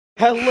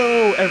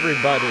Hello,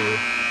 everybody.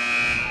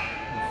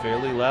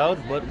 Fairly loud,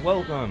 but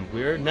welcome.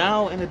 We're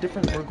now in a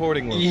different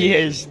recording location.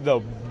 Yes,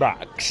 the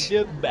box.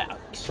 The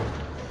box.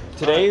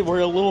 Today we're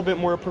a little bit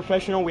more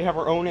professional. We have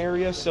our own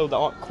area, so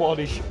the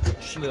quality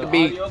should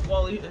be Audio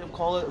quality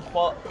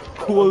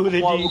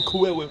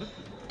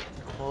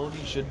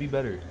should be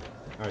better.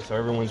 All right, so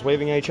everyone's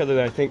waving at each other.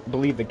 I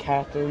believe the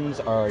captains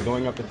are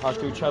going up to talk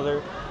to each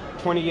other.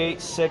 28,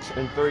 6,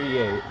 and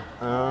 38.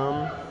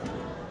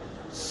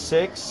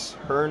 6.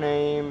 Her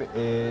name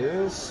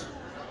is,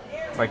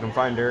 if I can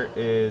find her,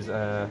 is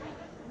how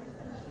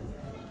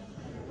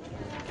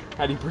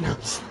do you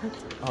pronounce that?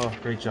 Oh,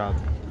 great job.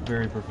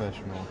 Very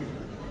professional.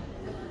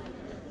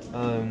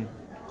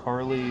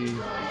 Carly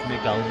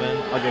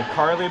McElvin. Okay,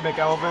 Carly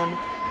McElvin.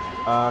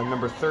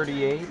 Number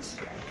 38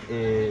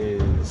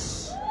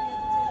 is,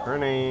 her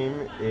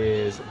name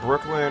is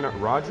Brooklyn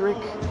Roderick.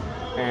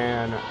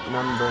 And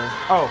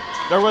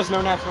there was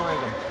no national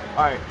anthem.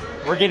 Alright,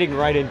 we're getting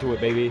right into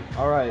it, baby.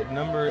 Alright,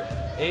 number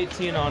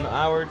 18 on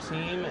our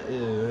team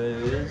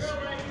is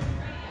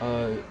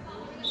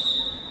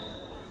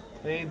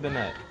Hey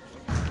Bennett.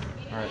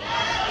 Alright,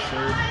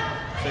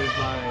 saved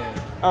by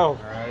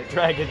alright.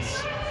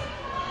 Dragons.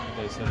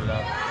 Okay, set it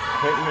up.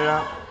 Hitting it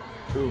up.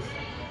 Oof.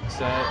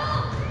 Set.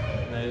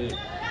 They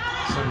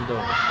send it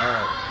over.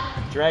 Alright.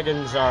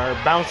 Dragons are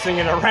bouncing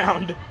it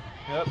around.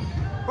 Yep. Ooh.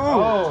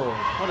 Oh,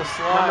 what a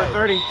slide. Number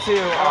 32.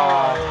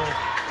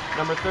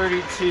 Number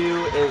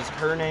 32 is,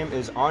 her name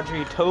is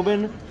Audrey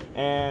Tobin,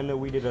 and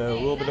we did a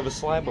little bit of a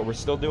slide, but we're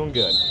still doing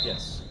good.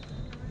 Yes.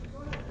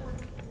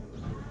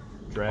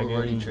 Dragon. We're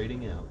already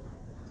trading out.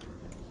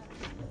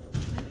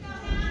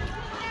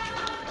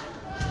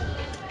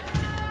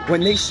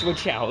 When they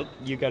switch out,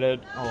 you gotta.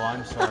 Oh,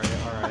 I'm sorry.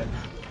 Alright.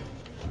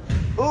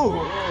 Ooh.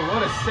 Oh,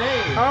 what a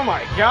save. Oh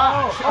my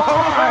gosh.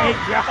 Oh my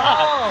god.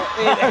 Oh,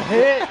 it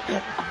hit.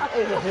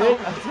 It hit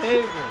the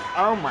table.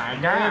 Oh my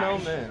Man, oh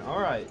god. man.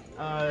 Alright.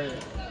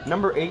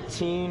 Number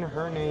 18,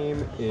 her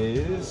name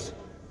is,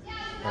 if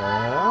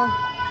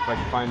I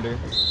can find her.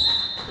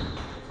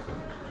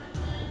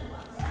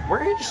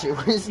 Where is she?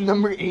 Where's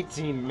number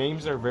 18?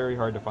 Names are very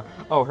hard to find.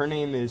 Oh, her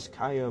name is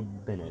Kaya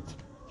Bennett.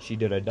 She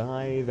did a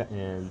dive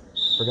and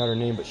forgot her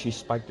name, but she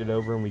spiked it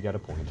over and we got a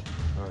point.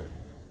 Alright.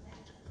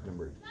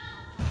 Number.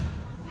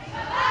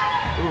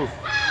 Oof.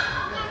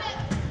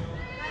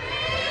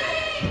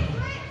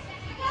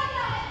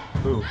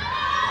 Ooh.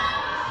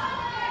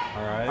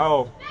 Alright.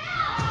 Oh.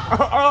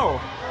 Oh!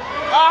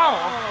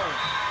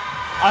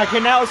 I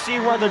can now see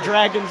why the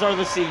Dragons are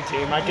the C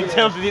team. I can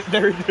tell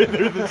they're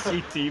the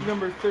C team.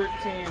 Number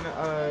 13,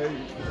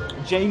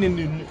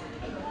 Janen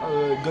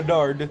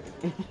Goddard.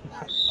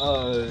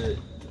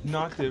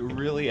 Knocked it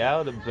really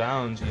out of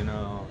bounds, you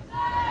know.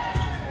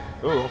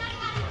 Ooh.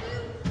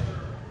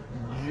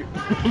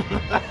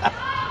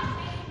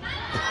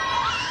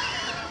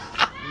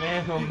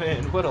 Man, oh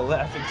man, what a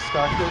laughing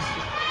stock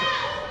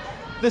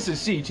this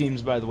is C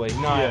teams, by the way,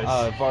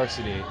 not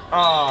varsity.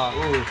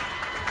 Ooh.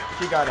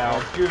 She got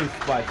out. Goose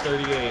by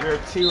 38. We're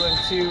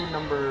 2-2.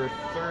 Number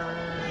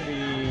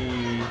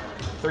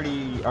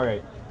 30. All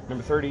right.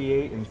 Number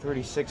 38 and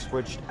 36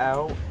 switched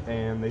out,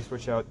 and they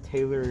switched out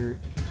Taylor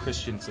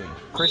Christensen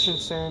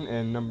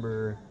and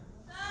number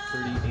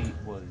 38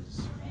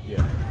 was.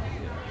 Yeah.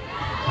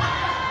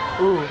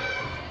 Ooh.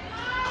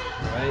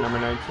 Right. Number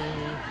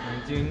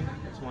 19,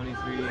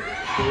 23.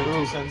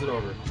 Ooh. Sends it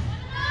over.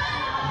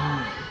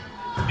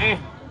 They're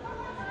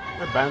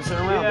bouncing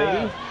around,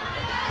 baby.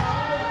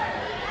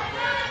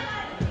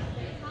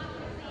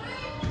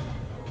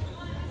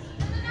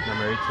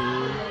 Number 18.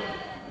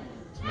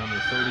 Number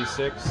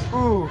 36.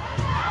 Ooh.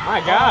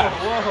 My God.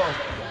 Whoa.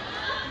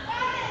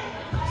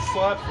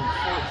 Slot from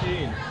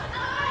 14.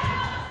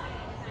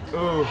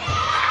 Ooh.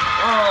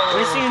 Oh.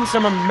 We're seeing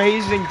some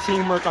amazing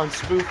teamwork on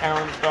Spoof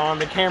Hounds, though. On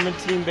the camera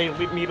team, they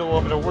need a little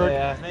bit of work.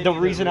 Yeah, the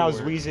reason I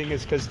was wheezing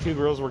is because two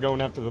girls were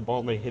going after the ball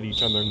and they hit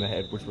each other in the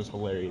head, which was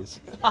hilarious.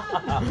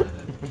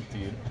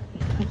 Dude.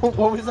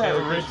 What was that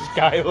rich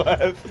guy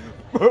laugh?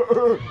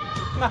 Alright.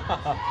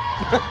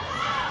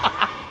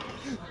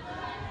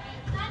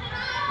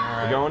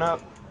 We're going up.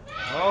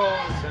 Oh,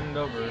 send it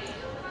over.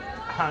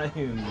 I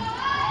am.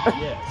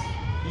 Yes.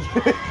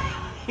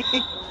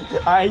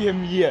 I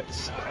am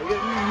yes.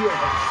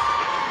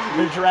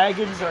 The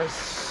Dragons are a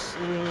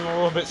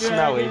little bit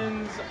smelly.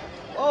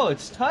 Oh,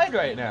 it's tied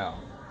right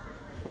now.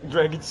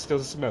 Dragons still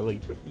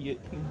smelly. Yeah,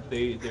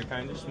 they're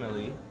kind of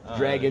smelly.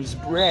 Dragon's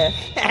breath.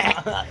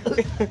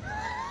 Okay.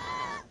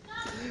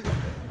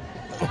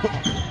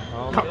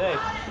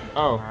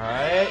 Oh.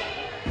 Alright.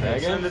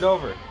 Dragons. Send it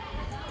over.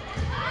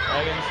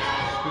 Dragons.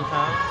 Spoof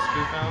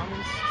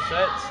hounds.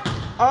 Sets.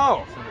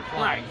 Oh. Send it My.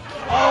 flying.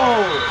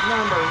 Oh.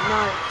 Number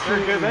 9.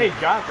 They're good. They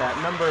got that.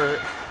 Number.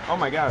 Oh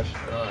my gosh.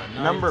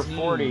 Number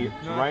 40.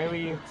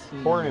 Riley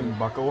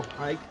Hornbuckle.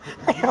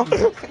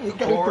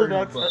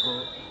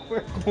 Hornbuckle.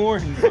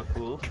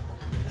 Hornbuckle.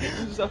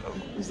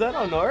 Is that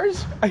on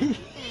ours?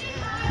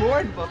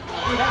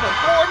 Hornbuckle. We have a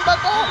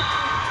hornbuckle.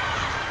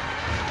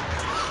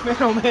 Man,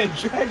 oh man,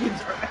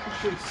 dragons are actually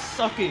actually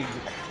sucking.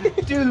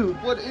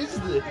 Dude, what is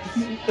this?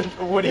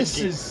 What This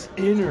is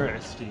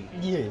interesting.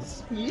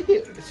 Yes.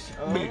 Yes.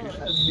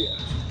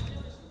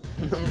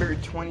 Number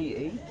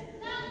 28.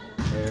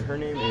 Her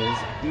name is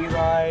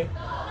Eli.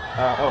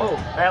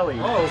 Ellie.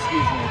 Oh.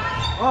 Excuse me.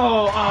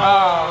 Oh,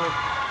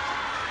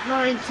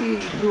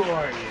 19. Who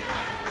are you?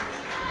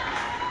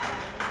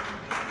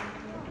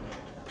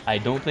 I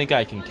don't think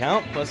I can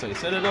count, plus I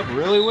set it up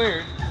really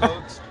weird,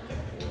 folks.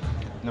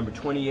 Number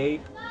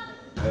 28.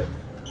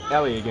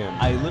 Ellie again.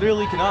 I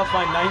literally cannot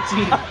find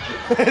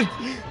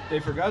 19. They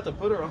forgot to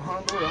put her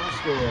on the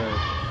roster.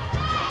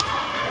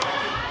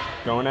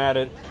 Going at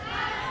it.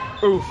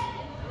 Oof.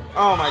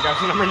 Oh my gosh,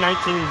 number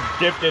 19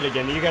 dipped it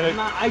again. You gotta.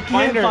 I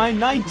can't her. find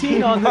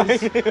 19 on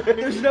this.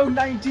 There's no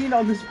 19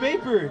 on this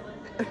paper.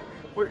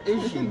 Where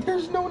is she?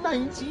 There's no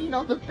 19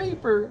 on the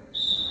paper.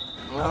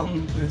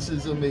 This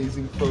is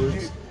amazing,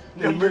 folks.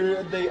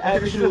 They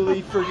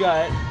actually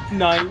forgot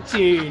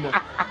 19.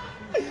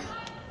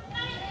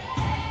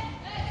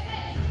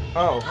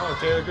 Oh. Oh,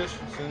 Taylor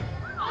Christensen.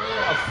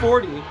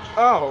 40.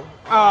 Oh.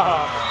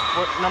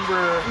 What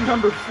number?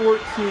 Number 14.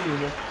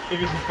 If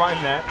you can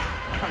find that.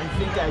 I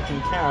think I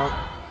can count.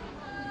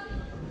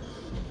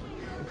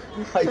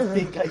 I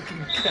think I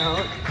can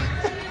count.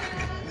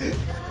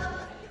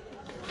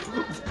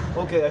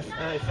 Okay,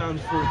 I found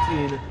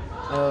 14.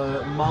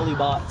 Molly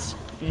Bots.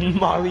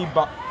 Molly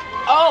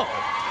Oh!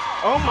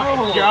 Oh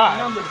my god.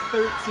 Number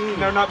 13.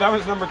 No, that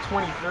was number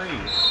 23.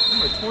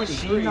 Number 23.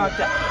 She knocked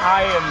it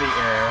high in the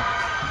air.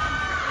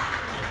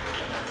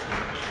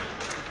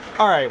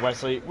 Alright,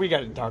 Wesley, we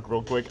gotta talk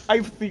real quick. I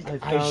think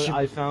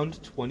I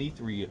found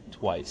 23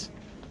 twice.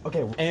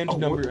 Okay, And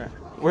number.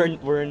 We're in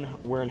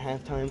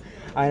halftime.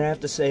 I'd have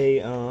to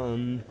say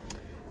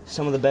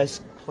some of the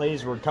best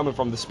plays were coming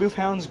from the Spoof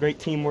Hounds. Great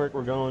teamwork.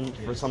 We're going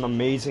for some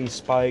amazing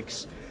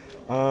spikes.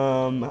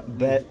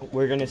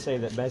 We're gonna say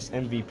that best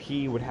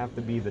MVP would have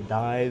to be the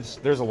dives.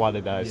 There's a lot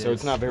of dives, so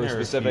it's not very Yes, there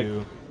are a specific.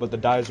 few. But the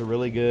dives are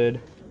really good.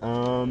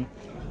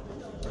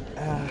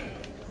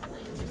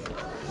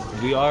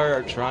 We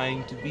are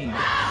trying to be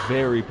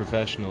very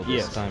professional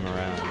this Yes. time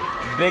around.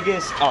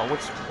 Biggest.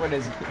 What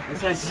is?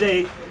 It I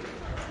say.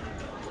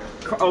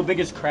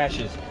 Biggest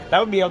crashes. That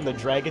would be on the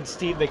Dragons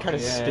team. They kind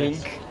of Yes.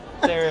 stink.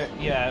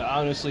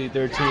 Honestly,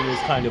 their team is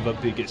kind of a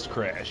biggest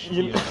crash.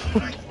 You know,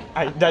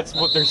 that's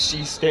what their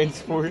C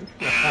stands for.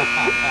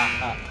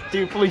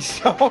 Dude, please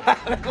show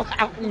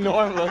how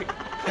normally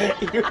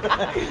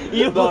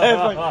you live.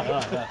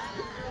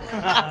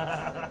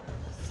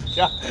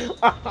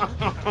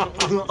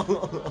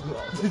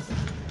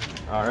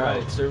 All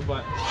right. served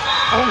by.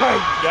 Oh my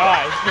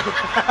gosh.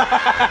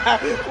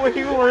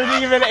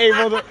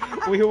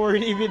 We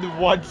weren't even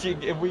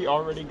watching, and we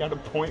already got a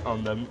point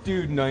on them.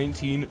 Dude,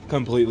 19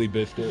 completely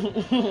biffed it.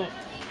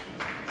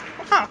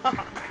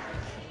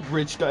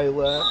 Rich guy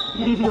left.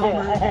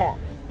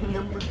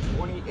 Number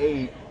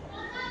 28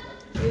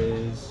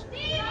 is.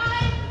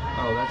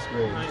 Oh, that's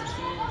great. 19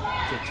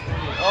 to 20.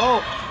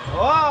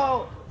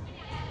 Oh!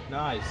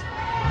 Nice.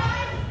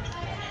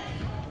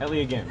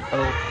 Ellie again.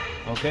 Oh,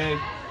 okay.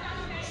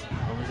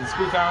 Over to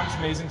Spoof Hounds,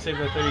 amazing save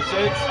by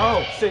 36.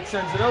 Oh, 6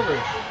 sends it over.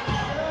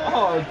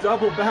 Oh,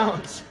 double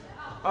bounce.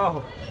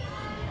 Oh.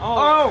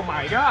 Oh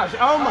my gosh.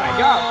 Oh my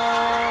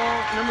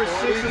gosh. Number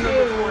 6 and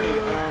number 40.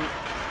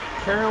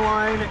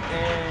 Caroline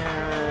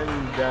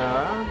and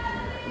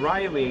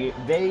Riley,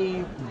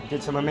 they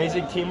did some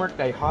amazing teamwork.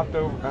 They hopped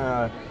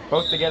over,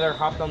 both together,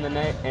 hopped on the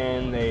net,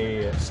 and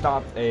they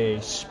stopped a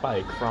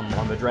spike from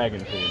on the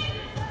Dragon team.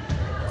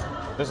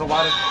 There's a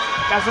lot of.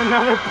 That's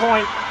another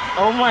point.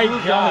 Oh my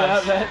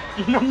gosh.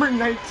 Number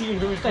 19,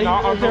 who's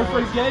not on the They're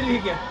list.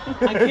 forgetting it.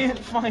 I can't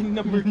find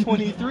number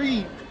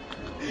 23.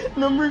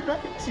 Number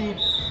 19.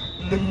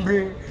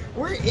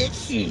 Where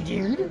is she,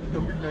 dude?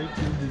 Number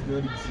 19 does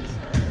not exist.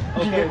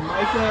 Okay,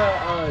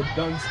 Micah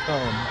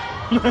Dunscombe.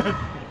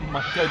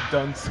 Micah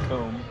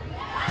Dunscombe.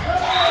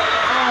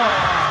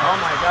 Oh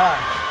my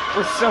gosh.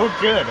 We're so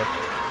good.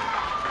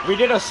 We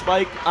did a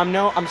spike. I'm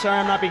sorry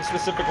I'm not being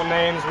specific with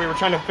names. We were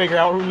trying to figure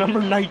out who number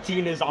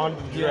 19 is on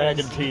the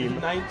Dragon team.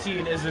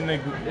 19 is an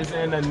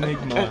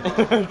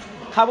enigma.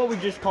 How about we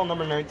just call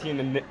number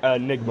 19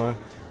 Enigma?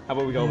 How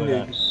about we go with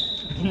that?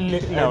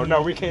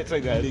 No, we can't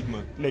say that.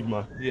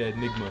 Enigma. Yeah,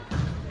 enigma.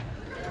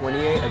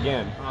 28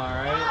 again.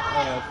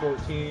 Alright,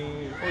 44,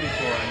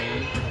 I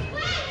mean.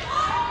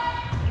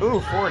 Ooh,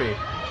 40.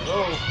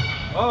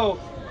 Oh.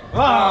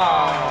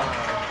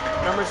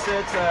 Number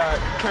 6,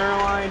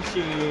 Caroline,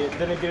 she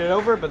didn't get it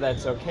over, but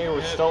that's okay.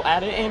 We're still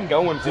at it and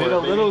going for it. Did a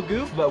baby. little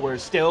goof, but we're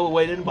still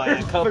winning by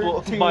a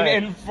couple 13 by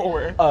and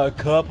 4. a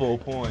couple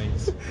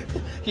points.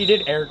 He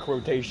did air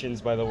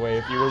quotations, by the way,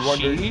 if you were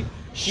wondering.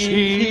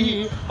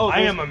 She. Oh, I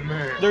am a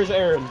man. There's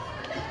Aaron.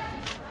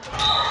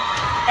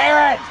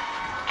 Aaron!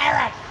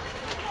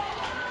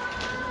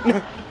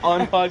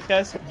 On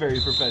podcast, very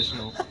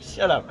professional.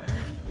 Shut up.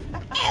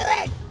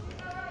 Aaron!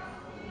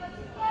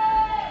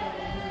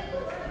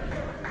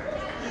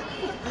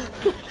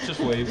 Just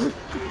waves.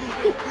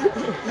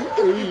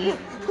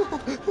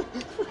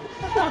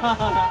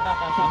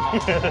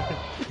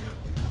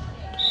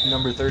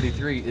 Number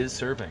 33 is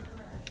serving.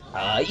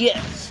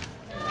 Yes.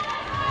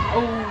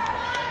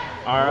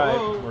 Oh. All right,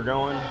 Whoa. we're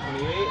going.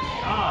 28.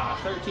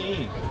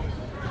 13.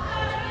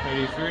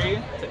 33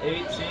 to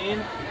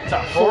 18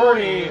 to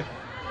 40.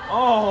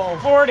 Oh,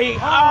 40.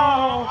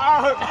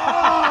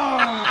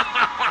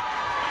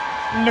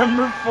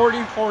 Number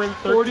 44 and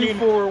 13.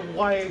 44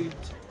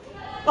 wiped.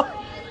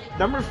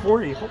 Number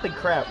 40. Holy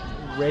crap.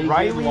 Reagan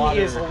Riley Lauder.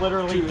 is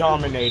literally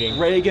dominating.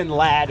 Reagan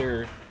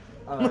Ladder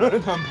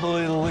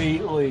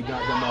completely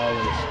got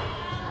demolished.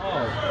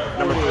 Oh,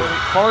 Number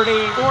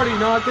 40. 40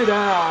 knocked it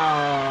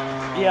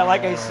out. Yeah,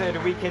 like I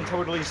said, we can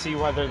totally see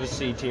why they're the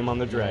C team on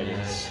the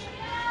Dragons.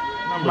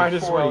 Number Might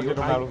as well 40, get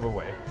them out of the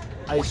way.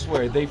 I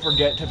swear, they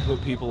forget to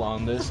put people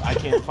on this. I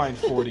can't find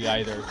 40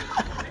 either.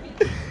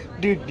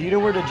 Dude, do you know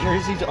where the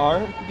jerseys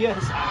are?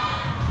 Yes.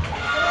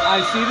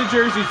 I see the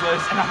jerseys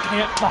list and I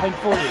can't find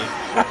 40.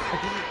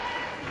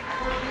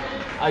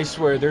 I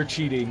swear, they're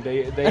cheating.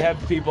 They have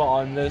people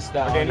on this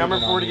that Okay, aren't number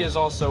even on 40 here. is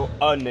also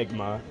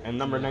Enigma, and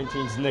number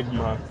 19 is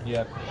Nigma.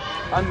 Yep.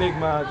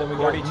 Enigma, then we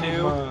got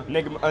 42,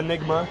 Enigma.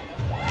 Enigma.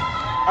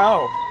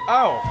 Oh,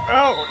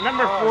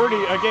 number 40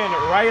 again.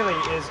 Riley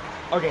is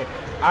okay.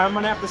 I'm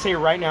gonna have to say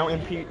right now,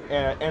 MPV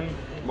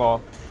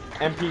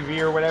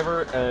or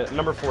whatever.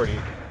 Number 40.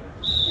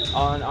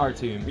 On our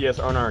team. Yes,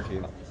 on our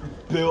team.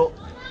 Built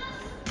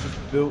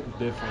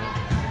different.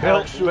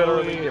 Built Actually,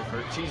 literally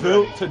different. She's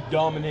built ready. to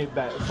dominate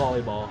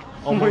volleyball.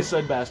 Almost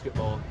said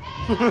basketball.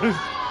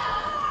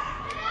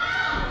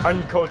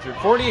 Uncultured.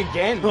 40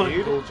 again, dude.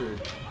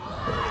 Uncultured.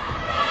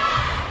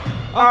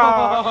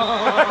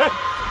 Oh.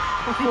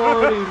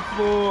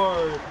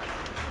 44.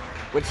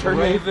 What's her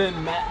name? Raven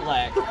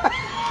Matlack.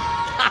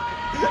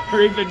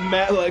 Raven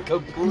Matlack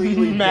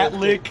completely.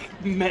 Matlick.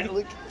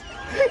 Matlick.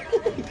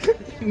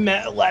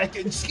 Matlack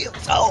and skills.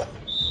 Oh.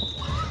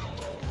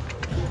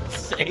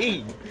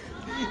 Insane.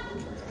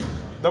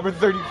 Number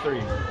 33.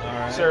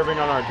 Alright. Serving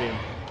on our team.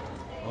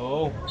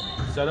 Oh.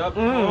 Set up.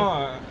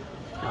 Mm.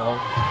 Oh.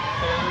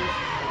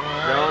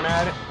 Going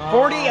at it.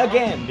 40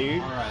 again,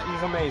 dude. Alright.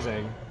 He's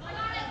amazing.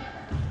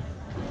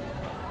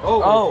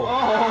 Oh.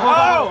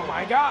 Oh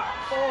my god.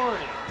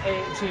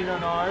 18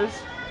 on ours.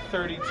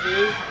 32.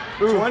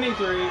 Ooh.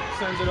 23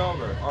 sends it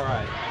over.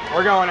 Alright.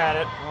 We're going at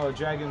it. Oh,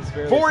 Dragon's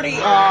barely 40.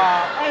 sent it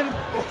And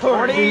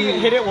 40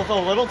 hit it with a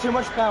little too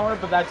much power,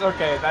 but that's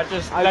okay. I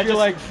feel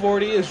like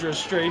 40 is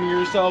restraining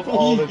herself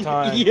all the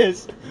time.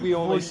 Yes. We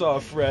only saw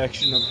a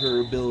fraction of her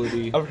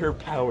ability. Of her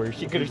power.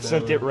 She could have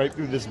sent power. it right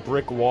through this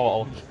brick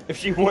wall if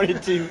she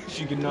wanted to.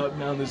 She could knock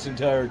down this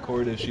entire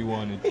court if she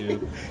wanted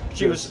to.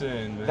 She was. Just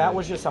saying, man. That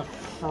was just a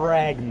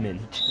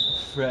fragment.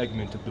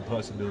 Fragment of the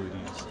possibilities.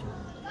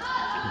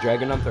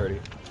 Dragon on 30.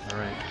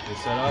 Alright, they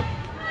set up.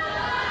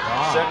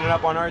 Setting it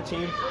up on our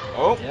team.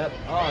 Oh. Yep.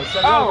 Oh,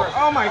 set it over.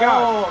 Oh my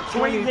god. Oh,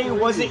 23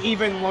 wasn't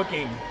even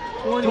looking.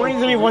 23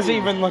 23 wasn't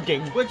even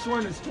looking. Which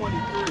one is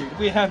 23?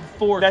 We have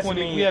four. That's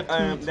 20. me. We have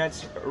two.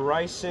 That's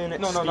Ryson.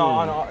 No, Steen.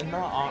 not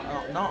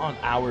on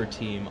our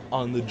team.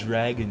 On the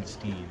Dragons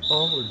team.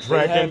 Oh, They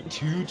Dragon. have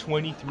two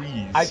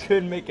 23s. I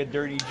could make a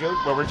dirty joke,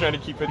 but we're trying to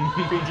keep it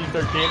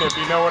PG-13 if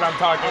you know what I'm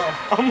talking.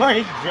 Oh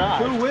my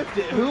god. Who whipped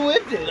it? Who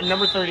whipped it?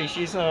 Number 30,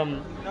 she's,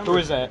 who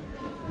is that?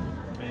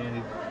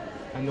 Man,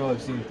 I know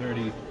I've seen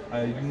 30.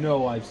 I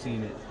know I've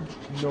seen it.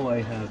 No,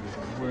 I haven't.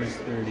 Where's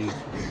 30?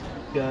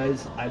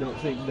 Guys, I don't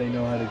think they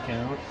know how to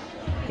count.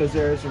 Because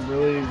there are some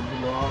really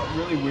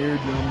weird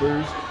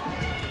numbers.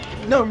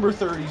 Number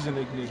 30's an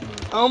enigma.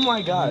 Oh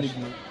my gosh.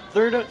 Enigma.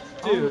 Third,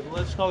 Dude,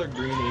 let's call her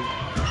Greenie.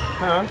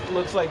 huh?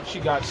 Looks like she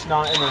got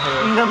snot in her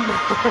hair.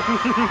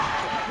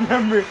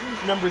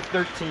 Number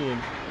 13.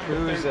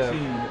 Who's,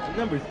 13.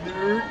 Number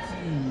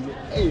 13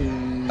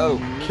 is... oh,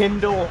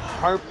 Kendall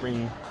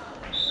Harpring.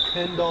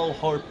 Kendall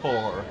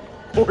Harper.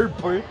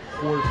 Harper.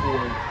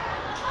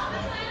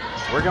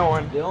 We're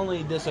going. The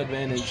only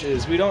disadvantage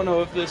is we don't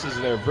know if this is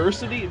their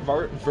varsity.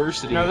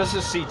 No, this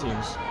is C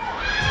teams.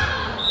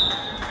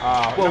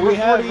 Well, Number we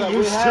have 40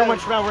 used too much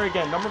power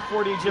again. Number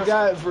 40 we just.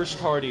 got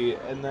Versatility,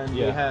 and then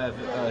we Yeah.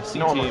 have C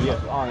Normal, team yeah.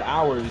 on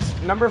ours.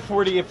 Number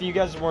 40, if you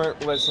guys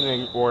weren't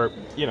listening or,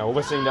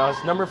 listening to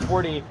us, number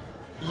 40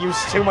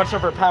 used too much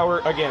of her power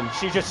again.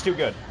 She's just too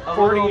good. A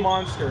 40, little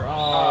monster.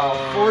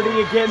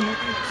 40 again,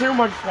 too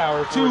much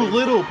power. 40. Too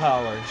little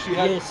power. She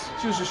had. Yes.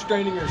 She was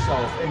restraining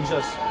herself and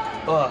just.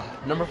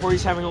 Number 40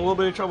 is having a little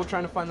bit of trouble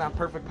trying to find that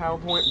perfect power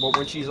point, but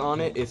when she's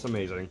on it, it's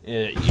amazing.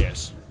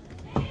 Yes.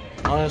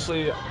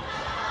 Honestly,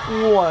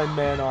 one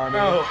man army.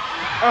 Oh,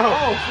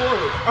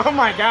 40. oh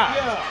my god.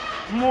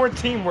 Yeah. More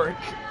teamwork.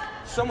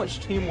 So much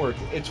teamwork.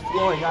 It's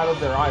flowing out of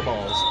their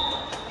eyeballs.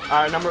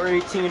 Number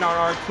 18 on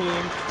our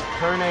team,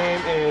 her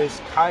name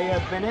is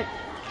Kaya Bennett.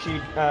 She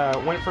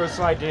went for a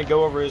slide, didn't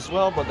go over as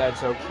well, but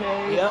that's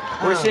okay. Yep.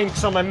 We're seeing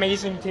some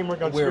amazing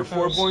teamwork on We're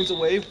 4 Superpounds. points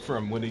away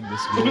from winning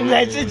this game.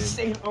 That's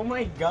insane. Oh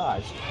my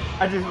gosh.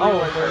 I just Oh,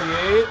 realized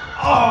 38.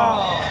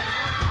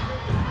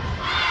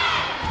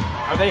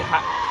 Are they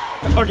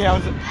okay,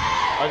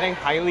 are they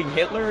Heiling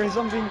Hitler or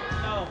something?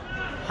 No.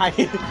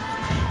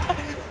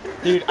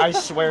 Dude, I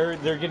swear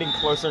they're getting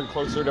closer and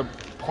closer to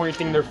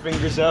pointing their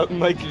fingers out and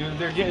like. Dude,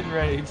 they're getting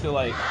ready to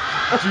like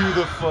do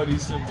the funny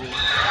symbol.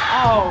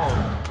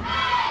 Oh.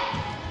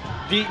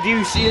 Do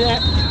you see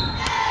that?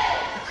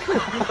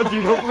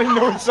 Dude, hopefully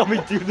no one saw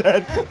me do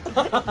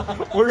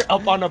that. We're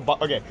up on a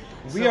okay.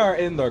 We are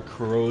in the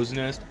crow's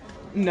nest.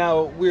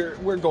 Now we're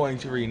going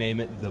to rename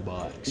it the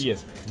box.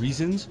 Yes.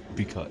 Reasons?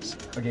 Because.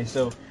 Okay,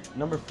 so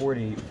number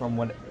 40, from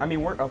what I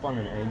mean, we're up on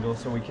an angle,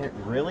 so we can't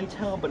really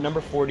tell. But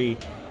number 40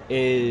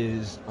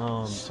 is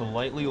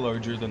Slightly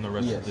larger than the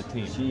rest yes, of the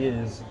team. she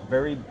is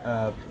very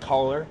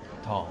taller,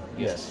 Tall.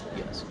 Yes.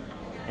 Yes.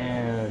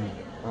 and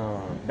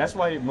that's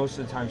why most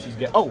of the time she's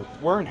Oh,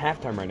 we're in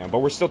halftime right now, but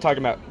we're still talking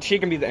about she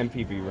can be the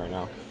MVP right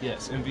now.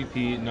 Yes.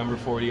 MVP number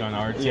 40 on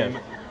our team. Yeah.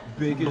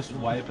 Biggest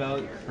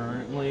wipeout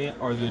currently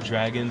are the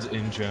Dragons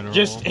in general.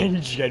 Just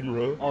in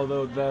general.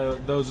 Although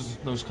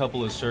those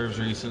couple of serves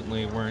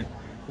recently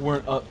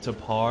weren't up to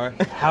par.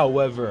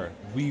 However,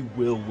 we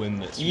will win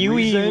this. You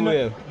Reason,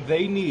 will.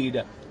 They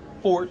need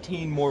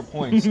 14 more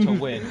points to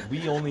win.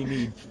 We only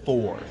need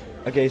 4.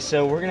 Okay,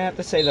 so we're gonna have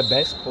to say the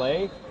best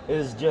play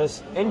is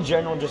just in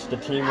general, just the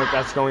teamwork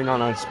that's going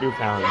on Spoof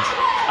Hounds.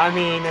 I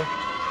mean,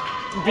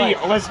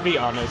 let's be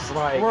honest.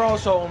 Like, We're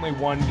also only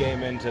 1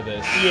 game into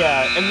this.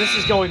 yeah, and this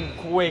is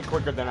going way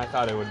quicker than I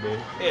thought it would be.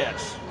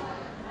 Yes.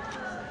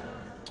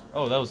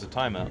 Oh, that was a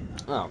timeout.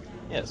 Oh,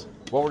 Yes.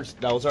 well,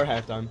 that was our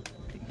halftime.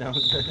 That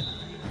was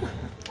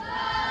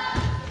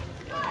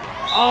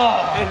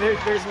And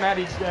there's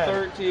Maddie's dad.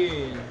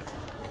 13.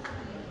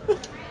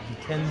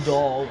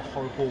 Kendall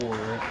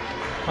Harper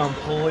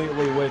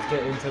completely whipped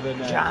it into the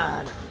net.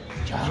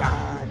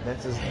 John.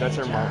 That's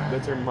her mom.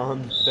 That's her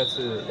mom. That's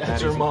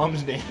Maddie's her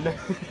mom's name.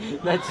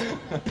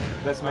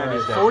 That's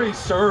Maddie's dad. 40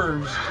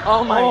 serves.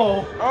 Oh my.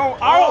 Oh.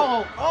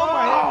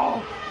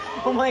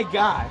 Oh my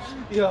gosh.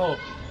 Yo,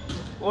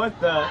 What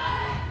the?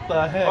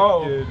 the heck,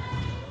 Oh. dude.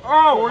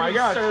 Oh 40 my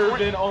gosh.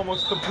 served in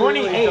almost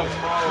completely 28.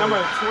 demolished.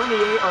 Number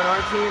 28 on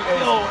our team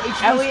is Yo,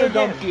 it's Elliot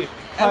Mr. Dumpke.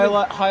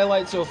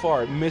 Highlight so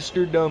far,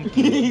 Mr.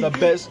 Dumpke, the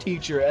best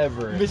teacher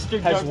ever,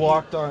 Mr. has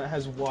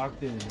Dumpke.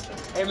 walked in.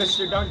 Hey,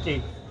 Mr.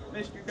 Donkey.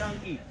 Mr.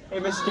 Dumpke. Hey,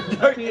 Mr.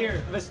 Donkey.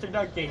 Mr.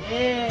 Donkey.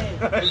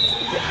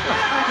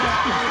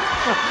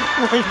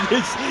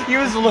 He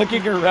was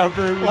looking around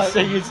for him to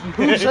say his name.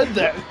 Who said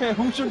that?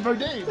 Who said my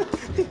name?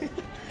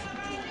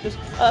 Just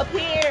up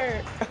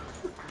here.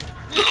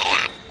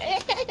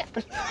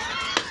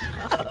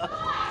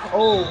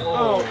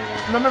 Oh,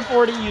 number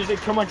 40 using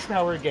too much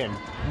power again.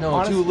 No,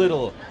 Honestly, too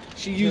little.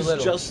 She used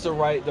little. just the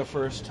right the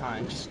first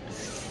time. Just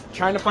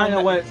Trying to find kind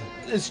of a went.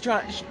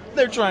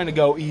 They're trying to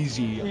go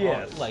easy.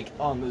 Yes.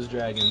 on those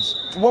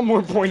Dragons. one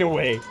more point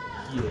away.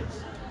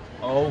 Yes.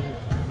 Oh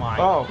my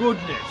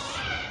goodness.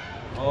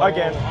 Oh,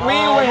 Again, we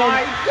oh win.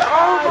 my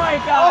Oh my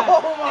god.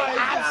 Oh my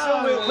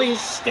Absolutely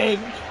stink.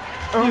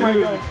 Oh my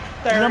Dude, god.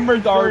 they're Number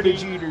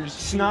garbage 30. eaters.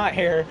 Snot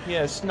hair.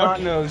 Yeah, snot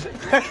Okay. nose.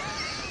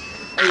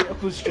 I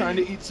was trying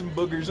to eat some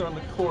boogers on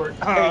the court.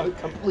 I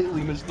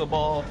completely missed the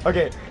ball.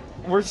 Okay,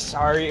 we're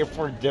sorry if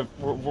we're If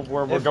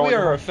going. we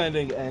are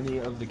offending any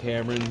of the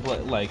Cameron,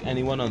 like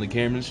anyone on the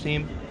Cameron's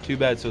team, too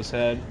bad, so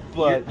sad.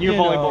 But your you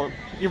volleyball, know,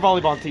 your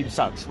volleyball team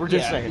sucks. We're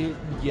just saying.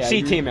 C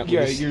your- team at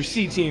yeah, least. your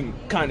C team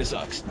kind of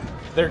sucks.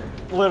 They're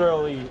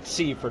literally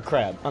C for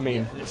crab. I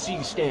mean, The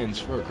C stands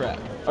for crap.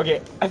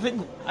 okay. I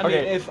think. I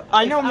okay, mean, if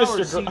I know if Mr.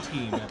 our C Gr-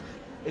 team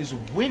is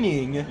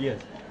winning, Yeah.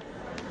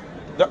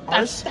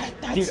 that's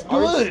Dude,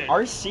 good.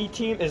 Our C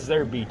team is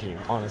their B team,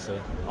 honestly.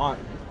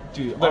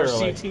 Dude, our C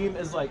Literally. team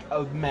is like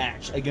a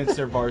match against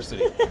their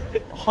varsity.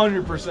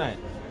 100%.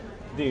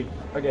 Dude,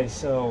 okay,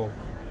 so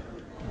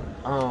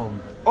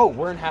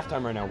we're in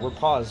halftime right now. We're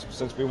paused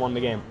since we won the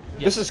game.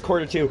 Yes. This is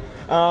quarter 2.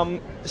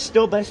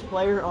 Still best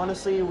player,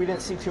 honestly. We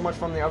didn't see too much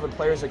from the other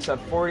players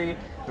except 40.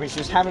 I mean, she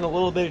was having a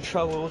little bit of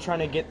trouble trying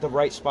to get the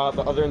right spot,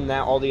 but other than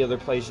that, all the other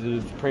players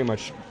did pretty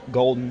much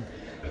golden.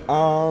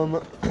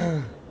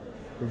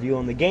 Review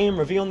on the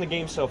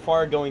game so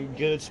far, going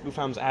good. Spoof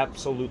Hounds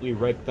absolutely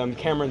wrecked them.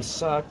 Cameron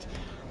sucked.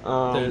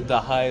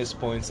 The highest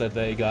points that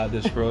they got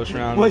this first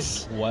round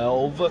Was-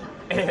 12.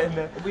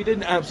 And We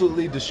didn't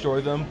absolutely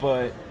destroy them,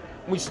 but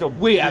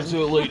we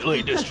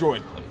absolutely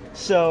destroyed them.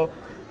 So,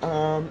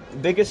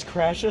 biggest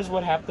crashes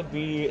would have to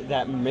be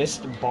that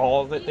missed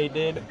ball that they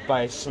did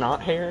by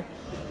Snot Hair.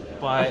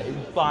 By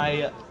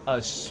a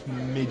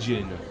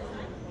smidgen.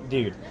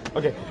 Dude,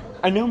 okay,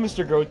 I know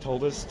Mr. Groh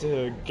told us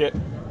to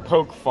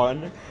poke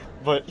fun,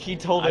 but he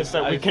told us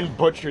that we can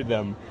butcher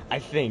them, I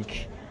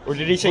think. Or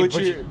did he say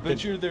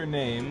butcher their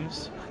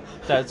names?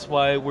 That's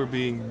why we're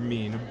being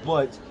mean.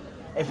 But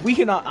if we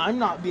cannot, I'm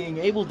not being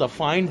able to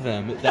find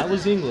them. That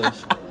was English.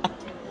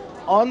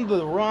 On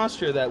the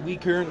roster that we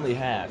currently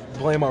have,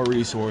 blame our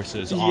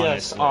resources.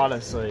 Yes,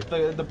 honestly.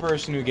 honestly. The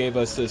person who gave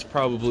us this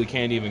probably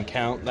can't even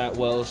count that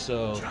well.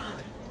 So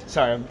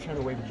Sorry, I'm trying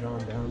to wave John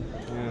down.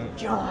 yeah.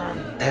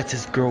 John! That's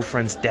his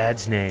girlfriend's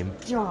dad's name.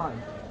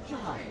 John!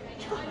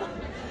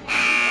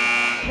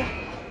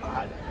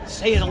 God,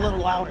 say it a little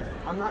louder.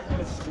 I'm not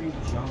gonna scream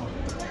John.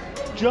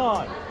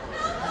 John.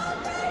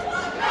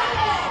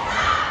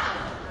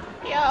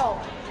 Yo.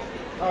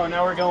 Oh,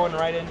 now we're going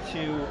right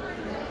into.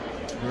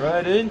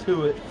 Right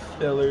into it,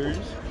 fellers.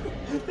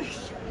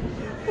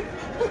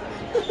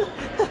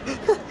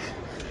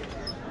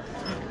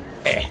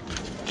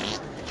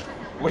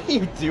 What are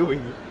you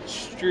doing?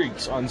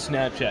 Streaks on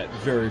Snapchat,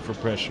 very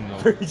professional.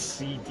 Very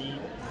CD.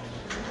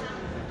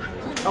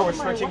 Oh, we're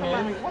switching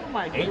in.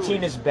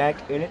 18 is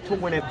back in it to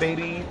win it,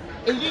 baby.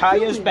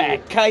 Kaya's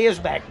back. Kaya's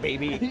back,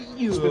 baby.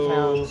 Smith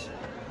Hounds.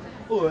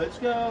 Let's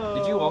go.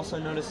 Did you also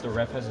notice the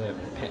ref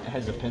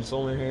has a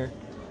pencil in her hair?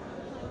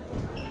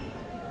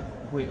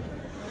 Wait.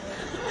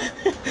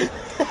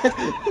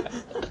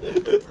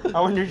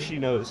 I wonder if she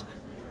knows.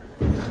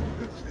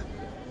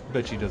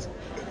 Bet she doesn't.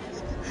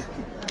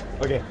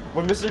 Okay,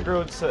 when Mr.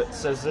 Groth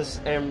says this,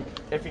 and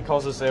if he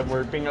calls us the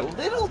N-word being a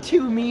little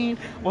too mean,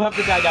 we'll have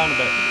to die down a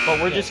bit. But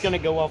we're just gonna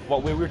go off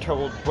what we were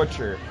told.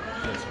 Butcher.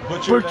 Yes.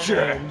 Butcher.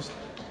 Their names.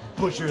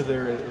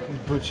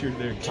 Butcher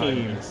their Team.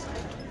 kindness.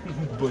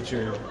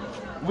 Butcher.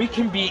 We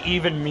can be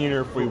even meaner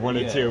if we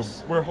wanted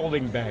Yes. to. We're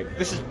holding back.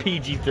 This is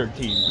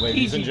PG-13,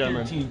 ladies and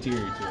gentlemen. PG-13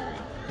 territory.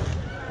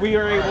 We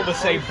are able to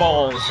say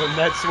balls, and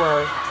that's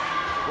where.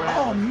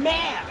 Oh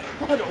man!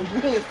 What a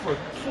whiff for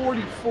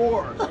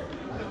 44.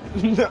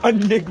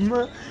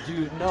 Enigma.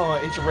 Dude, no,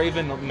 it's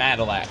Raven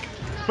Madillac.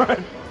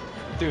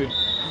 Dude,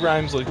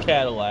 rhymes with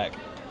Cadillac.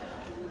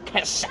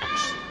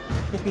 Sucks.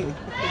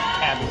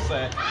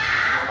 Cadillac.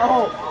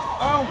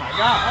 Oh my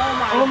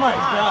god. Oh my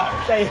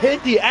god. They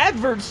hit the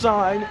advert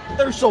sign.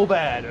 They're so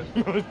bad.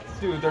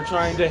 Dude, they're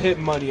trying to hit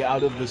money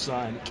out of the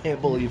sign.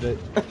 Can't believe it.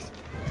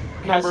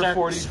 Number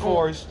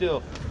 44 is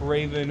still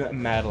Raven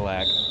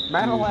Madillac.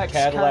 Madillac's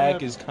Dude, Cadillac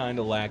kinda- is kind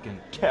of lacking.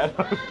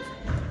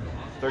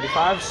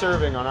 35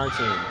 serving on our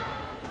team.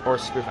 Or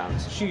Spoof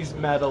Hounds. She's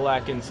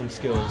Madillac in some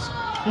skills.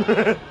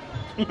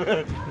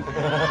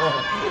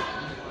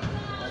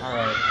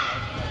 Alright.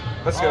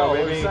 Let's go,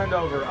 baby. Send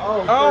over.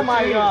 Oh my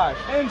 13. gosh.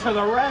 Into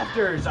the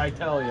rafters, I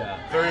tell ya.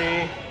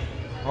 3.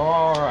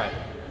 Alright.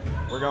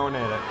 We're going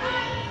at it.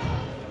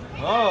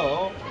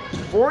 Oh.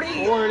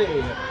 40? 40.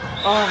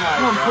 Oh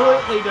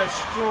my Completely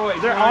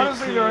destroyed. There,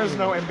 honestly, there is 19.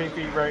 no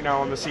MVP right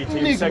now on the C team.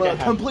 Nigma Second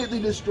half. completely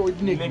destroyed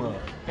Nigma.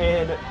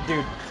 And,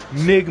 dude.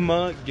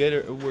 Nigma, get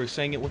her. We're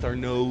saying it with our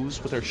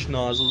nose, with our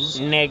schnozzles.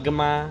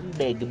 Nigma.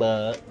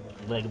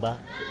 Ligma.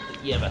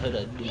 You ever heard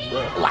of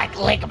Ligma? Like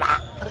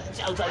Ligma.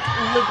 Sounds like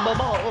Ligma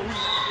balls.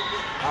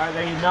 Alright,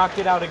 they knocked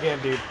it out again,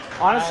 dude.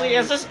 Honestly,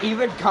 is this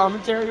even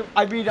commentary?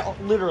 I mean,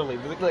 literally,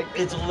 like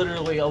It's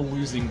literally a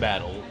losing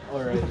battle.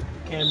 All right,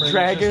 Cameron.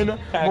 dragging,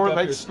 just pack more up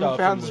like your Spoof stuff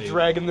and Hounds leave.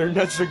 dragging their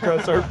nuts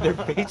across their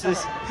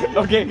faces.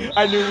 Okay,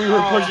 I knew we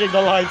were pushing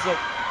the lines. Like,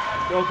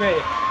 Okay,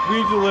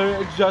 we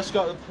literally just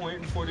got the point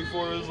in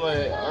 44. Was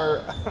like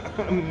our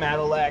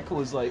Madillac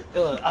was like,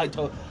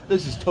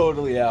 this is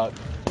totally out.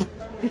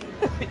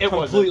 it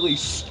was Completely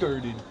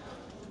skirted.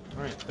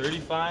 All right,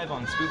 35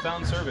 on Spoof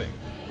Hound serving.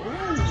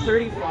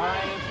 35.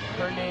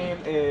 Her name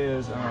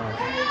is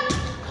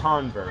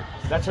Conver.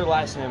 That's her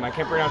last name. I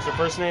can't pronounce her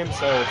first name,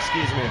 so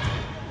excuse me.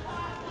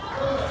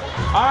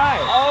 Alright.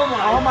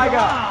 Oh my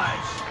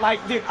gosh.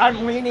 Like, dude,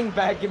 I'm leaning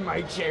back in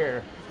my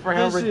chair for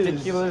how This is-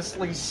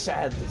 ridiculously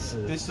sad this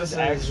is. This is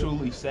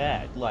actually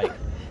sad. Like,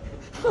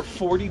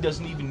 40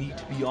 doesn't even need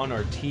to be on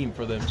our team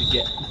for them to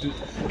get. Dude,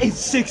 it's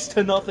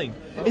 6-0.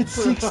 It's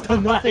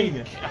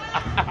 6-0.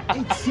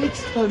 It's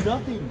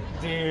 6-0.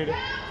 Dude,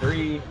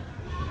 3.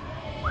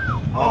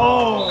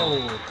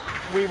 Oh,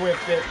 We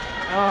whipped it.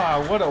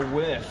 ah, what a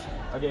whiff.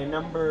 Okay,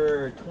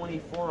 number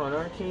 24 on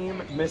our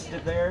team. Missed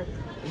it there.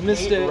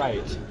 Missed Eight it.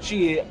 right.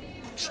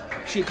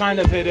 She kind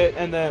of hit it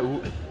and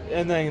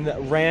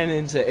then ran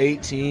into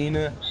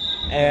 18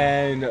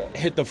 and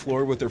hit the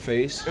floor with her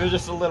face. It was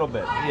just a little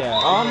bit. Yeah.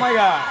 Oh my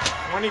god.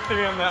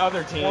 23 on the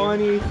other team.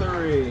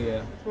 23.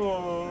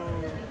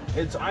 Oh.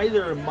 It's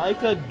either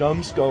Micah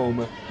Dumbscombe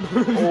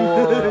or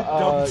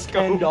Dumbscombe.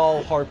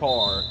 Kendall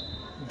Harpar.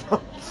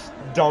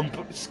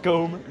 Dump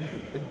scum.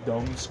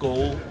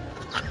 Dumbskull.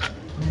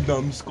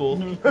 Numbskull.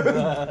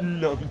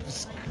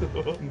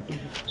 Numbskull.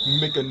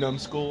 Make a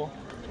numbskull.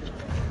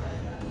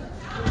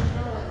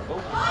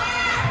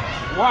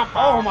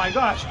 Oh my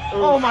gosh.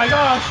 Oh my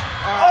gosh.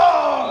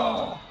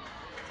 Oh.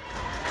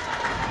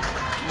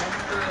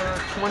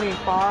 Number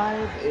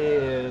 25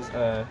 is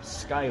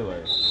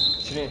Skylar.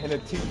 She didn't hit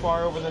it too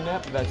far over the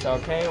net, but that's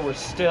okay. We're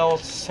still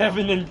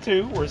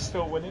 7-2. We're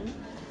still winning.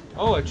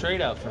 Oh, a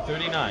trade out for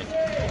 39.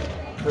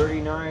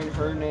 39.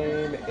 Her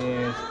name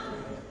is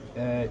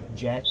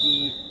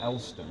Jackie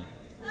Elston.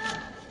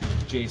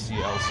 JC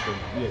Elston.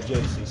 Yeah,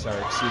 JC. Sorry,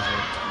 excuse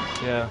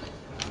me. Yeah.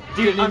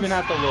 Dude, Didn't I'm even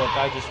have to look.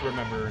 I just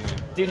remember her name.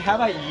 Dude, how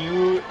about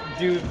you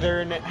do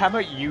their? How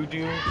about you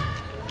do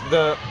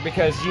the?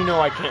 Because you know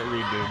I can't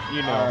read, dude.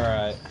 You know. All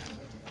right.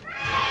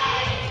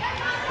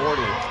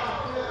 40.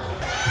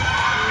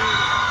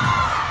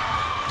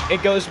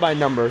 It goes by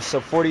numbers,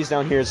 so 40's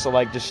down here. So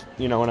like, just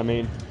you know what I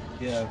mean.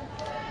 Yeah.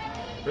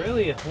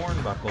 Really,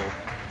 Hornbuckle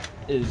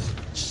is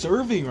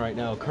serving right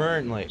now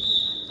currently.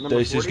 Number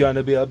This is 40?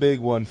 gonna be a big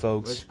one, Let's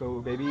folks. go,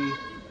 baby.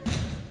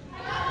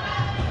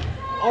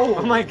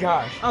 Oh my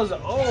gosh. I was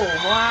like, oh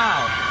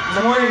wow.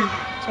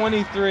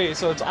 23.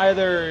 So it's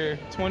either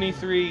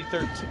 23,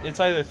 13. It's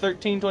either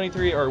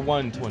 13-23 or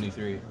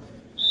 1-23.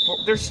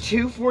 There's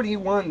two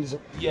 41s.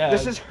 Yeah.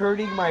 This is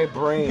hurting my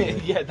brain.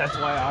 Yeah, that's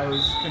why I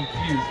was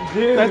confused.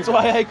 Dude. That's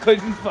why I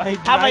couldn't find.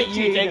 How about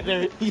you 19. take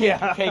the?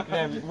 Yeah. Take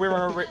them. We're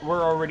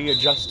already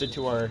adjusted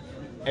to our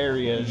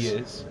areas.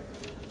 Yes.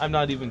 I'm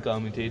not even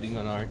commentating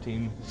on our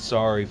team.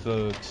 Sorry,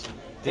 folks.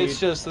 Dude, It's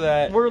just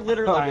that we're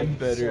literally- I'm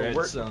better so at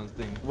we're-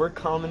 something. We're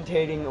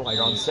commentating like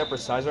on separate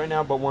sides right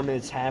now, but when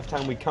it's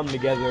halftime, we come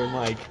together and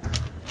like,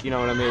 you know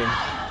what I mean?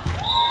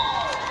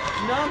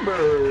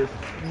 Number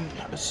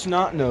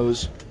snot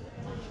nose.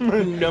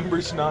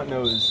 Number snot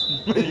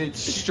nose. It's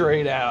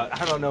straight out.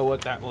 I don't know what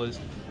that was.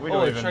 We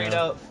don't it's even straight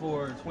know. out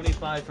for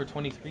 25 for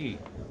 23.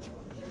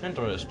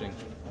 Interesting.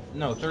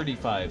 No,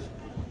 35.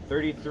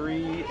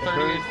 33,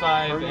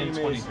 35 her and name is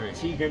 23.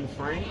 Tegan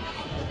Frank.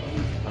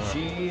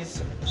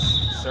 She's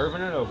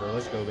serving it over.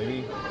 Let's go,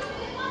 baby.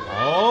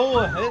 Oh,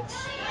 hits.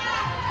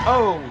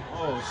 Oh,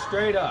 Oh,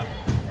 straight up.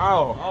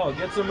 oh. Oh,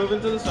 gets him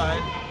moving to the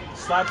side.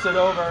 Slaps it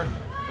over.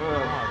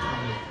 Uh,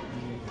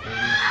 20.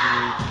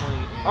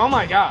 oh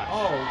my gosh.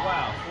 Oh,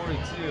 wow.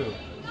 42.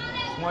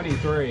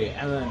 23.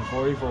 And then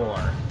 44.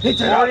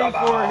 Hits it out of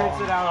 44 bounds.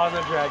 hits it out on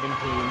the Dragon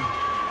team.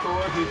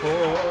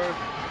 44.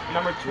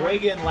 Number 20.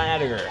 Reagan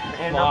Ladder.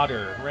 And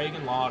Lauder.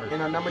 Reagan Lauder.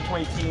 And on number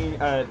 20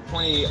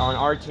 on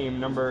our team,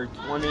 number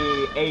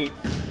 28,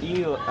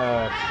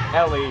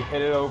 Ellie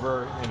hit it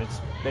over, and it's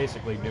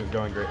basically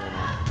going great right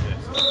now.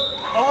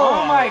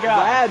 Oh my God.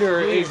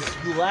 Ladder Dude. is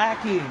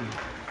lacking.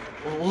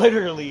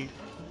 Literally,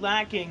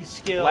 Lacking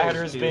skills.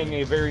 Ladder's dude. being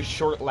a very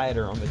short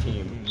ladder on the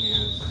team.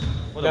 Yes.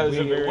 What, That a was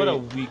a weak, very- what a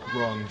weak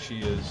rung she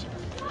is.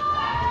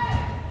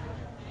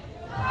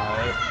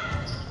 Alright.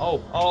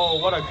 Oh,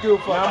 what a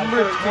goof up.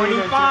 Number by 13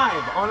 and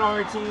 25 on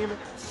our team,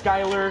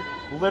 Skylar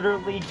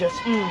literally just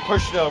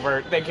pushed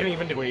over. They can't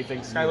even do anything.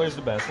 Skylar's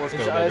the best. Let's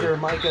It's go, either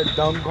baby. Micah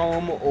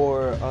Dumbcombe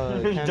or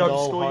Kendall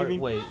Dumbskull, you Hart. mean?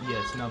 Wait,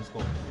 yes,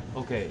 Numbskull.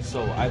 Okay,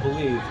 so I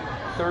believe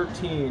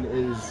 13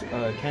 is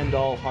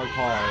Kendall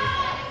Hartar,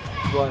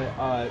 but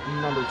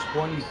number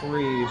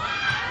 23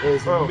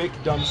 is Oh. Mick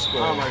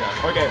Dumbskull. Oh my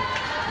god.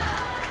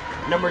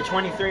 Okay. Number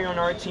 23 on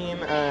our team,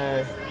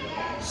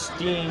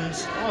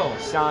 Steens. Oh.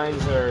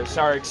 Steins, or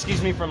sorry,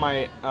 excuse me for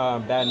my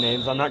bad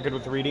names. I'm not good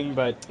with reading,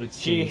 but It's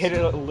she Steens. hit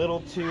it a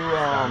little too.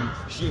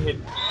 She hit.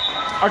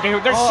 Okay,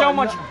 there's Oh, so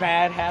much no.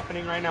 bad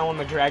happening right now on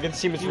the Dragons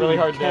team. It's really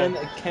hard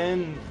to.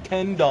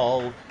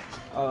 Kendall,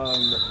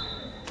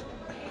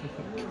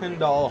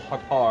 Kendall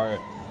Hartar,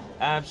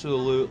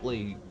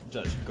 absolutely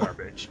just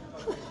garbage.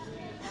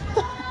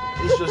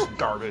 It's just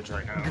garbage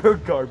right now.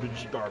 Good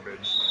garbage.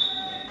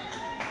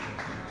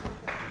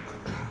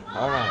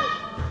 All right.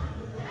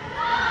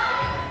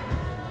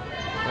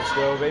 Let's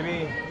go,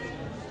 baby.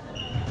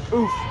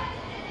 Oof.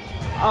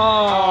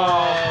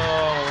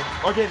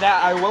 Oh. Okay,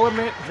 that I will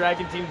admit,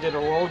 Dragon team did a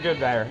little good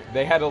there.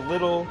 They had a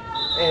little.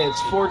 It's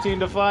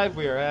 14-5.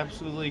 We are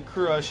absolutely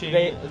crushing.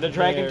 The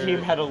Dragon their-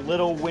 team had a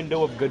little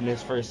window of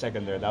goodness for a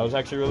second there. That was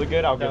actually really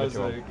good. I'll give That it was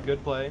to a them.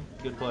 good play.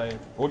 Good play.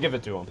 We'll give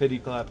it to them. Pity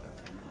clap.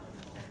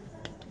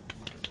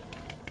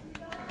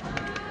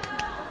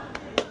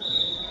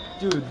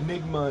 Dude,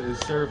 Nigma is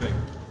serving.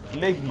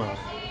 Nigma.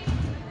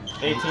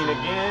 18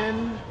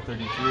 again.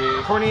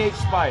 33. 28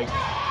 Spike.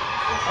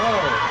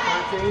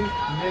 Oh, 13,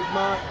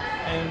 Nigma,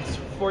 and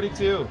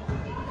 42.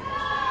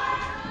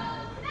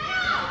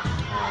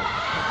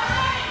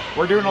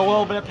 We're doing a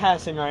little bit of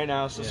passing right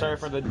now, so Yes. sorry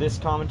for the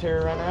disc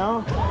commentary right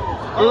now.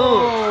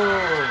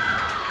 Oh!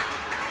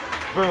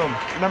 Boom.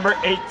 Number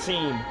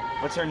 18.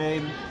 What's her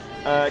name?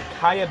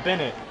 Kaya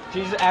Bennett.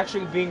 She's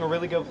actually being a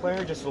really good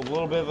player. Just a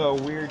little bit of a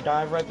weird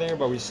dive right there,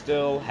 but we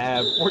still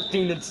have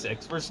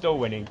 14-6. We're still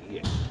winning.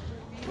 Yeah.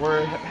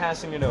 We're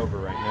passing it over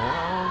right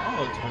now.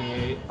 Oh,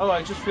 28. Oh,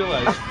 I just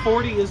realized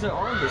 40 isn't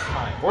on this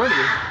time. 40.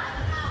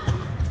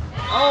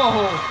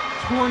 Oh,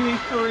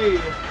 23.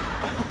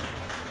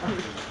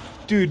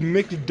 Dude,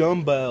 Mick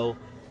Dumbbell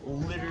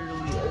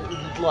literally,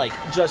 like,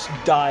 just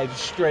dived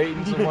straight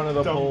into one of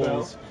the Dumbbell.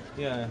 holes.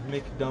 Yeah,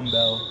 Mick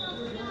Dumbbell.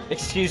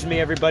 Excuse me,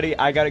 everybody.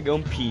 I gotta go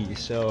pee.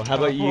 So how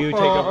about you take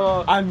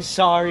a? I'm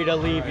sorry to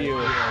leave you.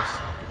 Yes.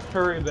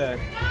 Hurry back.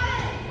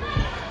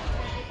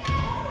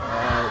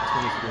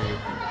 23.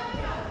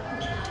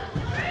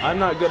 I'm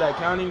not good at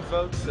counting,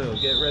 folks, so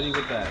get ready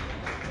with that.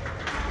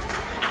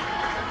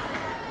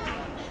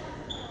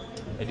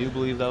 I do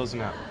believe that was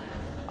an out.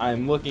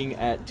 I'm looking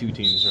at two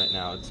teams right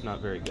now. It's not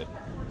very good.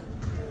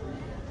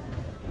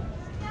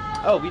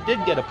 Oh, we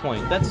did get a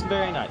point. That's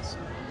very nice.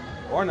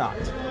 Or not.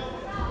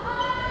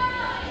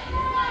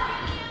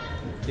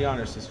 The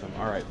honor system.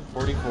 All right,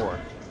 44.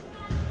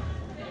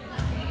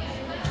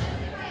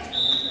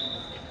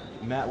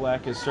 Matt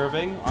Wack is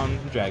serving on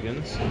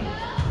Dragons.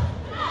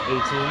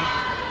 18.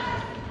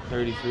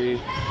 33.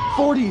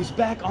 40's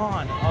back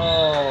on.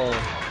 Oh.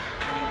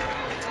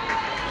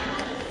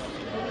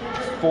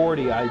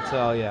 40, I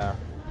tell ya.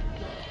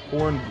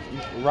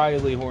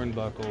 Riley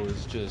Hornbuckle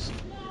is just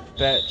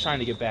trying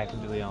to get back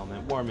into the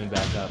element, warming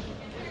back up.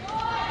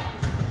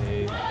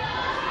 Okay.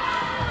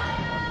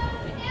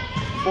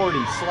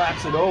 40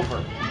 slaps it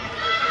over.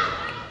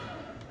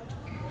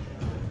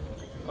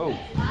 Oh.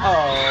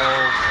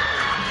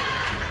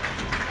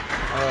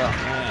 Oh,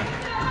 man.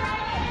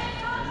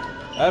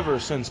 Ever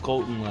since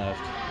Colton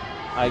left,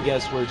 I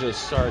guess we're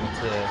just starting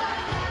to...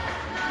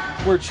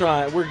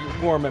 we're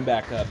warming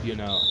back up, you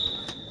know.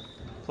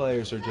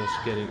 Players are just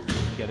getting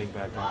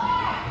back on.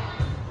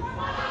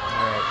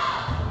 Alright.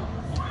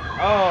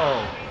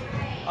 Oh.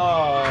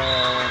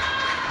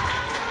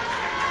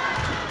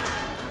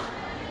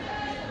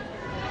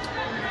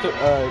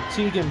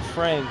 Tegan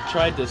Frank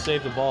tried to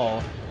save the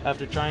ball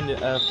after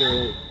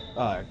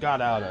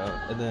got out of,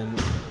 and then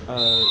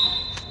a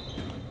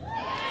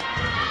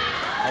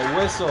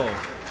whistle.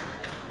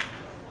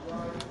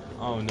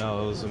 Oh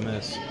no, it was a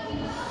miss.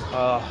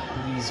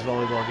 These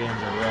volleyball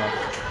games are rough.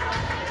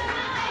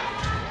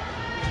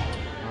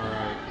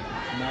 Alright,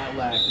 Matt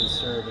Lack is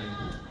serving.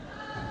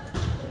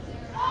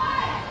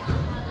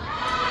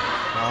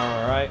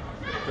 Alright,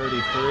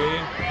 33,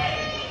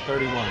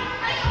 31.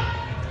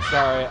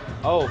 Sorry.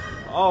 Oh,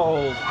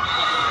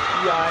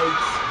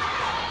 yikes.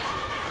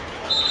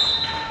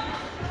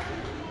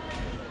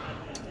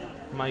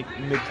 Mike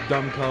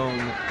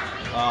McDumcone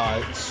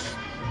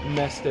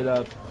messed it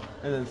up,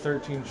 and then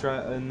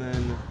and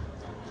then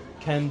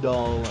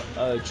Kendall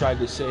tried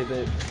to save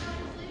it,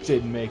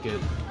 didn't make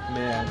it.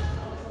 Man,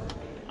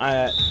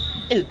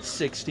 it's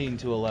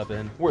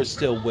 16-11. We're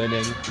still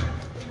winning.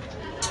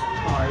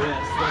 Oh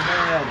yes, the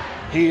man.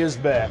 He is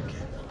back.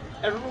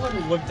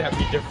 Everyone looked at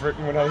me different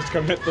when I was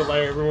coming at the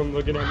line. Everyone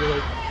looking at me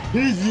like,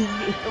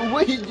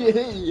 what you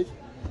did?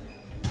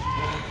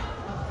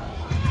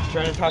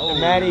 Trying to talk to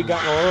Maddie,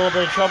 got in a little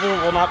bit of trouble.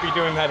 Will not be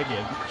doing that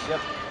again.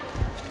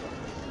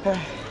 Yep.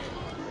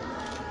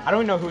 I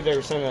don't know who they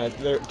were saying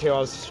that to. I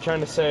was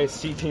trying to say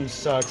C team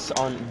sucks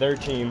on their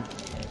team,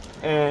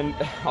 and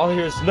all I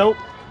hear is nope,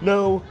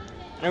 no.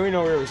 I don't even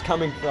know where it was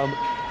coming from.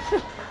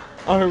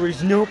 All I heard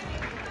was nope,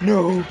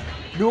 no,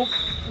 nope,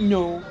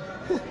 no.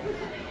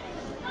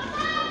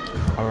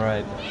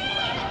 Alright.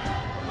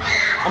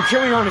 I'm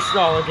chewing on a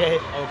straw, okay?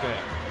 Okay.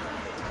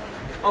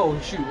 Oh,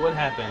 shoot, what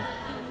happened?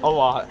 A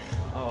lot.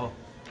 Oh.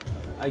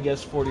 I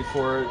guess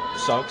 44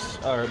 sucks,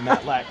 or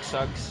Matt Lack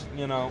sucks,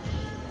 you know.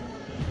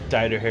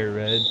 Dyed her hair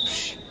red.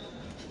 Psh.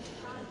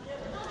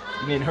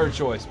 I mean, her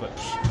choice, but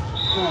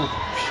ooh,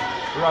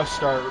 rough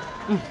start.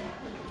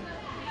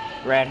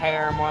 Red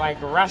hair, more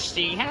like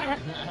rusty hair.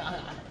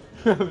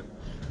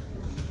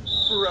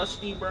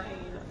 Rusty brain.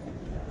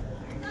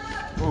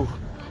 Ooh.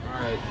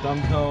 Alright,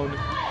 Dumbcone.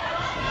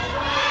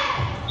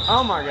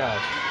 Oh my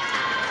gosh.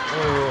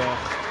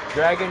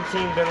 Dragon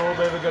team did a little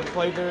bit of a good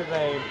play there.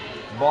 They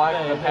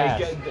blocked the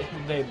pass.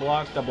 They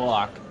blocked the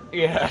block.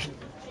 Yeah.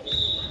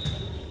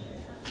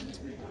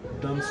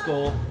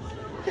 Dumbskull.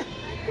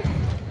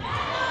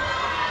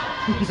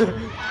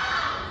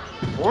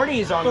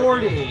 40's on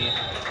 40.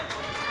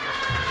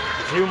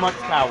 Too much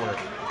power.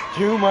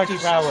 Too much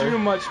power. Too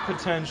much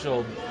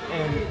potential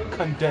and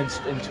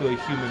condensed into a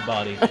human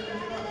body.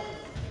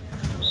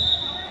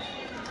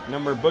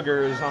 Number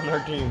Booger is on our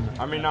team.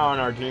 I mean, not on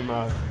our team.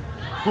 No.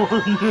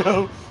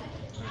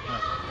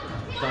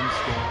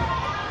 Dumbskull.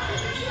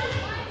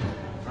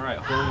 Alright,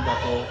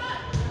 Hornbuckle.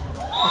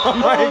 Oh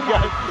my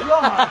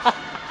gosh.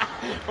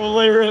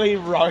 Literally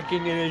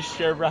rocking in his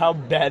shirt for how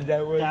bad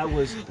that was. That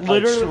was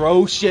literally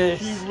atrocious.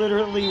 He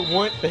literally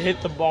went to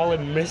hit the ball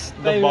and missed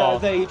the ball.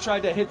 They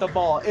tried to hit the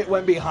ball. It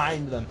went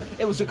behind them.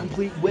 It was a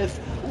complete whiff.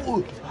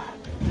 Ooh.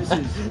 This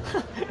is...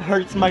 It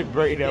hurts my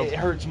brain. It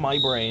hurts my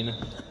brain.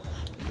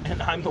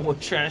 And I'm the one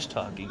trash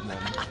talking them.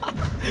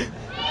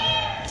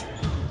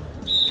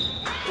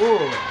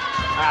 Ooh.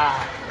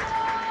 Ah.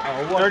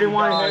 Oh,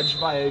 31 dodge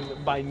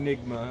by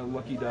Nigma.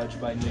 Lucky dodge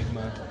by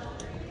Nigma.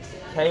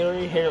 Taylor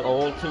hit a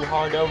little too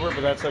hard over,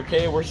 but that's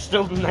okay. We're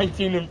still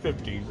 19 and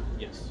 15.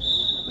 Yes.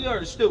 We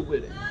are still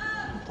winning.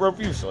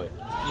 Profusely.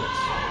 Yes.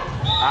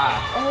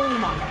 Ah. Oh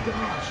my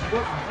gosh.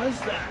 What was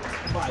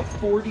that? By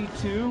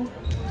 42?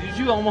 Did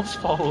you almost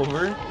fall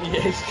over?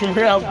 Yes. Can you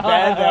hear how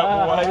bad that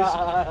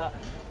was?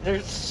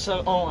 There's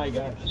so. Oh my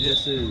gosh.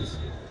 This is.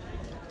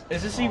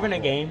 Is this even a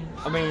game?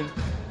 I mean,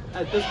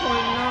 at this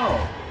point,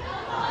 no.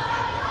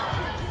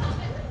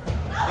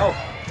 Oh.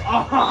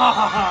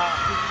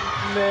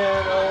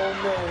 Man, oh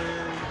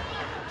man.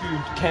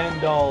 Dude,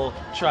 Kendall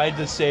tried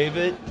to save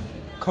it.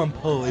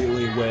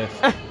 Completely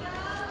whiffed.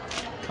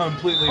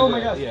 Completely oh whiffed. my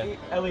gosh. Yeah.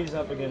 Ellie's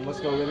up again. Let's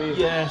go, Ellie.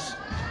 Yes.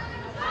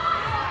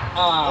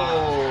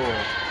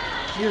 Oh.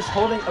 She was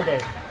holding. Okay.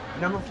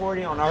 Number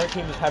 40 on our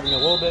team is having a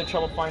little bit of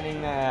trouble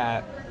finding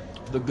that.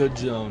 The good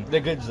zone. The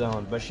good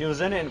zone. But she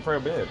was in it for a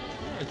bit.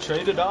 It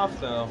traded off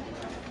though.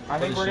 I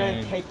think we're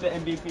going to take the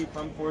MVP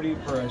from 40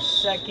 for a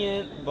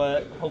second,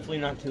 but hopefully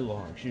not too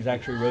long. She's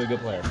actually a really good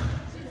player.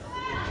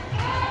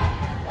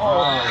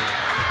 Oh.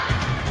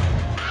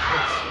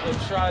 It's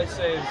a try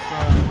save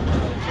from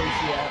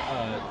JC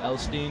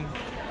Elstein.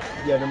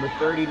 Yeah, number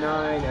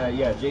 39.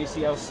 Yeah,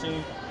 JC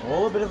Elstein. A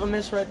little bit of a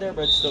miss right there,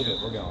 but it's still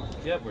good. We're going.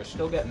 Yep, we're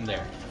still getting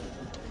there.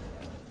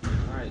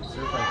 All right,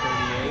 serve by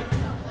 38.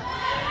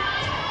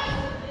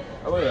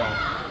 Oh, yeah.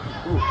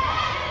 Ooh.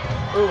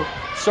 Ooh,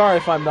 sorry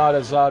if I'm not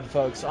as odd,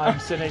 folks. I'm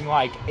sitting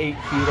like 8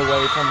 feet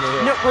away from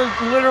the. No, we're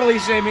literally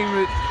saving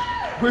the.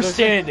 We're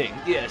standing.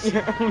 Yes. You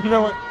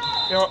know what?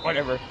 You know what?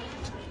 Whatever.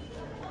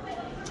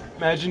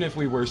 Imagine if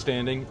we were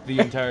standing the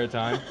entire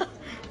time.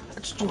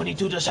 It's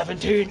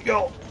 22-17.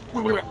 Yo.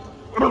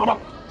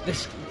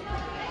 This.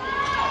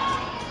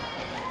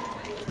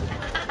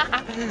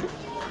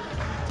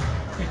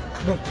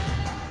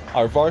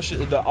 Our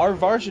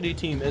varsity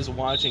team is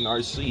watching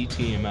our C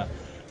team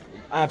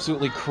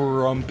absolutely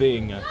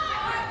crumping.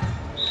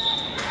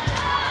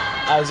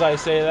 As I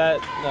say that,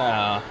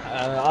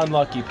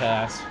 unlucky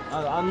pass.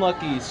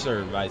 Unlucky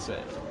serve, I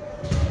say.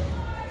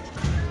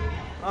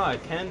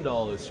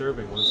 Kendall is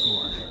serving once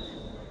more.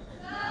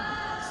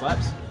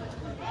 Slaps.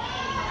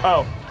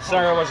 Oh,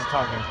 sorry, I wasn't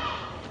talking.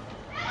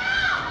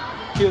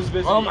 He was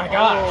busy. Oh my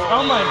gosh!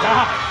 Oh my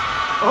gosh!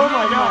 Oh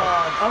my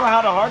gosh! I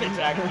had a heart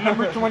attack.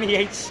 Number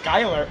 28,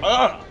 Skylar.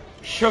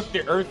 Shook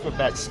the earth with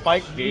that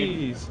spike,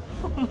 dude. Jeez.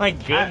 Oh my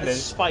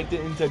goodness. Spiked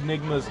it into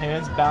Enigma's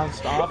hands,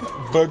 bounced off.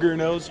 Booger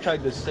Nose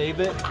tried to save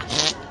it.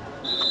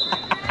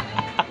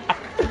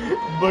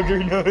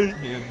 Booger nose.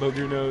 Yeah,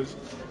 Booger Nose.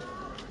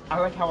 I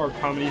like how our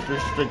comedy's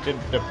restricted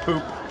to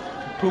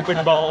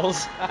pooping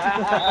balls.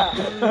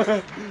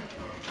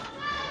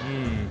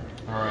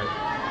 Alright.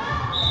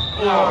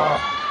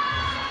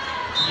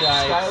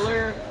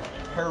 Skylar,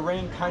 her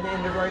reign kind of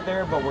ended right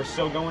there, but we're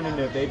still going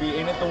into it, baby.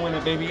 In it to win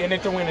it, baby. In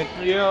it to win it.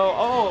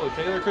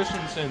 Taylor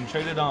Christensen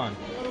traded on.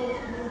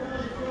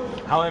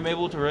 How I'm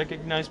able to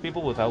recognize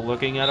people without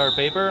looking at our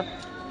paper?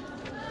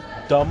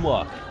 Dumb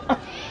luck.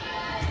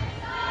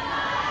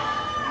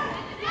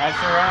 Pass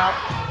her out.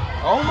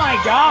 Oh my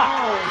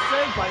god!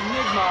 Saved by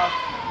Nigma.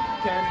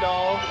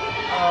 Kendall.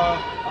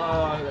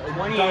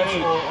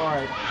 28.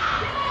 Alright.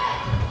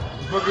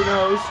 Booger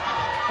Nose.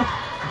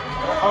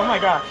 Oh my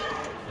gosh.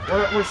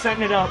 We're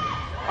setting it up.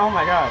 Oh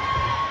my god.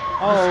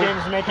 This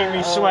game's making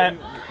me sweat.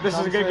 This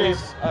is a good game.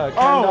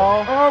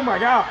 Kendall. Oh my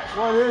gosh.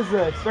 What is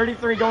this?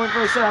 33 going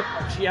for a setup.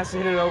 She has to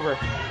hit it over.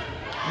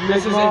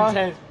 This is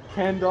intense.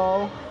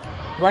 Kendall.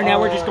 Right now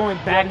we're just going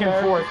back and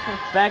forth.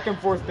 Back and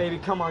forth, baby.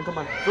 Come on, come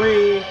on.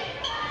 3.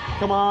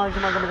 Come on,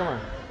 come on, come on, come on.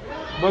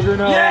 Booger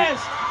Nose. Yes!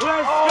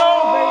 Let's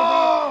go,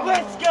 baby!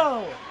 Let's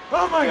go!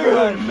 Oh my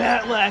god!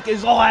 Matlack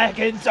is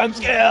lacking some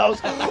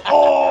skills.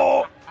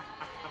 Oh!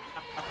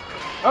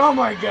 Oh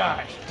my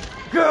gosh!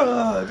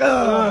 Good!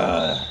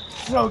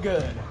 So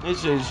good.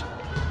 This is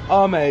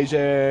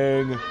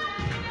amazing.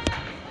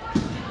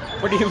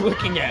 What are you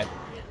looking at?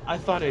 I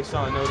thought I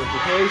saw a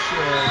notification.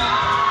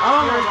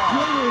 Oh my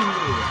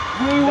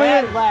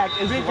god! Matlack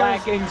is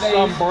lacking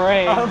some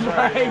brains Oh my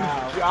right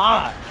now.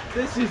 god!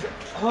 This is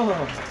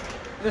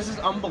This is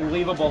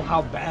unbelievable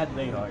how bad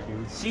they are,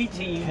 dude.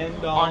 CT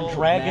Kendall, on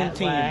Dragon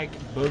Matlack, Team.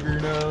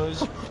 Booger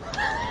Nose.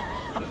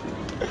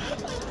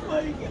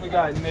 We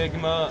got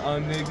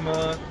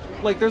Enigma.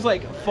 Like, there's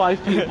like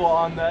 5 people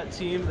on that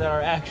team that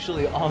are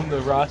actually on the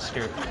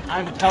roster.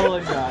 I'm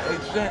telling ya,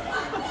 it's just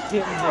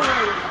getting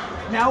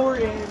there. Now we're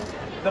in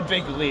the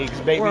big leagues,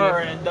 baby.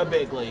 We're in the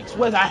big leagues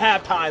with a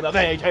halftime of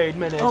 18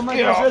 minutes. Oh my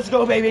gosh, let's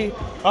go, baby.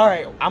 All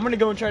right, I'm going to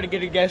go and try to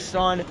get a guest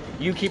on.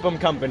 You keep them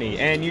company,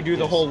 and you do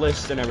the whole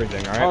list and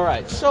everything, all right? All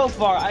right, so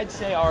far, I'd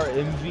say our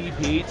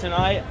MVP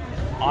tonight,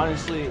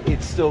 honestly,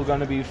 it's still going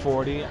to be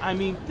 40. I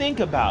mean, think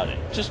about it.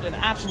 Just an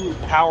absolute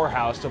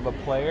powerhouse of a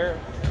player.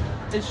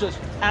 It's just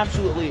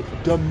absolutely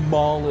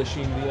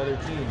demolishing the other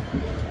team.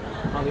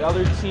 On the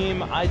other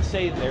team, I'd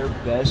say their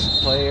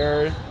best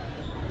player,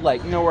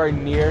 like nowhere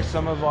near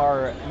some of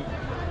our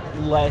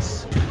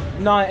less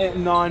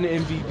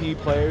non-MVP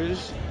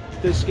players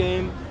this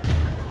game.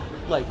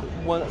 Like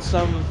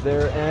some of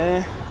their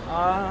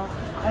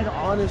I'd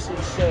honestly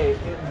say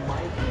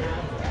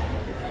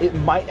it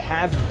might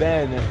have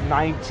been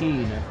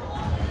 19.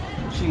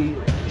 She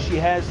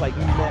has like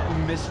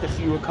missed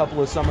a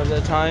couple of some of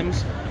the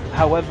times.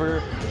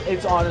 However,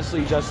 it's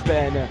honestly just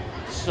been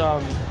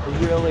some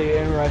really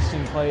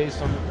interesting plays,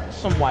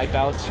 some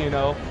wipeouts, you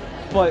know.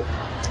 But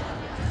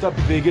the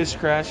biggest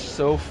crash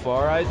so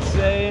far, I'd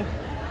say,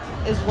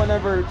 is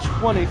whenever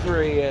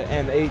 23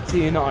 and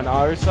 18 on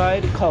our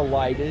side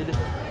collided.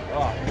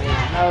 Oh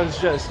man, that was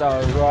just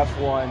a rough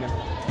one.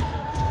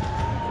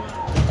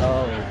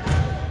 Oh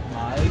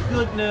my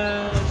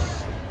goodness.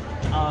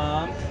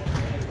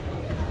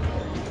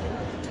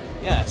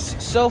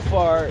 Yes, so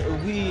far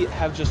we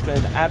have just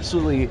been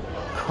absolutely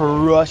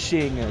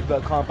crushing the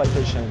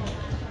competition.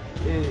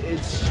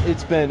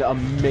 It's been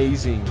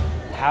amazing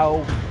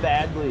how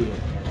badly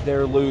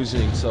they're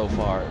losing so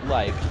far.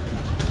 Like,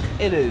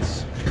 it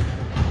is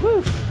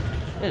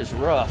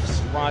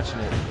rough watching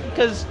it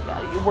because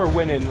we're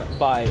winning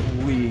by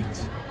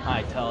leagues.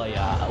 I tell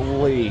ya,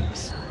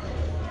 leagues.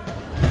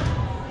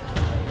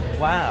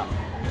 Wow,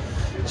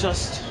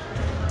 just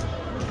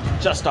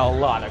a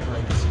lot of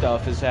great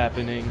stuff is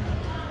happening.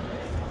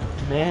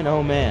 Man,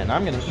 oh man,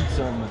 I'm gonna eat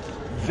some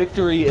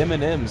victory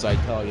M&Ms, I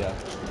tell ya.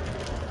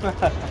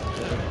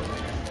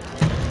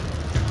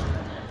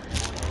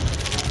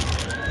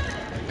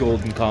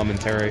 Golden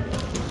commentary.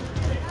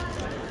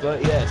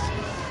 But yes,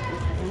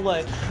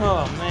 like,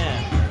 oh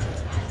man,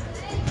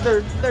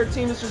 their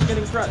team is just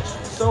getting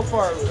crushed. So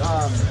far,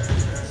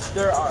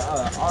 there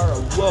are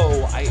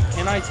whoa.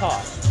 Can I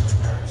talk?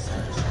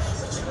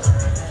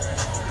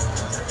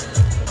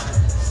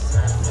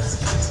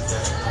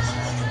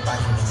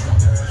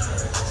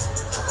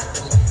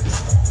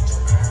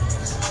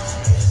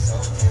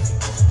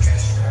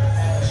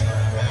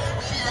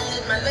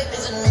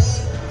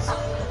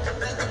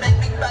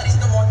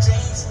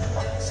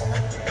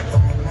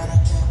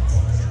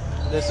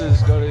 This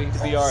is going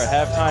to be our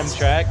halftime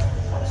track.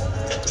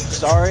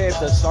 Sorry if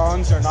the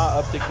songs are not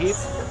up to keep,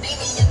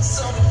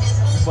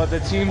 but the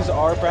teams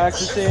are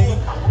practicing.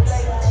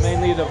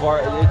 Mainly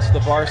it's the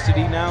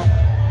varsity now.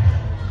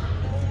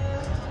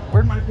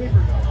 Where'd my paper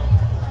go?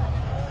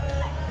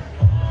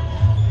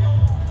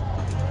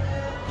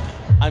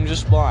 I'm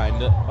just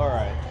blind. All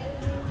right.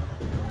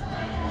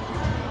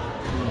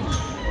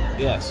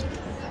 Yes.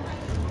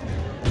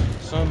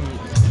 Some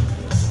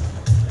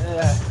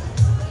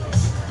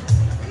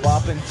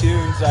bopping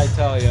tunes, I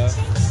tell ya.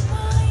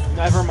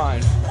 Never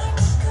mind.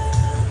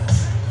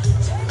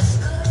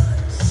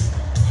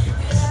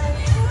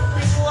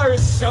 People are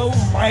so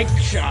mic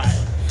shy.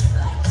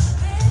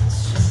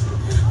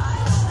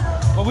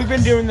 Well, we've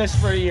been doing this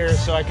for a year,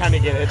 so I kind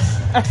of get it.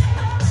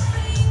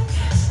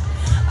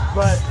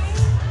 But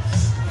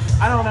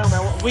I don't know,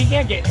 man. We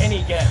can't get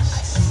any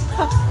guests.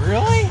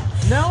 Really?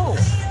 No.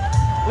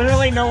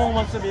 Literally, no one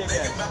wants to be a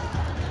guest.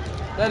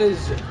 That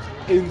is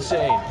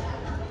insane.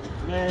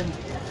 Man,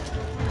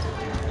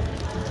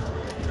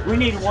 we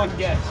need one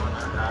guest.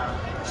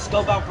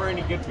 Scope out for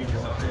any good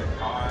people.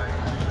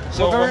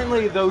 So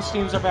currently, those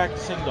teams are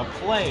practicing to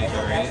play,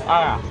 right?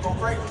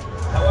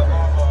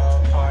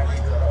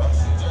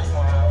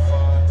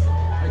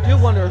 I do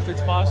wonder if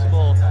it's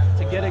possible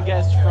to get a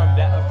guest from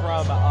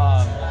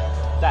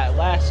that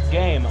last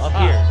game up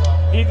here.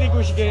 Do you think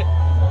we should get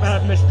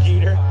Miss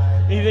Jeter?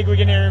 Do you think we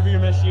can interview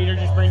Miss Jeter?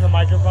 Just bring the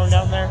microphone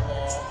down there?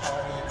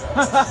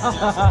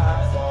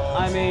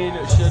 I mean,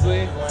 should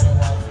we?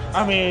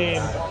 I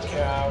mean,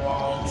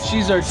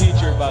 she's our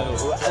teacher, by the way.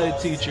 A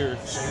teacher.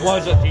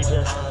 Was a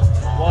teacher.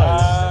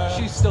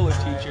 She's still a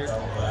teacher.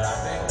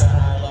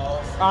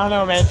 I don't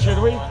know, man. Should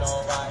we?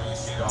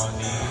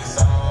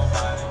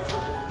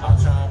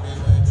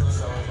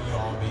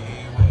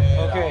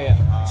 Okay.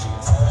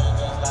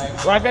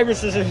 Rock, paper,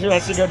 scissors, who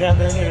has to go down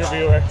there and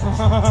interview her?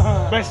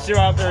 Best 2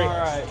 out of 3.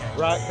 Alright.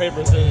 Rock,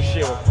 paper, scissors,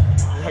 shoe.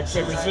 Rock,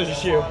 paper, scissors,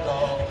 shoe.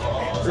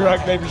 Rock,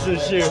 paper,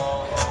 scissors, shoe.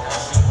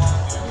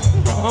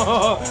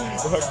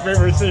 Rock,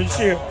 paper, scissors,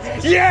 shoe.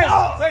 Yes!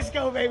 Let's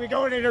go, baby.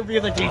 Go and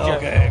interview the teacher.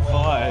 Okay,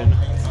 fine.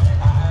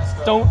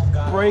 Don't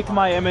break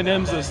my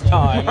M&Ms this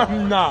time.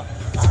 I'm not.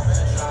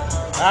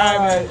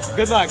 Alright,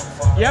 good luck.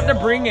 You have to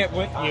bring it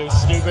with you,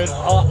 stupid.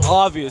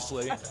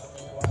 Obviously.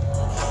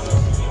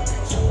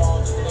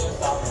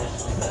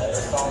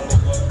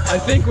 I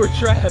think we're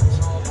trapped.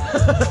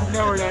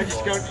 No, we're not.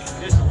 Just go.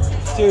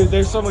 Dude,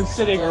 there's someone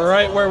sitting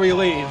right where we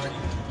leave.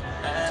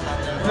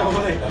 No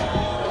way.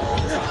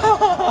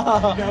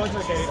 No, it's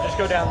okay. Just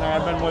go down there.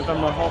 I've been with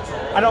them the whole.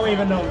 I don't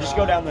even know. Just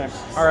go down there.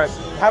 All right.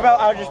 How about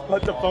I'll just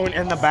put the phone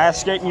in the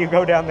basket and you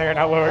go down there and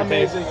I'll lower it.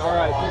 Amazing. All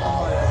right.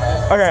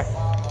 Okay.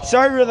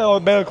 Sorry for the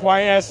bit of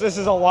quietness. This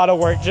is a lot of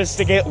work just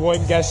to get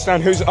one guest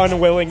on who's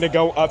unwilling to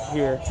go up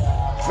here.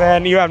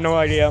 Man, you have no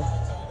idea.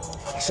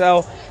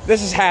 So,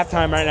 this is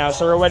halftime right now,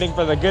 so we're waiting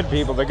for the good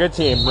people, the good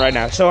team right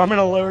now. So I'm going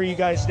to lower you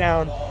guys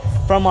down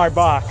from our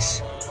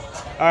box.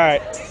 All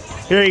right,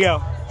 here you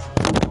go.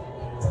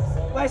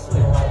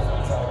 Wesley. All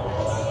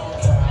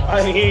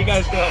right, here you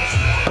guys go.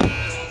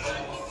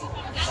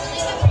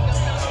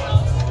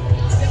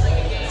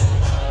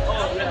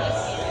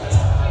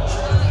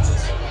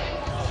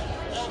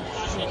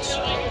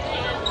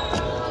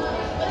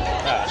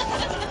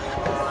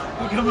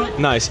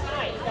 Nice. All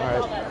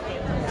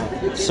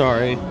right.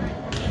 Sorry.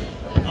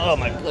 Oh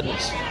my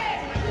goodness.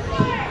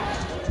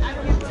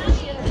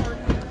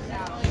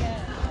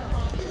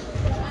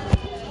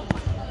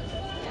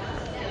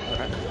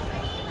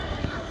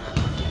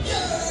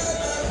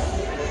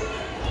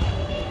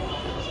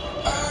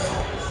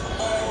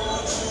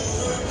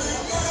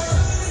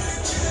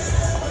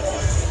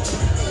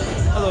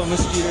 Hello,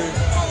 Miss Jeter.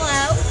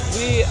 Hello.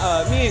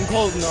 Me and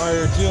Colton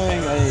are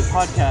doing a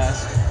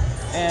podcast,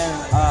 and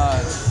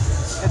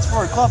it's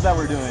for a club that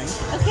we're doing.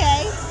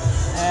 Okay.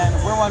 And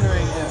we're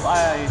wondering if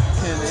I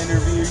can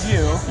interview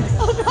you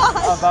Oh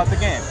gosh. about the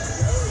game.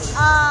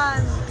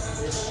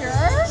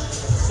 Sure.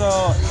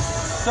 So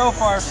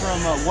far from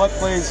what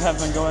plays have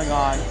been going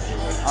on,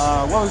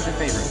 what was your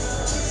favorite?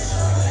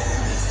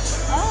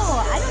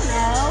 Oh, I don't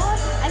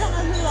know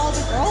who all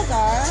the girls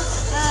are.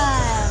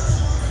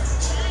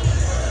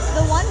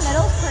 The one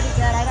middle's pretty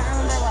good. I don't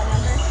remember what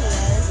number she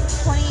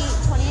is. 28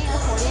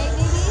 or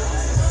 48 maybe.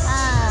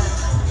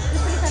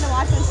 It's pretty fun to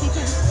watch when she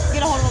can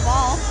get a hold of the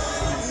ball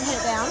and hit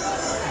it down.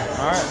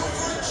 All right.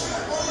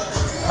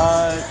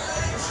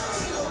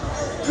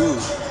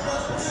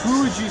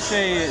 Who would you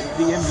say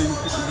the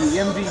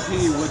MVP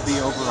would be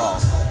overall?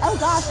 Oh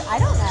gosh, I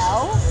don't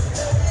know.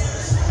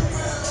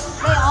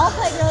 They all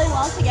played really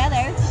well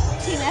together.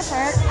 Team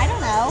effort. I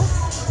don't know.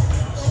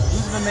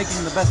 Who's been making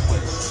the best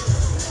plays?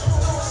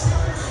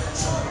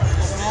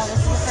 No, this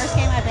is the first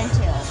game I've been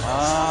to.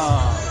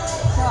 Ah,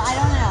 So I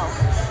don't know.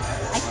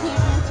 I can't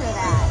answer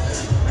that.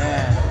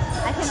 man.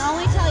 I can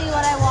only tell you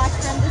what I watched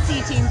from the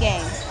C team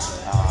game.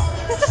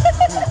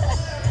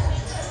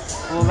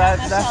 Well,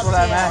 that's Myself what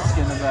I'm too.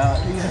 asking about.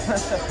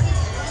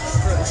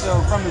 So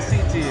from the C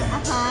team,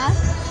 Uh-huh.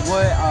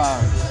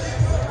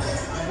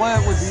 what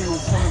would be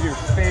some of your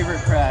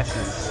favorite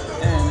crashes?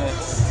 And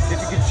if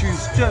you could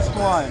choose just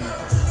one,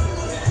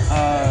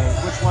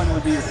 which one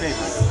would be your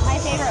favorite? My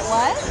favorite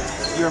what?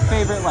 Your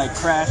favorite like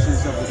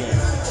crashes of the game?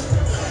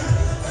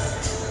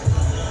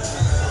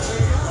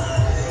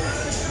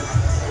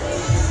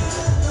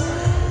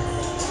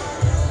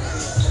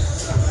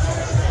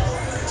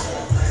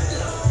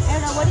 I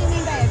don't know. What do you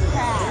mean by a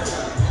crash?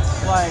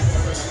 Like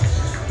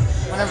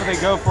whenever they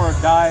go for a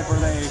dive or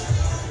they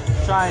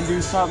try and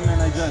do something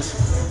and they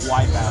just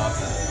wipe out.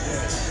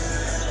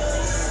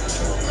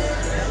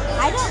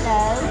 I don't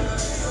know.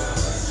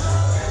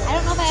 I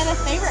don't know if I have a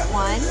favorite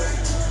one.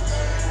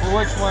 Well,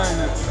 which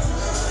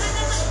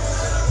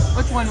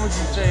one would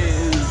you say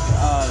is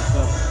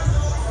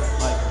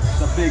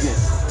the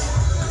biggest?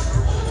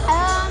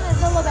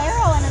 The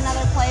libero and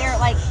another player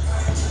like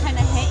kind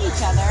of hit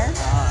each other.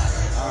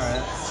 All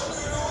right.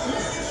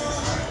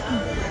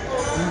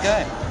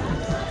 Okay.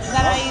 Is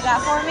that all you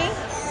got for me?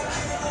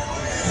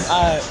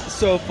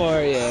 So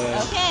far, yeah.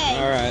 Okay.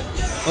 All right.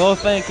 Well,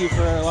 thank you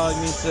for allowing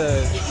me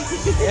to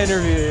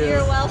interview you.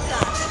 You're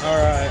welcome. All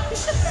right.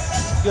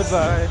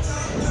 Goodbye.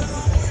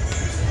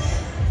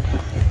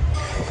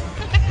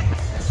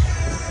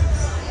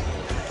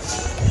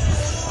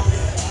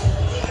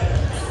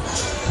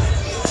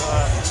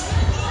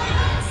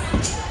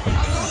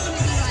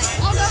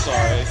 I'll go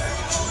Sorry.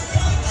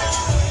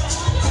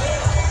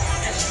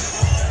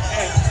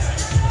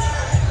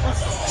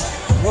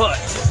 What?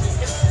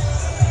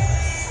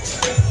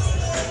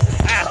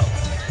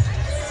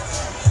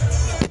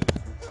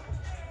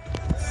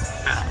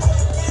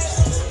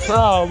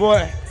 Oh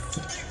boy.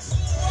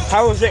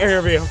 How was the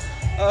interview?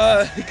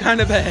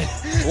 Kind of bad.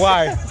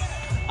 Why?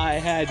 I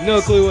had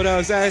no clue what I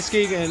was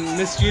asking, and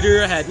Miss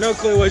Jeter had no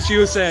clue what she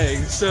was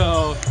saying.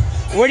 So,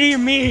 What do you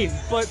mean?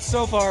 but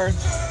so far,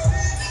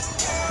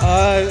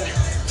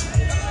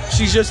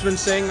 she's just been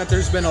saying that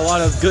there's been a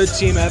lot of good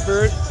team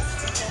effort,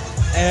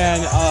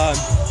 and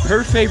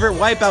her favorite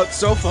wipeout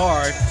so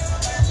far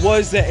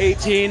was the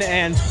 18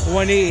 and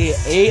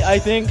 28, I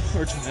think,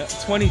 or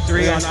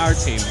 23 on our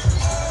team.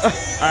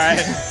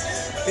 Alright.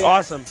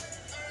 Awesome.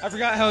 I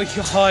forgot how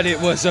hot it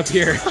was up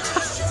here,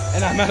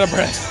 and I'm out of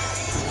breath.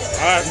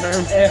 Alright,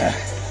 man. Yeah.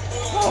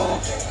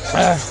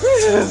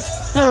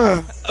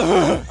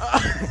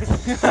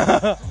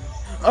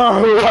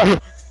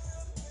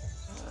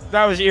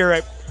 That was ear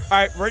rape.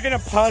 Alright, we're gonna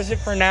pause it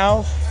for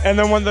now, and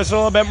then when there's a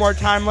little bit more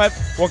time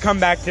left, we'll come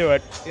back to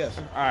it. Yes.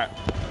 Alright.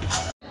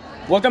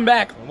 Welcome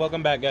back.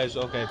 Welcome back, guys.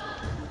 Okay.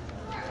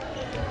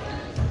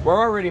 We're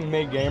already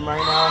mid-game right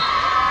now.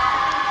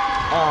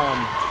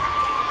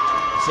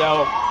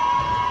 So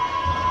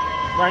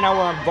right now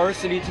we're on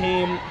varsity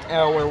team.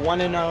 We're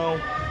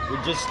 1-0. We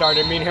just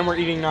started. Me and him were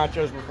eating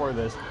nachos before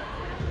this.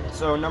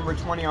 So number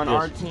 20 on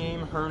our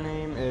team, her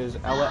name is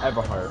Ella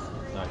Everhart.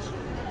 Nice.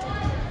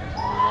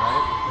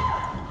 Alright.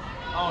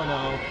 Oh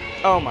no.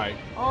 Oh my.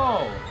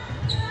 Oh.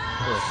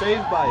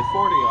 Saved by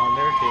 40 on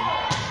their team.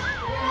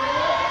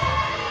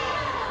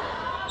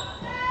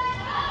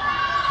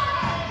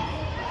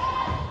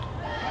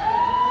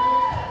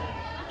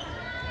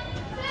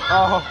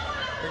 Oh.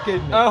 You're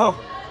kidding me. Oh.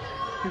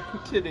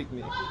 You're kidding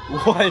me.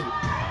 What?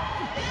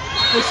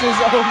 This is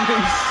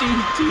only C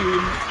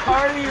team.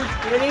 Are you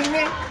kidding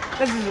me?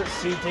 This is a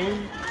C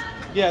team.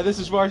 Yeah, this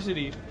is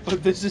varsity,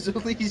 but this is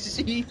only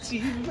C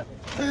team.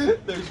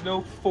 There's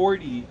no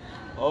 40.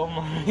 Oh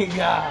my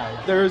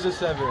god. There is a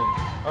 7.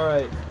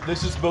 Alright,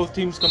 this is both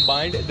teams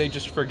combined. They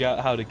just forgot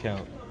how to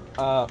count.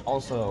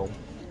 Also,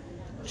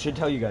 should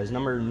tell you guys,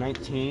 number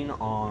 19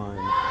 on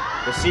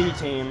the C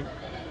team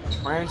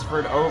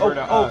transferred over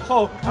to us.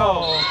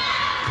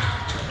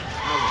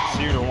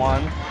 C to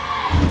 1.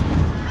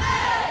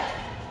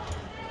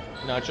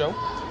 Nacho.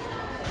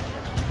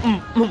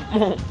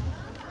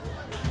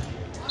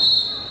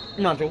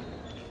 Nothing.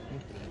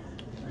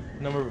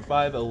 Number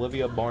 5,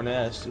 Olivia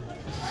Barnes.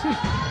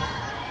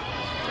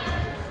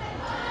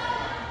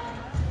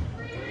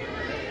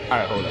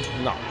 Alright, hold up.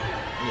 No.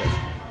 Yes.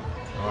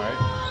 Alright.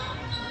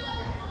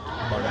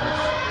 Barnes.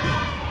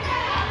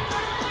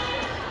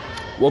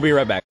 We'll be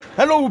right back.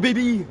 Hello,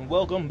 baby!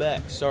 Welcome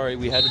back. Sorry,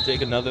 we had to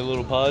take another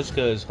little pause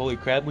because, holy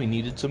crap, we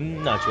needed some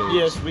nachos.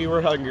 Yes, we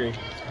were hungry.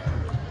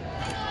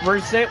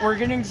 We're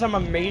getting some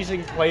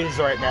amazing plays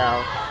right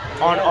now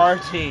on our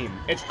team.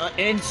 It's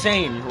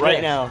insane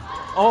right Yes. now.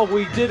 Oh,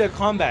 we did a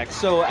comeback.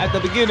 So at the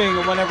beginning,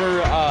 whenever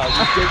we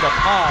did the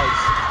pause,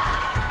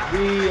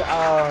 we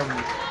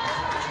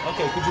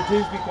okay. Could you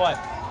please be quiet?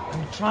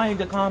 I'm trying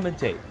to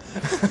commentate.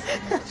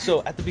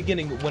 So at the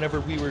beginning, whenever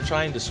we were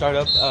trying to start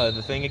up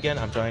the thing again,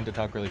 I'm trying to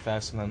talk really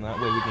fast, and then that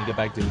way we can get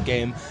back to the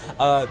game.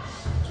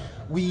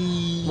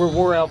 We're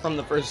wore out from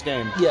the first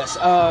game. Yes.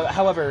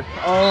 However,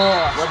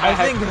 I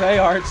think they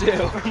are too.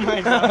 Oh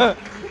my god.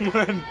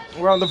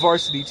 We're on the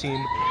varsity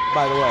team,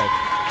 by the way.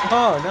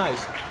 Oh,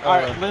 nice. All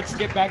right, let's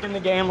get back in the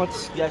game.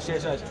 Yes.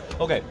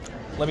 Okay,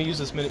 let me use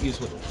this minute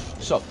usefully.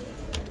 So,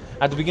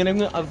 at the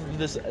beginning of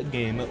this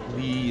game,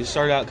 we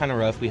started out kind of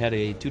rough. We had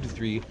a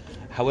 2-3.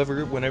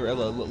 However, whenever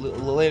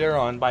later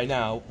on, by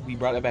now, we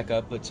brought it back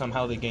up, but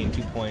somehow they gained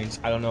 2 points.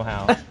 I don't know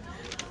how.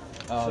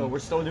 So we're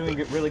still doing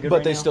really good. But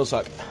right they now. still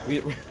suck.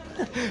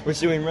 We're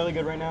doing really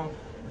good right now.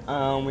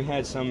 We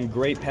had some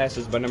great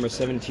passes by number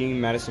 17,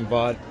 Madison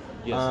Vaught.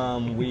 Yes.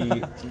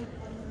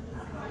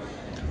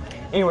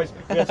 Anyways,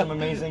 we had some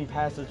amazing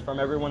passes from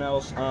everyone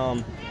else.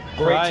 Great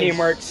Price.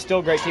 teamwork,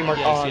 still great teamwork.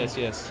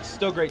 Yes.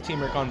 Still great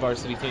teamwork on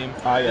varsity team.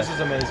 Yes. This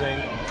is amazing.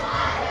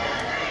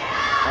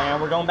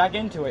 And we're going back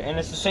into it, and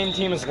it's the same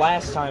team as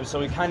last time, so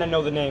we kind of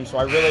know the name. So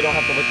I really don't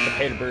have to look at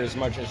the paper as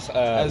much as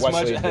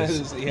Wesley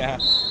does. yeah.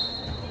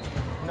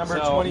 Number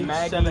So,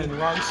 27, Maggie-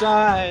 wrong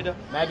side.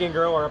 Maggie and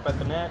Girl are up at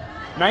the net.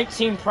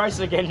 19 Price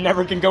again.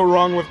 Never can go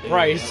wrong with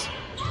Price.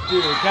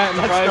 Dude, Cat and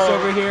Let's Price go.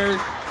 over here.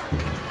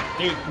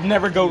 Dude,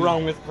 never go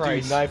wrong with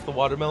Price. Dude, knife the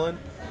watermelon.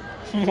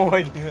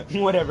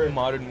 Whatever.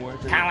 Modern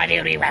Warfare. Call of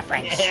Duty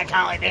reference.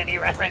 Call of Duty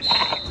reference.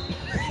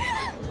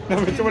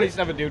 Number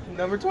 27, dude.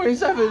 Number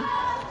 27.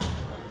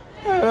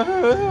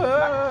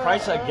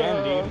 Price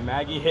again, dude.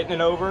 Maggie hitting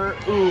it over.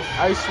 Ooh.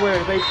 I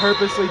swear, they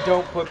purposely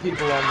don't put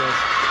people on this.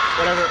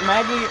 Whatever.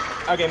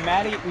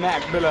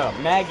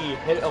 Maggie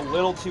hit it a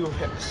little too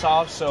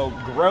soft, so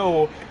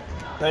Grow,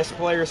 best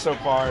player so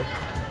far,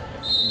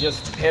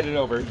 just hit it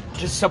over.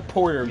 Just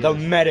support her, the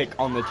medic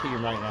on the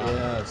team right now.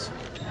 Yes.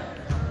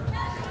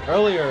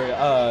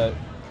 Earlier,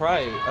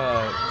 Price.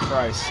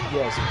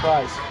 Yes,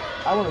 Price.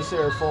 I want to say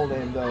her full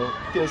name though.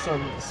 Give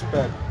some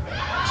respect.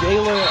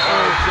 Jayla.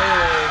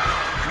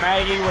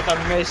 Maggie with a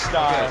missed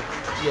dive.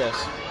 Yes.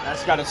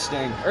 That's gotta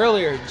sting.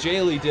 Earlier,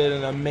 Jaylee did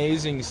an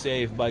amazing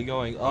save by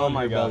going on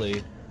my her gosh.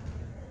 belly.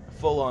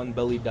 Full on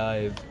belly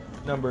dive.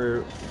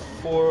 Number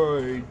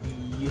 40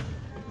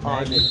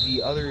 on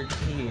the other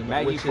team,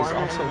 Maggie which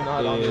Farman is also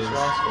not on this is-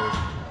 roster.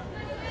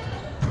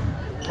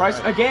 Price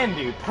again,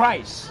 dude.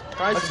 Price.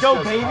 Price Let's is go,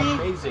 just baby.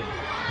 Amazing.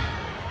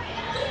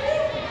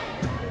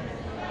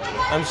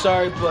 I'm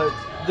sorry, but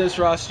this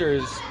roster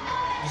is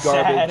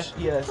garbage. Sad.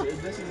 Yes,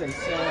 this is a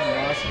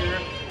sad roster.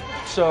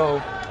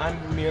 So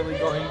I'm merely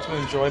going to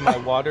enjoy my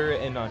water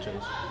and nachos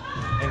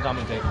and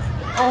commentate.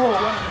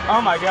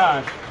 Oh my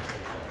god.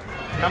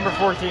 Number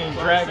 14,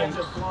 Dragons.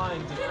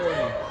 Flying to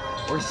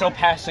 40. We're still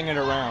passing it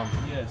around.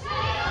 Yes.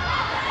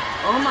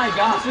 Oh my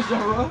gosh. This is a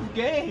rough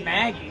game.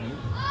 Maggie.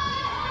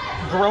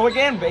 Grow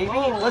again, baby.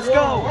 Let's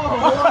go.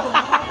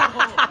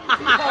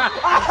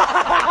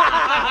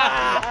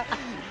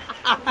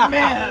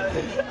 Man,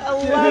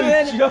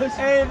 11 just-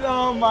 and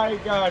oh my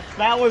gosh,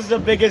 that was the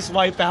biggest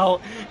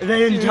wipeout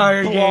the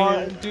entire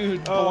game.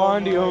 Dude, Oh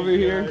Blondie my over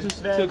here gosh,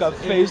 just that's took a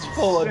face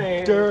full of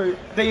insane. dirt.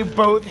 They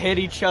both hit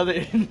each other.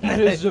 That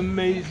is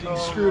amazing. Oh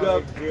Screwed my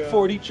up. God.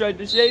 40 tried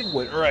to save,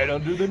 went right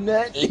under the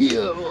net.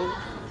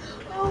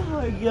 Oh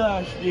my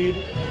gosh, dude.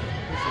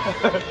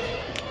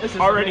 This is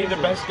Already the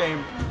amazing. best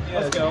game.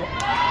 Yes. Let's go.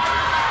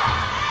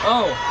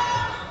 Oh.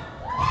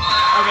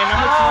 Okay,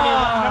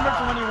 number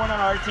 21 on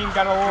our team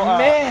got a little.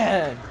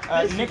 Man!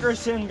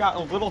 Nickerson got a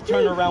little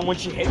turnaround when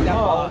she hit that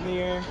ball in the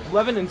air.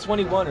 11 and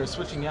 21 are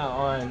switching out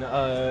on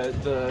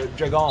the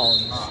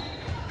Dragons.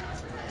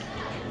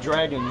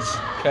 Dragons.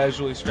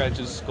 Casually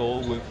scratches skull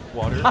with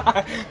water.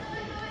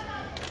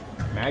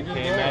 Maggie.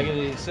 Okay,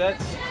 Maggie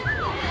sets.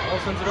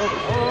 Oh, sends it over.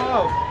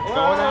 Whoa.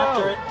 Going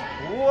after it.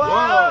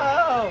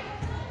 Whoa!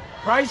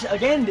 Price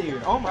again,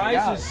 dude. Oh my Price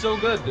god. is so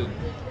good, dude.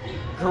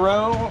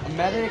 Grow,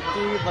 medic,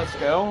 dude. Let's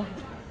go.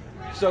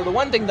 So the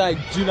one thing that I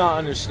do not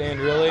understand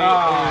really is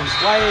Ah.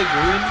 why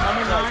green.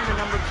 Number 9 and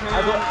number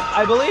 10.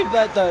 I believe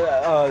that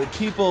the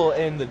people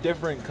in the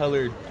different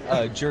colored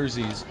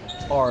jerseys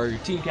are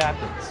team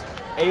captains.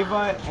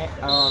 Ava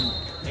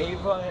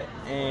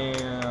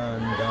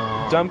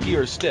and Dumpy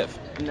or Stiff.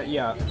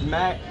 Yeah,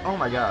 Matt. Oh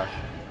my gosh.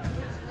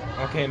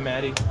 Okay,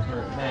 Maggie.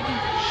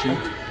 Shoot.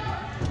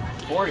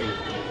 40.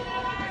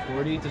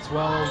 40 to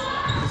 12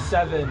 to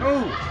 7. Ooh.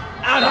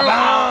 Out of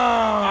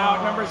bounds.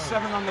 Out number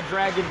 7 on the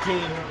Dragon team.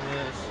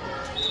 Yes.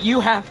 You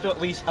have to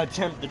at least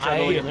attempt to try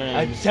to I win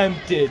games.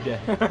 attempted.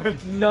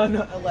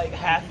 Like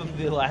half of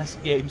the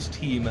last game's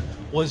team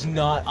was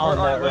not For on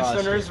our that roster.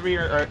 listeners, we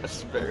are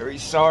very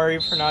sorry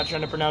for not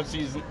trying to pronounce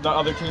the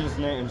other team's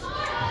names.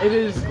 It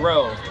is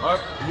Grow.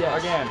 yes.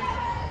 Again.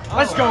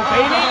 Let's go,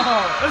 baby.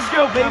 Let's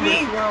go,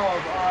 baby. Number 12. All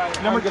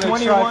right. Number I'm gonna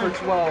 21. Try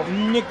for 12.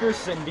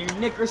 Nickerson, dude.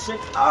 Nickerson.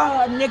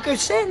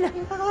 Nickerson.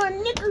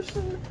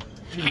 Nickerson.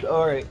 Dude,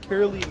 all right.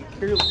 Carolee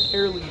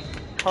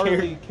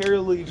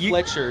You-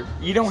 Fletcher.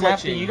 You don't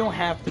have to. Fletching. You don't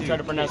have to try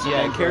to pronounce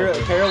Yeah, it.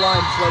 correctly.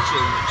 Caroline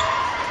Fletching.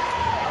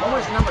 What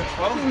was number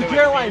 12 Dude, doing?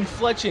 Caroline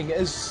Fletching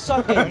is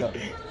sucking.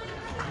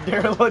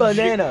 They're legit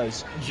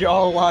Bananas.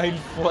 jawline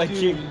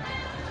fletching,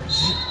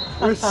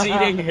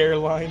 receding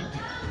hairline.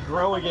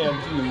 Grow again.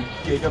 Dude,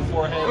 Jacob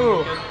forehead.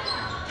 Ooh.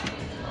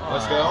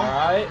 Let's go. All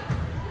right.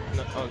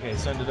 Okay,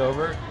 send it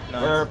over.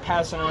 We're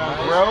passing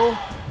around. Grow.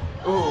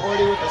 Ooh.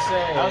 40 with the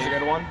save. That was a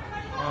good one.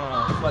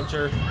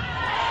 Fletcher.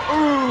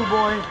 Ooh,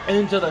 boy.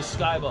 Into the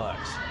skybox.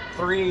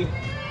 3. All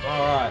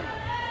right.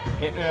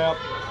 Hitting it up.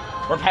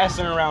 We're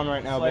passing around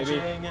right now, baby.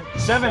 Fletching.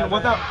 7.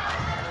 What the?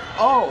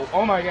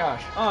 Oh my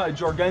gosh.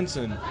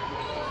 Jorgensen.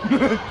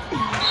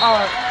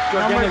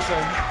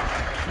 Jorgensen.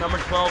 Number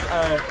 12,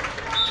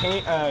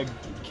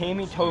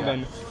 Kami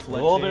Tobin. A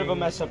little bit of a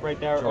mess up right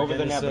there over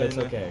the net, but it's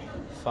okay.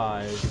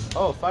 5.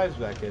 Oh, 5's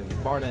back in.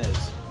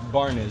 Barnes.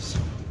 Barnes.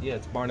 Yeah,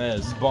 it's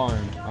Barnes.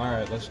 Barn. All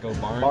right, let's go,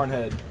 Barn.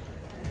 Barnhead.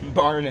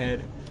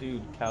 Barnhead.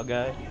 Dude, cow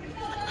guy.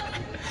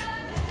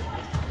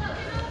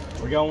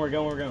 We're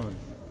going.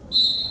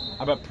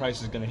 I bet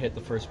Price is gonna hit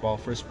the first ball.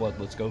 First blood.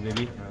 Let's go,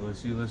 baby. All right, let's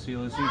see.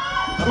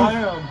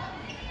 Bam.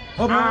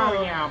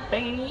 Oh yeah,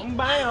 baby.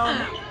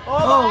 Bam.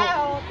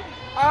 Oh.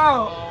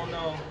 Oh.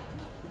 no.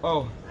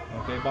 Oh.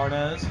 Okay,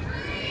 Barnes.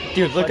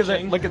 Dude, look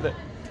Fletching. at the.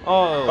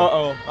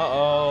 Oh.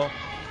 Uh-oh.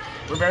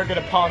 We better get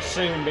a pause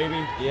soon,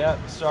 baby. Yep.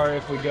 Sorry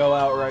if we go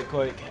out right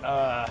quick.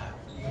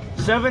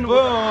 7.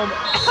 Boom.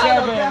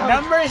 7.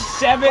 Number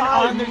 7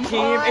 on the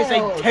team is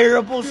a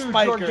terrible Dude,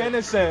 spiker.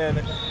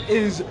 Jorgensen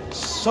is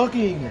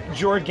sucking.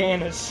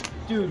 Jorganis.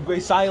 Dude,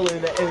 Grace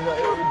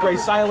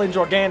Island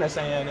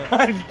Jorgensen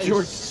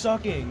Jor- is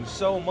sucking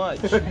so much.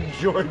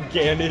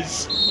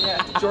 Jorganis.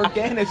 Yeah,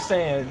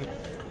 Jorgensen.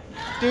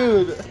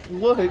 Dude,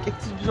 look,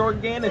 it's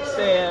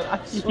Jorgensen. I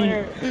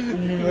swear.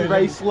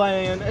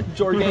 Graceland,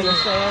 Jorgensen.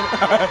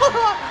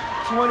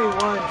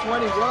 21.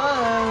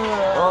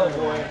 Oh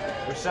boy.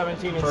 We're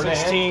 17 and Burnett.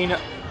 16.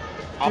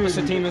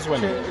 Opposite team is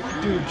winning.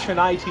 Dude,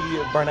 Chinaiti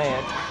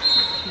Burnett.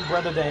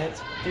 Brother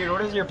Dance. Dude,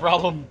 what is your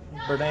problem?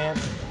 Burdant.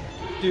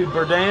 Dude,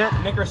 Burdant.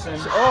 Nickerson.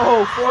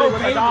 Oh, 40 with a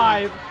baby.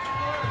 dive.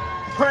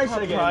 Price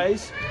again.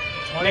 Price.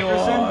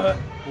 Nickerson.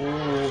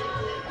 Ooh.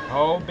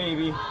 Oh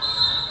baby.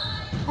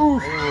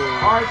 Oof.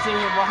 Our team,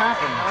 what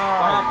happened?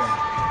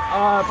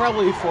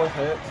 Probably 4th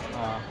hit.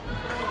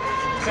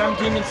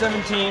 17 and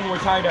 17, we're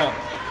tied up.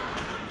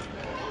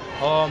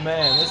 Oh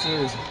man, this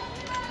is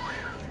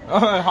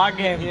Hot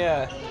game.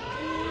 yeah.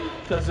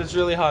 Because it's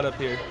really hot up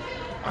here.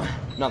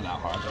 Not that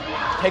hard.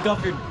 Take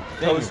off your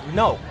Toes. thing.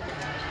 No.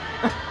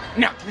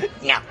 No.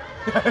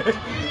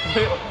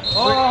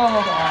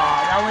 Oh,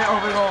 that went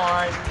over the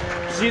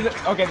line. See,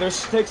 okay, there's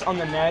sticks on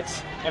the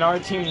nets, and our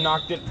team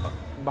knocked it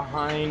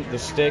behind the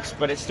sticks,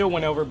 but it still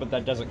went over, but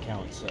that doesn't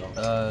count,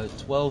 so.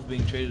 12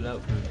 being traded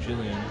out for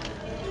Jillian.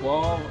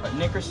 12,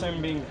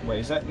 Nickerson being, wait,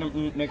 is that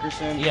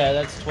Nickerson? Yeah,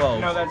 that's 12.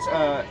 No, that's,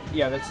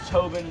 that's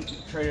Tobin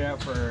traded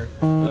out for,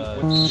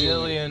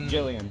 Jillian.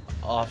 Jillian.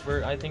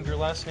 Offer, I think her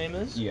last name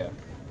is? Yeah.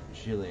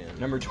 Jillian.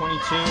 Number 22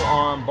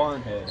 on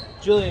Barnhead.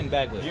 Jillian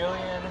Bagley.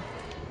 Jillian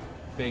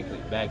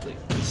Bagley.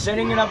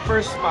 setting it up for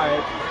a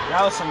spike.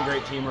 That was some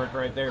great teamwork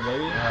right there,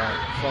 baby.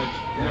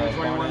 Number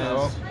 21.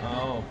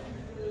 Oh.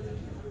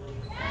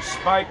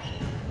 Spike.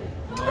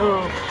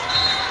 Ooh.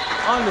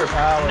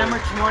 Underpowered. Number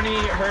 20,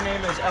 her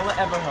name is Ella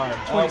Everhard.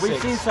 We've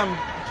 26. seen some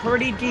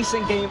pretty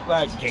decent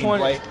gameplay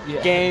 20,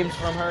 yeah. games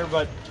from her,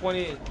 but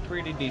 20,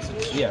 pretty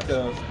decent. yeah,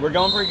 we're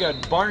going pretty good.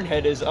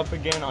 Barnhead is up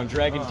again on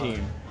Dragon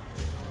Team.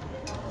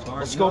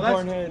 Let's go,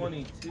 Barnhead.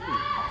 22.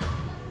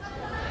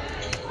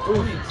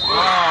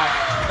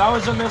 That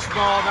was a missed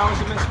ball.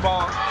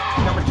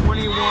 Number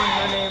 21,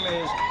 her name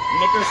is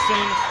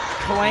Nickerson.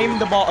 Claimed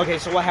the ball. Okay,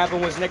 so what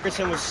happened was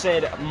Nickerson was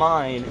said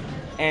mine,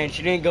 and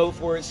she didn't go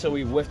for it, so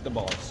we whiffed the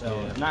ball. So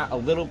Yeah. not a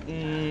little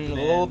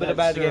bit of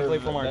bad gameplay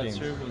from our that team.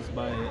 serve was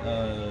by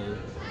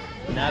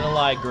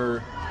Natalie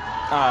Gur.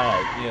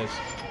 Alright. Yes.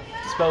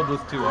 Spelled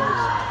with 2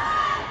 R's.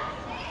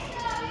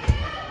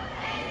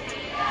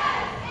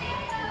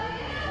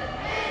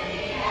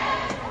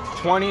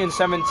 $20 and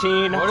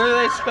 17. What are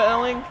they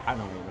spelling? I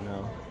don't even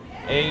know.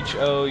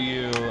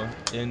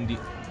 H-O-U-N-D.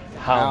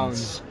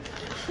 Hounds.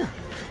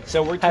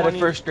 So we're 20. Had a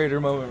first grader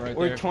moment right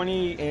We're there.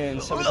 20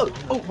 and 17.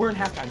 Oh, we're in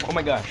halftime. Oh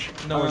my gosh.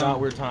 No, we're not.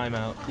 We're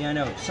timeout. Yeah, I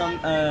know. Some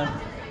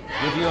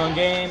review on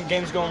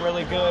game's going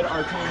really good.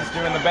 Our team's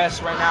doing the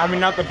best right now. I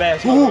mean, not the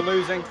best, but we're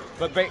losing,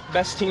 but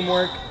best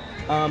teamwork.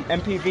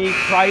 MPV,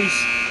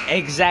 Price,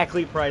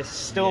 exactly Price,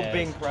 still Yes.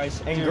 being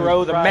Price, and Dude,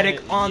 Grow the Price,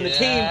 medic on the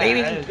team, baby.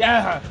 yes.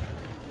 Yeah.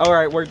 All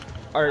right, we're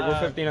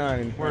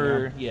 59.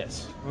 We're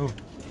yes.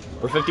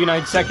 We're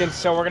 59 seconds,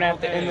 so we're gonna have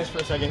to Okay. end this for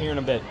a second here in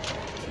a bit.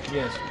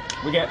 Yes.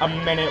 We get a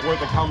minute worth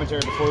of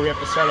commentary before we have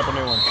to start up a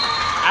new one.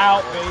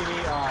 Out, baby.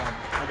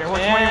 Okay, we're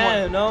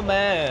 21. No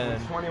man.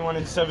 21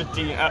 and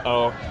 17.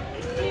 Uh-oh.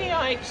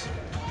 Yikes.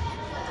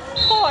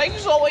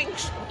 Oinks,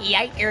 oinks.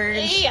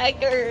 Yikers.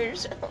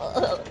 Yikers.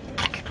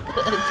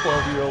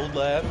 12-year-old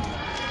laugh.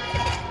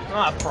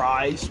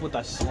 Price with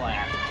a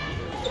slap.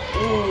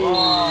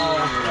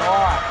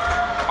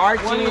 Our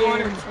 21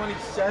 team. and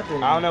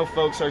 27. I don't know,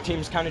 folks. Our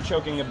team's kind of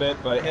choking a bit,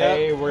 but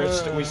hey,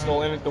 we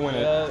still in it to win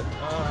it.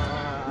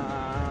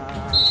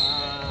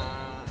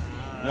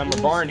 Number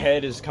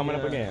Barnhead is coming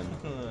up again.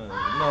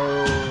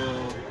 No.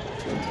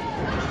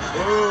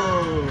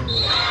 Ooh.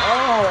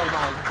 Oh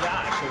my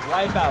gosh, a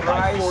wipeout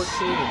by 14.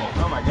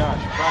 Oh my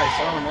gosh, Price.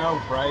 Oh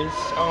no, Price.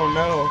 Oh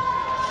no.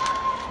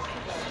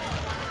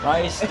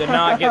 Price did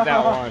not get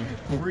that one.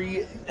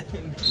 Bree.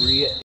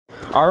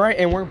 All right,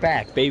 and we're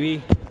back,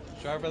 baby.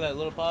 Sorry for that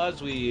little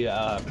pause. We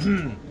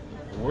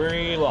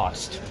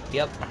lost.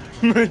 Yep.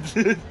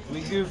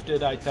 We goofed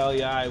it, I tell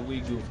ya. We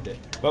goofed it.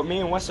 But me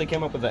and Wesley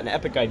came up with an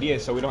epic idea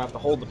so we don't have to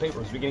hold the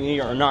papers. We can eat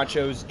our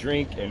nachos,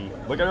 drink, and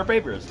look at our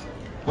papers.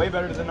 Way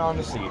better than on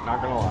the seat,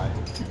 not gonna lie.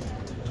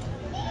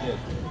 Good.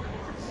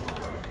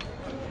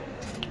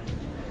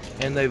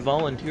 And they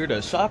volunteered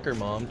a soccer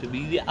mom to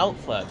be the out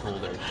flag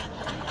holder.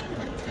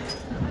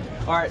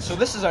 All right, so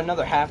this is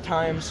another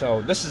halftime.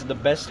 So this is the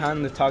best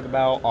time to talk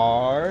about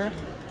our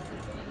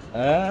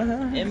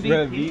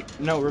MVP?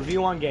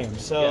 review on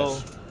games. So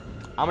Yes.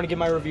 I'm gonna give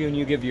my review and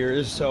you give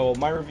yours. So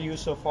my review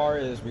so far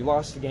is we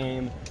lost the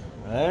game,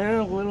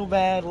 a little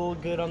bad, a little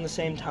good on the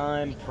same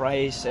time.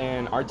 Price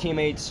and our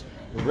teammates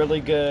were really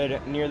good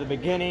near the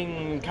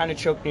beginning, kind of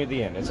choked near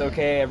the end. It's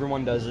okay,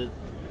 everyone does it.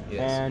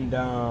 Yes. And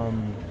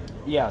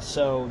yeah,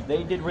 so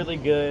they did really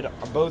good.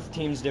 Both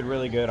teams did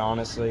really good,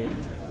 honestly.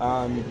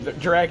 The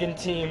Dragon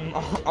team,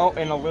 oh,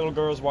 and a little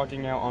girl's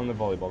walking out on the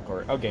volleyball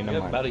court. Okay, never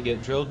Yep, mind. about to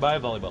get drilled by a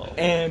volleyball.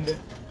 And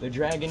the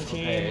Dragon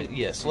team.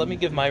 Yes, let me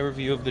give my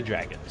review of the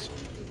Dragons.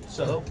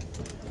 So,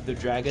 the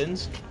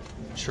Dragons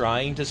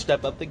trying to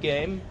step up the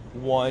game.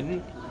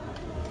 One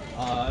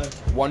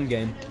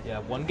game. Yeah,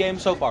 one game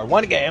so far.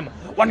 One game.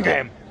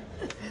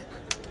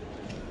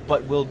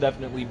 But we'll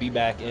definitely be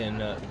back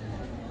and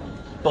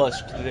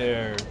bust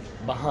their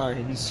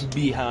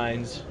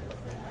behinds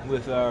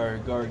with our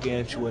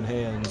gargantuan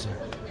hands.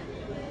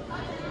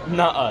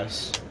 Not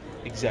us.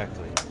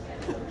 Exactly.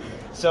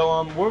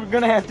 So we're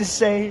gonna have to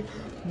say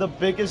the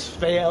biggest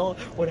fail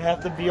would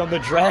have to be on the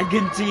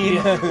Dragon team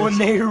Yes. when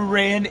they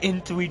ran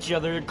into each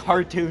other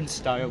cartoon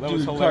style. That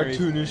was hilarious.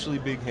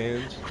 Cartoonishly big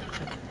hands.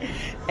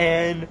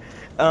 And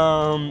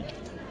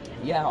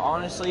yeah,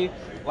 honestly,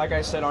 like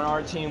I said, on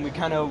our team we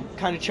kind of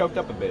choked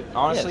up a bit.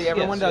 Honestly, Yes,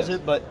 everyone yes, does yes.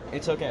 it, but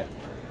it's okay.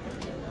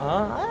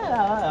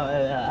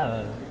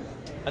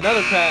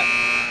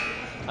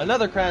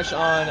 Another crash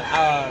on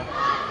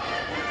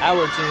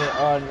our team,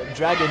 on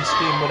Dragon's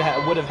team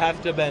would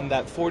have to been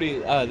that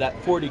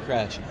 40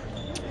 crash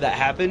that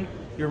happened.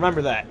 You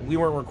remember that? We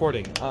weren't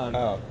recording.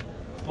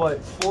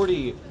 But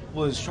 40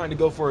 was trying to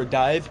go for a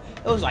dive.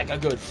 It was like a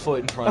good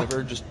foot in front of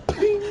her, just.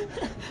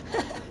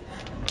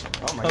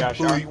 Oh my gosh,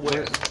 Complete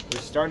we're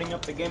starting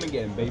up the game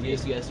again, baby.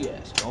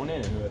 Yes. Going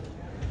into it.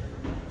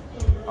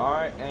 All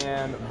right,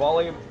 and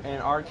volley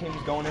and our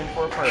team's going in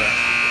for a first.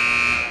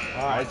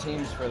 Our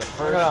team's for the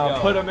first go.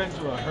 Put them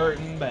into a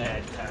hurting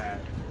bad time.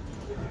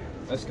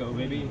 Let's go,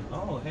 baby.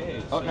 Oh,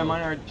 hey. Oh, never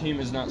mind, our team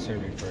is not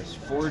serving first.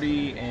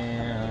 40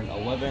 and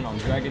 11 on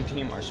Dragon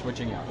team are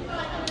switching out.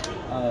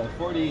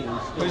 40 is.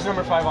 Who's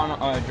number 5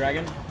 on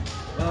Dragon?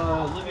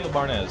 Olivia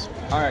Barnez.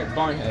 All right,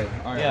 Barnhead.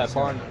 All right, Yeah, let's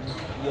go. Barn.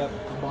 Yep.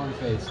 Barn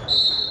face.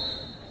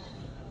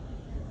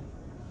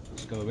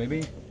 Let's go,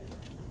 baby.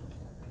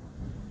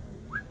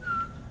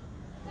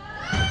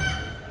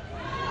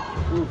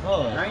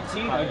 Oh,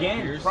 19 Price.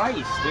 again. Price,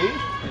 dude.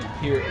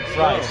 Here,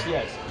 Price.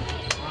 Yes.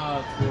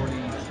 40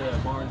 to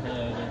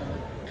Barnhead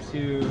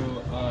to.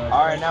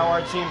 All right, now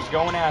our team's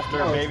going after,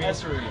 baby.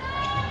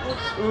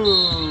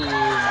 Ooh.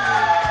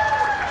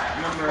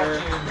 Number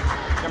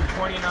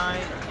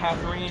 29,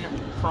 Catherine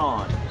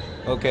Prawn.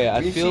 Okay, I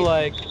You feel see-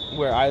 like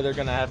we're either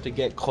gonna have to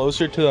get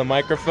closer to the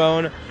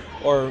microphone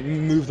or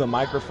move the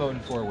microphone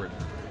forward.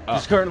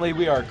 Because currently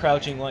we are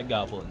crouching like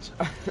goblins.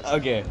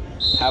 Okay,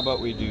 how about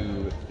we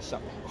do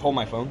some? Hold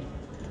my phone.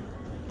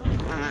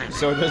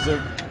 So there's a.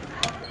 We're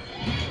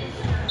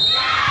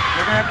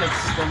gonna have to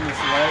extend this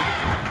leg.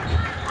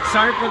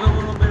 Sorry for the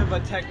little bit of a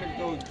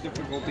technical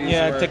difficulties.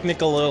 Yeah, where-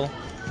 technical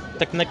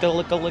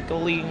Technical.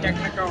 difficulty. I'm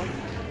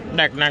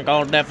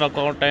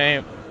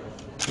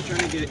trying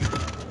to get it.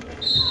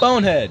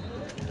 Bonehead.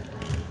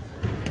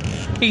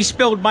 He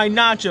spilled my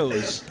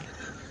nachos.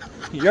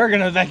 You're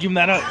gonna vacuum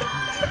that up.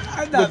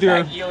 I'm With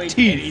your vacuuming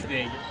teeth.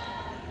 anything.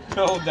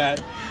 Hold that.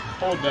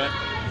 Hold that.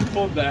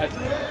 Hold that. You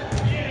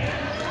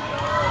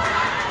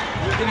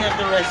can have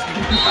the rest.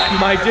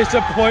 My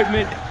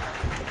disappointment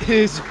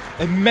is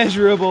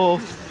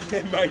immeasurable.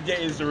 My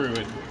day is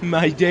ruined.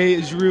 My day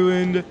is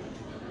ruined.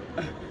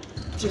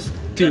 Just.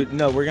 Dude,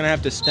 no, we're gonna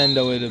have to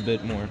stendo it a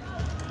bit more.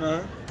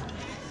 Huh?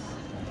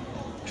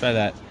 Try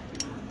that.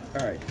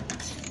 All right.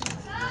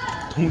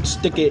 Don't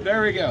stick it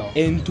There we go.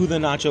 into the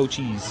nacho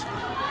cheese.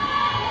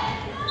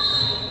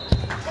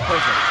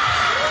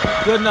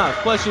 Perfect. Good enough.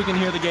 Plus, you can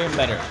hear the game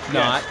better.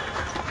 Not.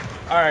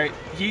 All right.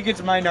 He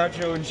gets my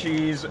nacho and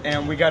cheese,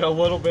 and we got a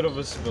little bit of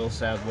a spill,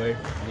 sadly.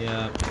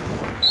 Yeah.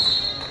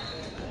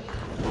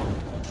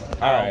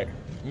 All right.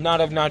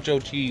 Not of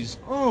nacho cheese.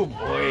 Oh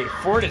boy,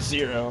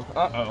 4-0.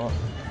 Uh-oh.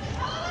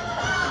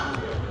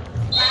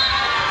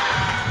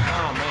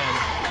 Oh man.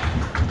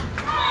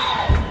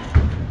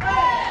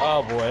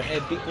 Oh boy. Hey,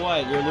 be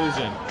quiet. You're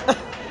losing.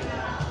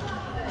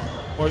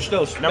 We're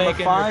still Number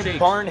spanking 5, your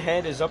cheeks.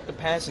 Barnhead is up to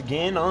pass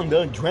again on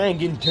the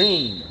Dragon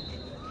team.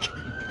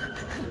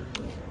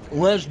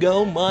 Let's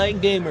go, my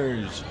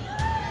gamers.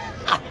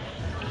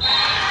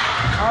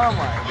 Oh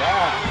my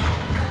god.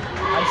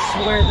 I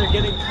swear they're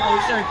getting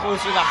closer and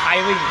closer to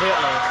Highly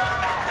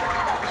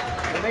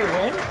Hitler. Did they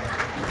win?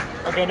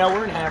 Okay, no,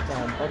 we're in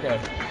halftime. Okay.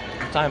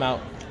 Timeout.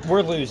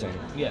 We're losing.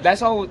 Yeah.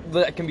 That's all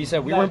that can be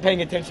said. We weren't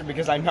paying attention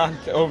because I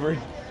knocked over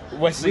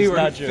Wesley's We were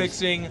nachos.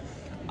 fixing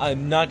a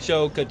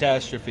nacho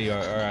catastrophe. All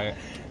right.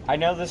 I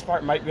know this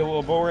part might be a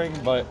little boring,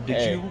 but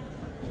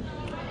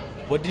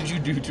What did you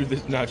do to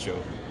this nacho?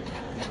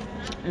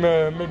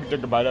 maybe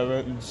took a bite of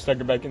it and stuck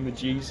it back in the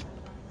cheese.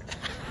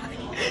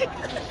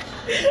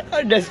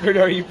 How desperate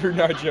are you for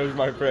nachos,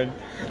 my friend?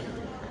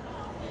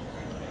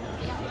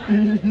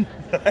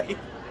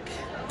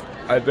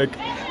 I think.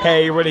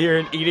 Hey, you want to hear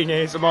an eating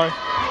ASMR?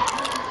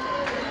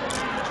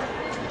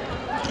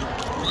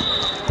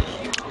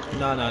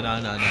 No.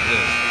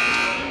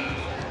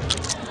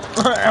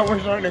 And we're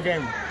starting the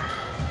game.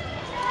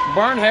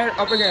 Barnhead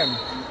up again.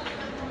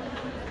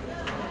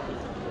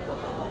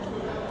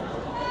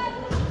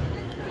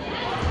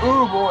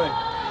 Ooh boy.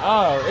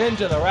 Oh,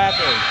 into the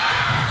Raptors.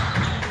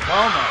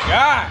 Oh my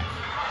god.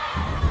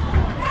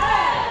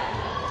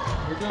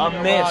 A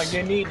miss.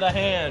 You need the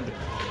hand.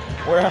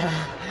 We're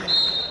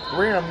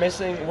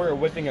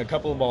whipping a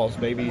couple of balls,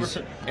 babies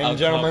and A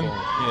gentlemen.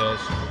 couple, Yes.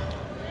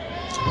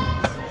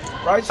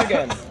 Rights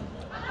again.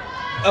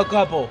 A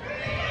couple.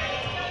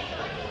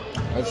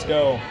 Let's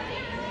go.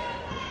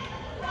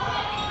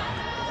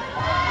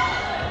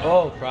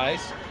 Oh,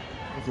 Price.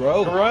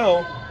 Grow.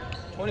 Grill.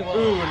 21.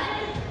 Ooh.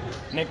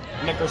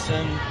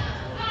 Nickerson.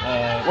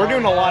 We're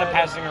doing a lot of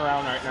passing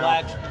around right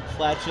now.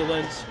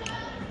 Flatulence.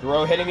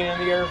 Grow hitting it in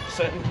the air,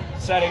 setting.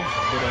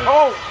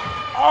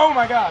 Oh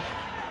my gosh.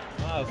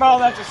 Oh,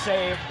 that's a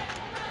save.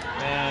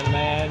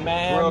 Man.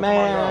 Grow, come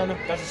on, Grow.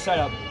 That's a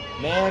setup.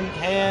 Man.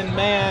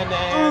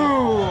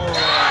 Ooh,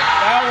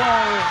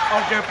 that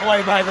was a good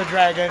play by the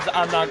Dragons.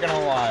 I'm not gonna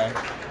lie.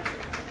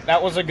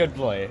 That was a good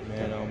play.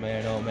 Man.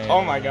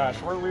 Oh my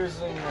gosh, we're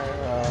losing.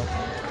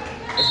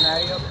 Is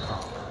Maddie up?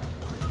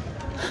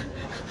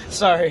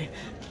 Sorry.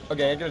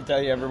 Okay, I gotta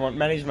tell you, everyone.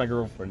 Maddie's my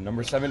girlfriend.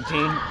 Number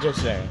 17.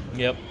 Just saying.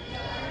 Yep.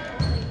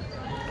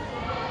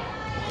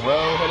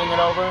 Rowe hitting it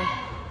over.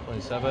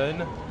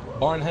 27.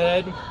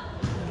 Barnhead.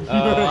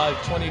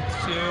 22.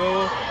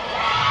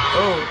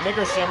 Oh,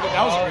 Nickerson.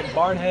 That was a good.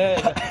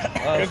 Barnhead.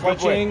 Good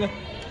Switching.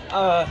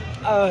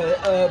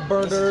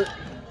 Burner.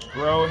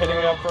 Rowe hitting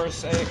it up for a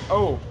save.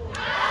 Oh.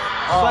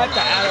 Flat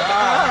to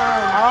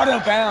Out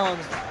of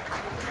bounds.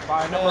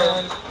 By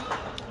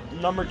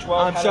number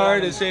 12. I'm sorry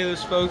to say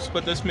this, folks,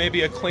 but this may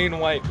be a clean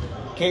wipe.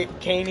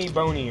 Caney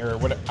Boney or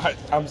what?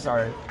 I'm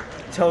sorry.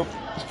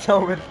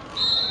 Tobin.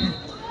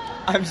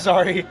 I'm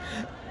sorry.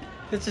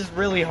 This is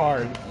really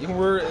hard.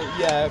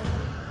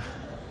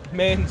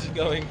 Man's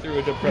going through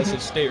a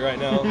depressive state right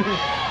now.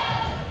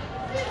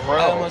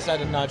 I almost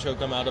had a nacho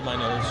come out of my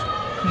nose.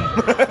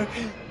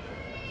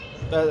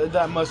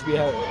 that must be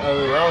a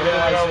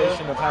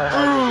realization of how hard it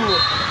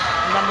is.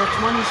 Number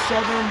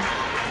 27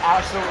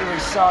 absolutely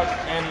sucked,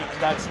 and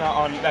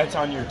that's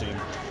on your team.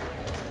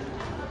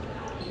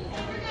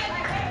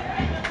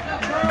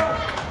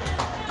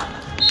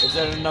 Is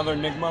that another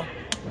Nigma?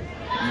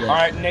 Yeah.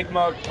 Alright,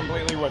 Nigma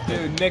completely whipped it.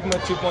 Dude, Nigma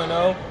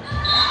 2.0.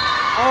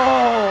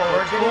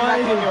 We're getting back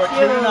into it.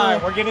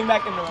 2-9. We're getting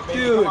back into it, baby.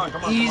 Dude,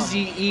 come on.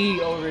 Easy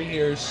E over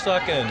here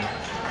sucking. Number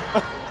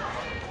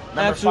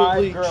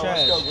Absolutely 5, Grill.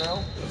 trash. Let's go,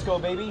 Grill. Let's go,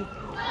 baby.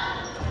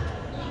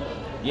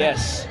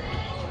 Yes.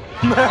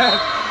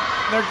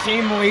 Their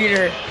team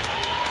leader,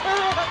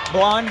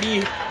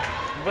 Blondie,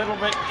 little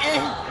bit.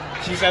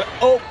 She said,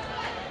 "Oh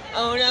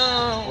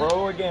no!"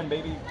 Row again,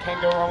 baby.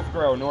 Can't go wrong with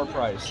Grow nor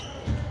Price.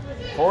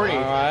 40. All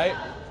right,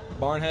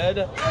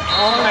 Barnhead.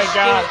 Oh my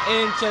God!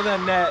 Into the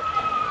net.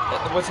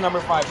 What's number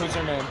 5? Who's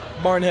her name?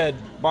 Barnhead.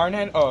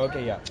 Barnhead. Oh,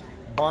 okay, yeah.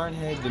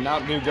 Barnhead did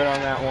not do good on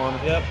that one.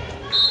 Yep.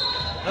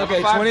 Number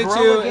Okay, 5, 22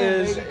 Grow again,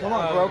 is. baby. Come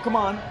on, Grow. Come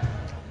on.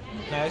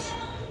 Nice.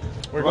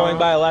 We're Grow. going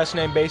by a last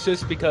name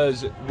basis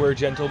because we're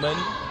gentlemen.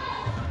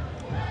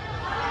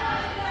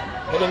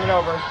 Hitting it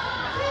over.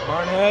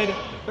 Barnhead.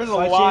 There's a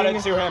lot of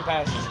Switching. 2-hand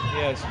passes.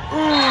 Yes. Ooh,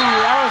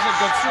 that was a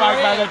good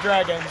spike by the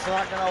Dragons.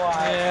 Not gonna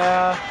lie.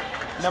 Yeah.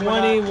 Number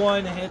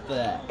 21 hit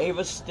that.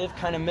 Ava Stiff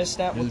kind of missed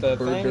that with the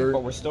thing, Burger.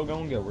 but we're still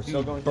going good. We're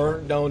still going good.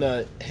 Burnt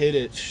Donut hit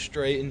it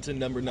straight into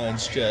number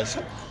 9's chest.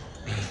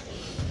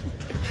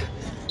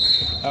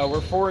 We're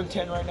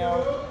 4-10 right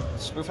now.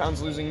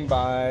 Spoofhound's losing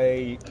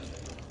by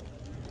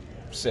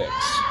 6.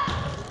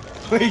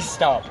 Please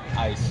stop.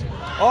 Ice.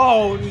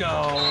 Oh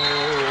no!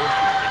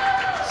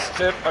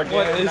 Stiff again,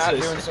 What is not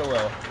this? doing so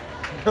well.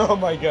 Oh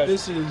my god.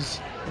 This is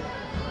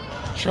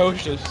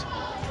atrocious.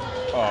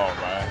 Oh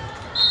my.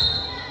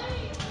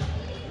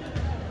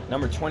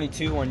 Number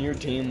 22 on your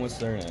team, what's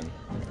their name?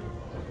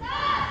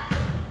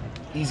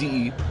 Easy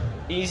E.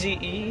 Easy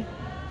E.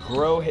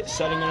 Grow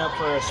setting it up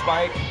for a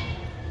spike.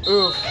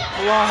 Oof. 21.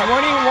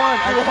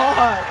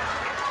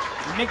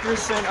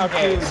 Nickerson.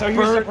 Okay, Dude, so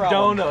here's the Burnt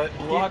problem. Donut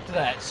blocked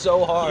that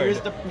so hard.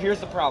 Here's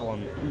the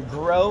problem.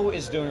 Grow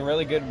is doing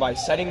really good by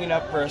setting it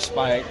up for a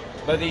spike,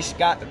 but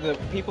the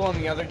people on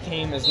the other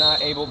team is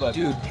not able to.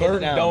 Dude, hit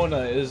Burnt down.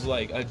 Donut is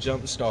like a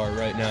jump star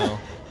right now.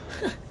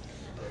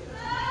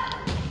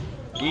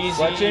 Easy.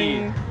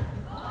 Fletching.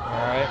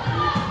 Alright.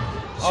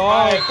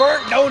 Spike.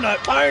 Burnt Donut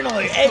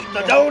finally ate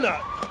the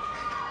donut!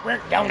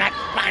 Burnt donut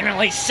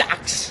finally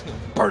sucks.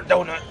 Burnt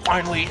Donut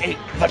finally ate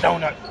the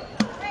donut.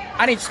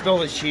 I didn't spill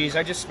the cheese.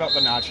 I just spilled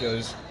the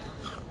nachos.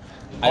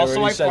 I Also, I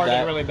already said farted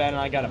that. really bad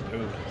and I got a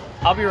poop.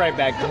 I'll be right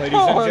back, ladies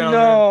Oh, and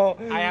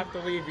gentlemen. no. I have to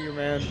leave you,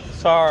 man.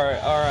 Sorry,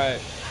 alright.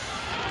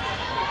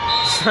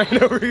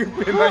 Sign over your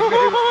pin my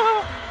name.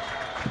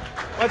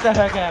 What the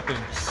heck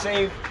happened?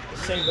 Save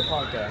the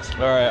podcast.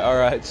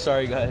 Alright,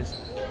 sorry guys.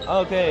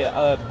 Okay,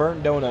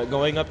 Burnt Donut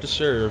going up to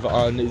serve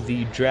on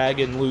the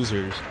Dragon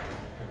Losers.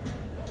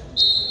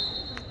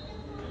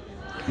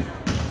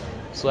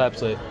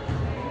 Slaps it.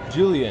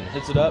 Julian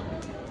hits it up.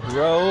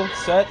 Grow,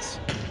 sets.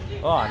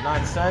 Oh,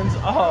 9 cents.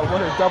 Oh,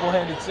 what a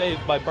double-handed save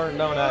by Burnt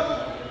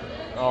Donut.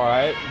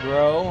 Alright,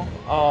 Grow.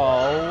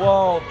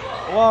 Oh,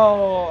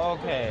 whoa,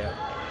 okay.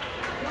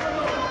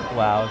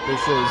 Wow,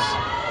 this is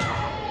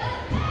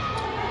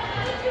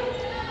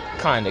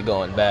kind of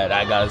going bad,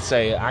 I gotta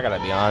say. I gotta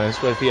be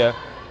honest with you.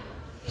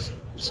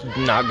 It's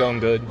not going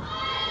good.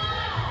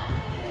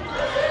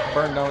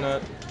 Burnt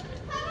Donut.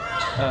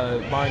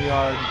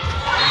 Barnyard.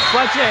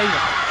 Fletching!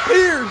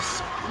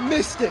 Pierce!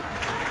 Missed it!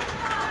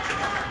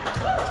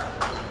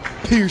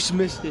 Pierce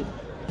missed it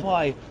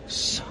by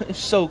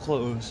so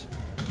close.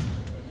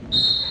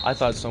 I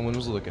thought someone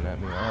was looking at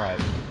me. Alright.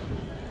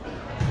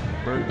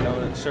 Burnt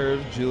Donut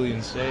serves.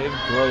 Julian save.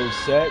 Grow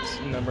sets.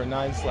 Number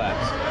 9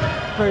 slaps.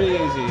 Pretty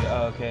easy.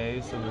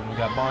 Okay, so then we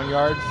got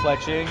Barnyard,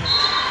 Fletching,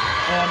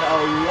 and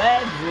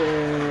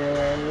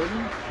 11.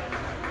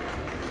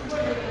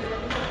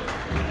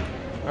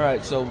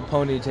 Alright, so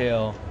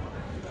Ponytail.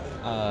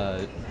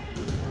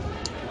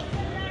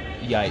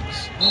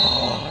 Yikes.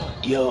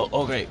 Yo,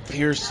 okay.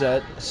 Pierce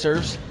set.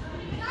 Serves.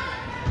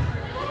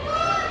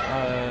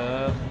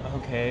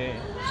 Okay.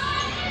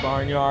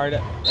 Barnyard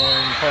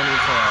and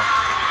Ponytail.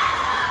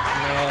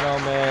 Man, oh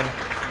man.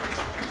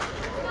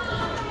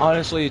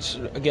 Honestly, it's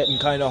getting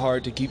kind of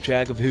hard to keep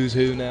track of who's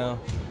who now.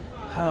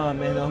 Oh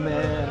man, oh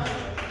man.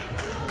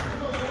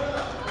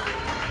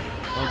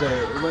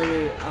 Okay,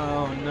 wait.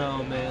 Oh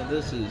no, man.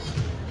 It's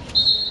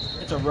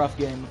a rough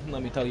game,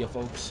 let me tell you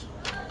folks.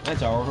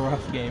 That's a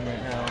rough game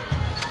right now.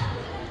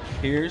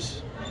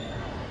 Pierce.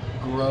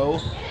 Grow.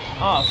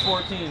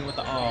 14 with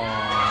the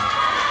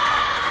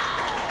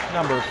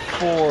number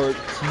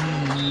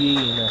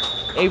 14.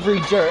 Avery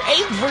Durr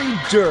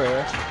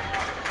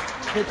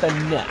hit the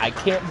net. I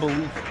can't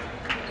believe it.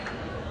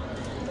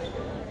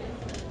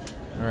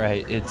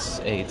 Alright, it's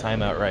a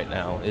timeout right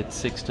now. It's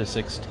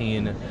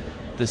 6-16.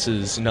 This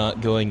is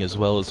not going as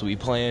well as we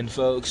planned,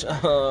 folks.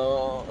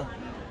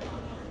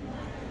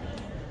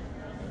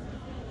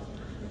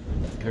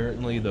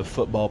 Currently, the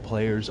football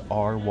players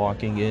are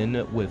walking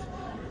in with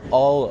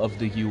all of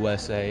the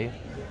USA.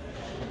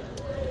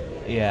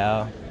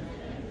 Yeah.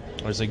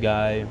 There's a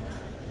guy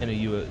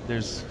in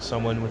there's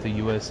someone with a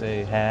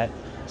USA hat,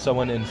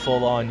 someone in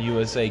full-on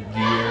USA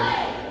gear.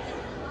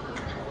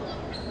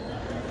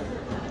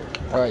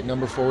 Alright,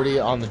 number 40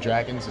 on the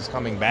Dragons is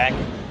coming back.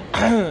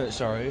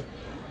 Sorry.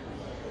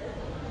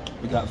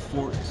 We got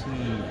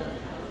 14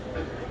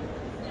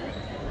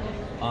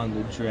 on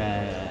the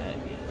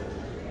Dragons.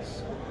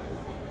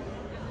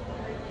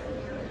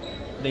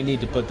 They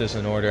need to put this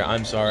in order.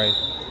 I'm sorry.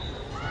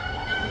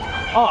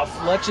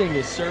 Fletching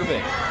is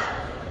serving.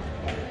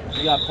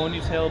 We got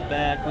Ponytail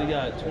back. We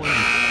got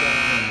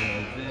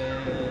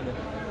 27.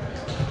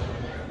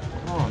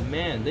 Oh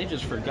man, they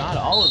just forgot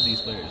all of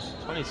these players.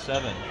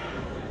 27,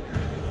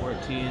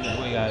 14.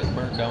 We got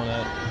Burnt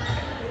Donut.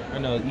 Or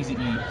no, Easy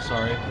E.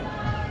 Sorry.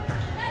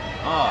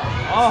 Oh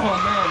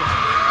man.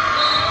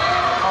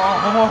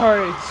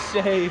 Hard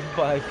save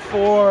by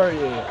 40.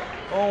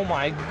 Oh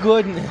my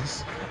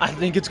goodness. I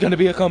think it's going to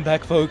be a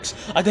comeback, folks.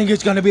 I think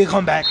it's going to be a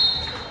comeback.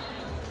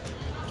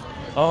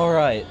 All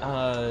right.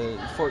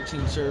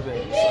 14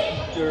 serving.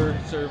 Durr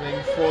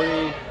serving.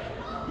 40.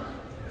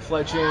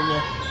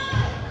 Fletching.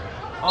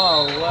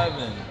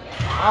 11.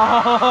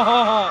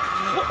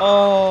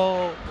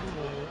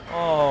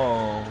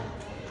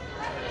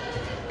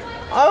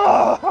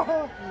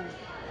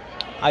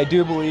 I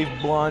do believe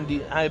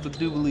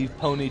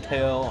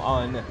Ponytail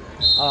on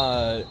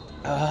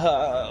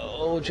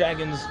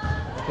Dragons.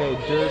 Okay,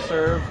 Durr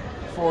serve,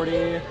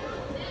 40,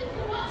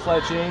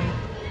 Fletching,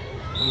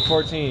 and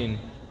 14.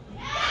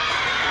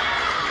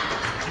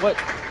 What?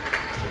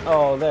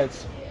 Oh, that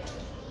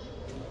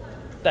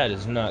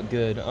is not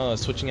good.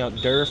 Switching out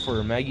Durr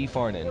for Maggie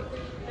Farnan.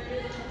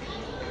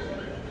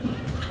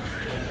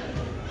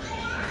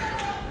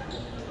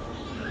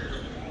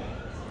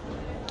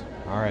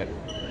 All right.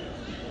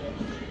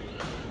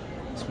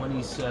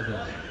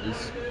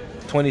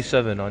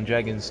 27 on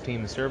Dragons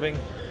team serving.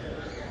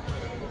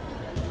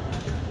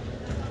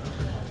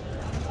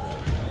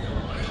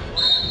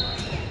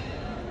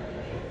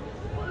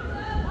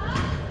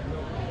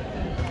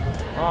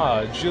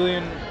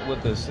 Julian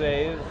with the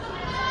save.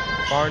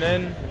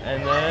 Farnan,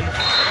 and then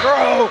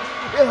throw.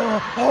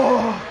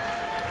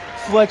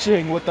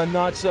 Fletching with the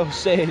not so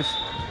save.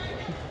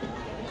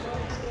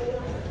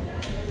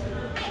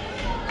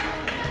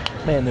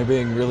 Man, they're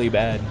being really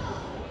bad.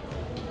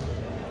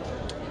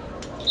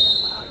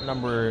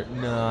 Number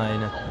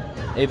 9,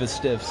 Ava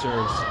Stiff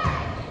serves.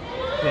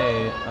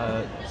 Okay,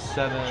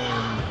 7,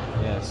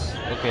 yes.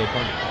 Okay,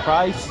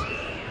 Price,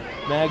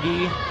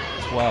 Maggie,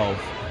 12.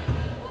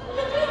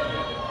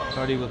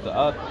 Hardy with the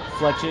up,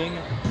 Fletching,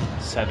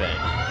 7.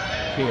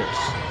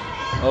 Pierce.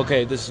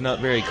 Okay, this is not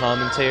very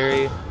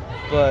commentary,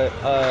 but,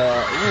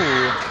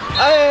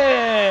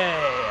 hey!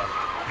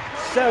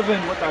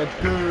 7 with a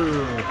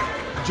goof.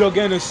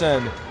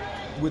 Joganesen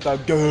with a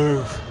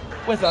goof.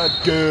 With a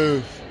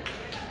goof.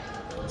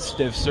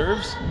 Stiff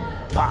serves.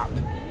 Pop.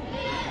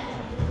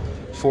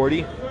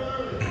 40.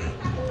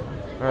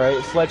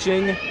 Alright,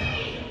 Fletching.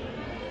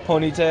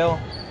 Ponytail.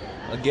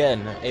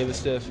 Again, Ava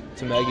Stiff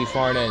to Maggie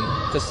Farnan.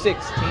 To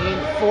 16.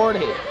 40.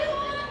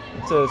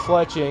 To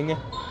Fletching.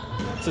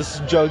 To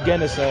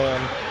Joganesen.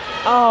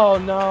 Oh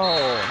no!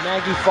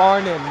 Maggie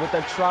Farnan with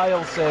a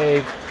trial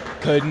save.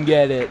 Couldn't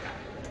get it.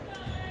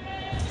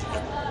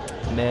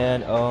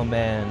 Man, oh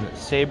man.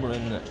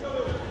 Sabrin.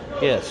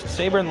 Yes,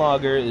 Sabrin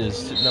Lager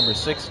is number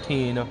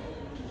 16.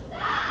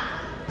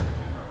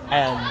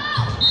 And.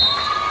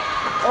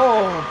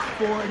 Oh,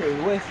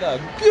 40 with a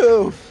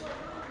goof.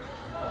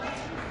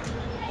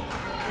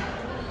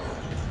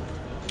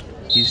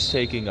 He's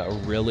taking a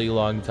really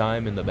long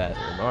time in the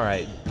bathroom.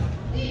 Alright.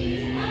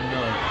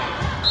 No.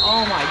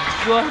 Oh my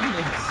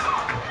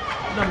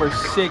goodness. Number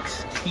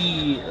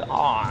 16.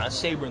 Aw,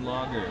 Sabrin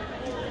Lager.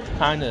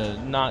 Kinda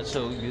not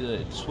so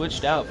good.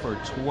 Switched out for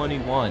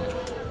 21.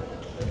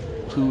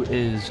 Who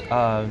is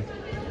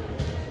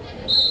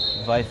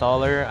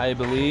Vithaler, I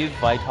believe.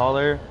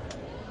 Vithaler.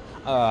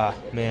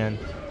 Man.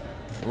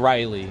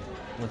 Riley.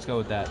 Let's go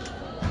with that.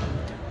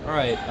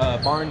 Alright,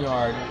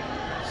 Barnyard.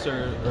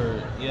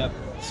 Yep,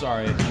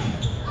 sorry.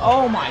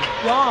 Oh my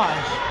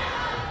gosh!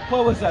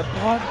 What was that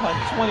block on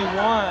 21?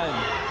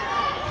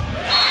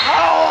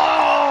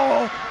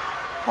 Oh!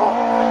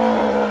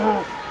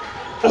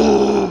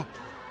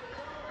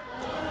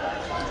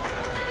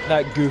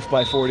 That goof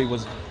by 40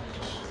 was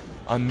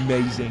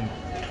amazing.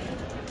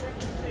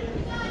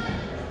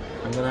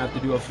 I'm gonna have to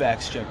do a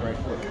facts check right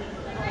quick.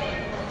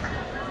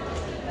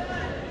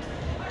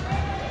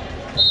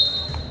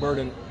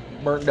 Burnt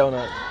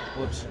donut.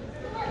 Whoops.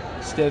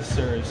 Stiff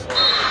serves.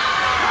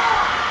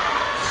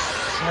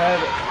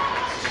 7.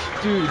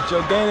 Dude,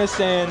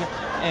 Joganesen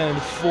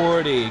and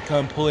 40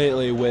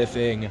 completely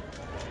whiffing.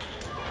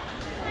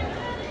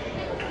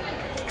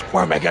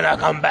 We're making a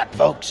comeback,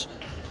 folks.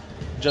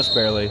 Just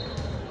barely.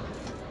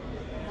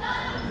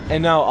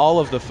 And now all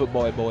of the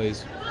football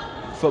boys.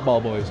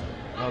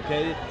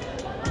 Okay?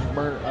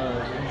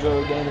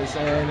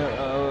 Joganesen,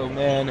 oh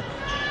man.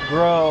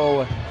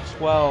 Bro,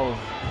 12.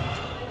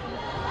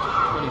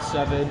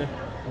 27.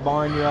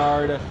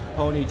 Barnyard,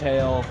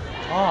 Ponytail.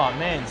 Oh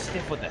man,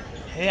 Stiff with the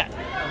hit.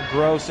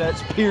 Bro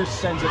sets. Pierce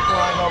sends it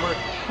flying over.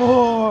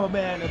 Oh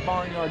man, and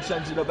Barnyard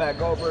sends it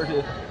back over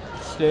to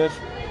Stiff.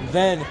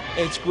 Then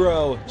it's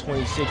Grow.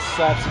 26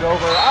 slaps it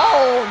over.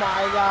 Oh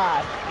my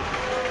god.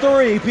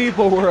 3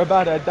 people were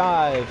about to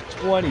dive.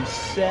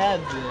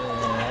 27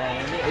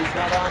 is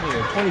not on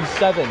here.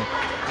 27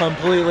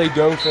 completely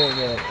goofing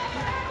it.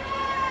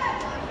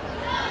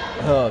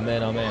 Oh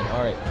man, oh man.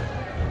 Alright.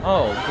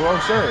 Oh, Grow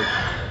serve.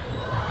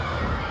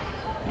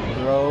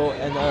 Grow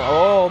and then,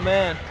 oh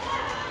man.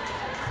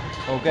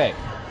 Okay.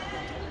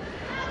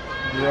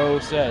 Grow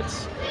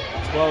sets.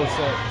 12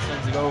 sets.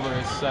 Sends it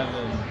over.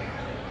 7.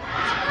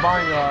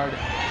 Barnyard.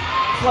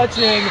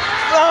 Fletching.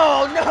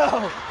 Oh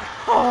no!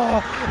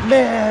 Oh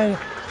man!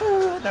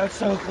 Oh, that's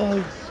so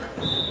close.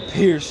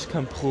 Pierce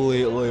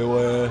completely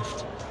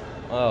whiffed.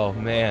 Oh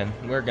man,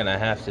 we're gonna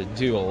have to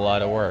do a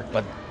lot of work,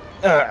 but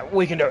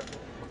we can do it.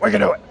 We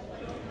can do it.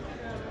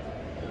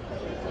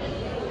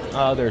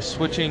 They're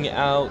switching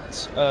out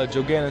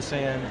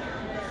Joganesen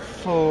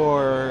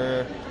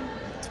for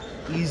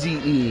Easy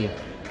E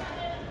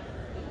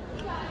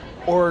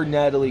or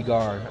Natalie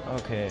Garr.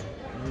 Okay,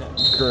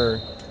 Garr.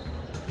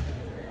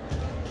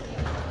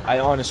 I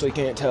honestly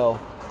can't tell.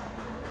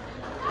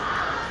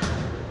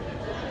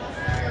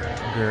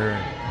 Garr.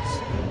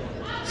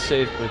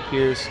 Safe with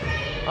Pierce.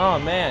 Oh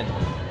man.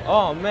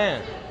 Oh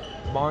man.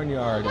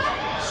 Barnyard.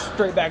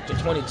 Straight back to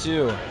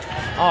 22.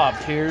 Oh,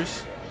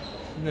 Pierce.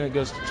 And then it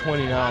goes to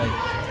 29.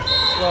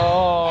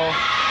 Oh.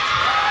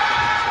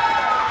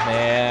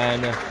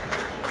 Man.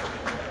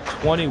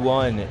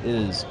 21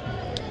 is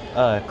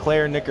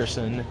Claire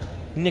Nickerson.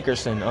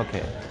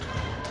 Okay.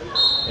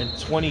 And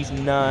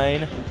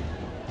 29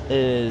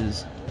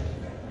 is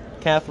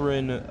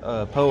Catherine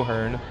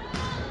Pohern.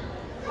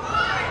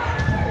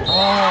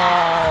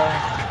 Oh,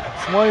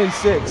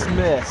 26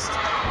 missed.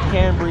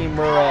 Cambry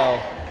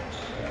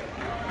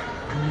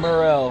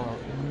Murrell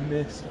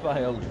missed by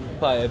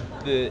a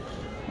bit.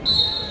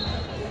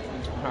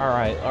 All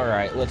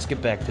right. Let's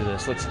get back to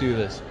this. Let's do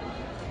this.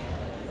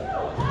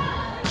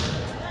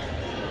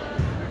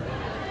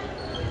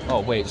 Oh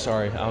wait,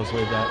 sorry, I was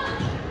way back.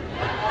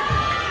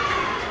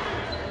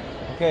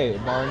 Okay,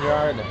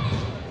 Barnyard,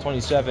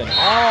 27.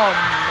 Oh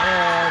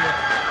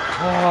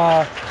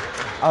man,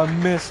 a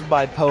miss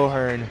by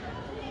Pohern.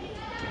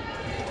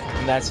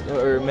 And that's,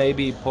 or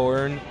maybe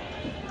Pohern.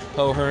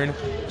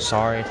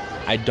 Sorry,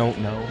 I don't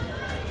know.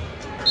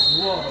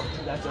 Whoa,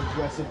 that's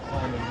aggressive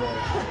climbing, bro.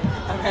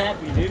 I'm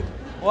happy, dude.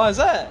 What is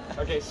that?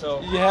 Okay, so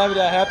You have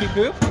a happy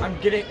poop? I'm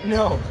getting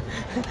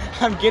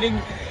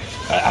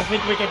I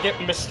think we could get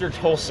Mr.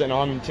 Tolson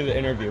on to the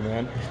interview,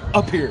 man.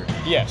 Up here.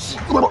 Yes.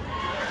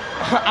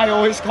 I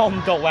always call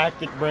him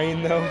Galactic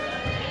Brain, though.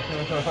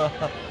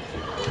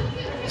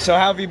 So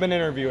how have you been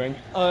interviewing?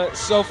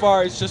 So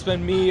far, it's just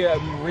been me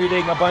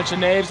reading a bunch of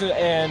names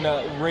and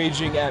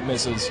raging at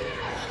misses.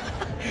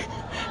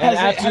 And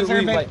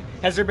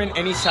Has there been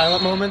any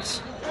silent moments?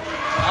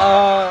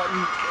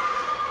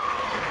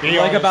 Be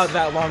like honest. about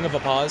that long of a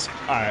pause?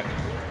 Alright.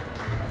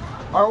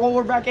 Alright, well,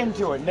 we're back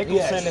into it.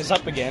 Nicholson Yes. is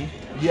up again.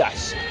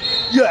 Yes.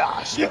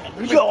 Yes. Yeah.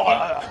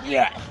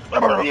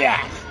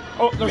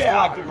 Oh, there's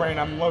Galactic Brain.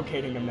 I'm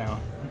locating him now.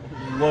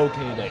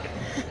 Located.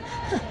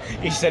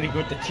 He said he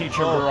went to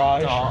teacher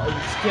barrage.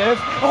 Steph?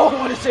 Oh,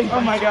 what a save!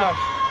 Oh my gosh.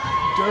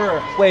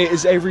 Durr. Wait,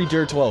 is Avery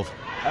Durr 12?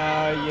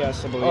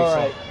 Yes, I believe All so.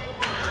 right.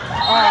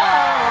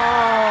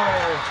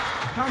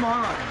 Oh, come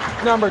on.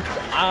 Number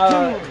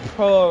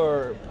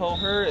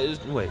Poher is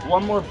wait.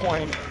 One more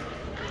point.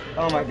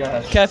 Oh my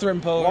gosh.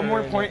 Catherine Poher. One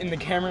more point and the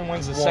Cameron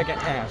wins the second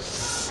half.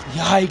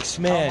 Yikes,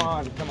 man.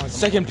 Come on.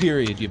 Second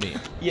period, you mean?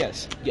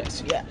 Yes.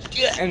 Yes.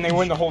 And they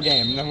win the whole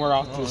game. Then we're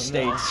off to Oh, the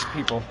States,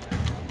 people.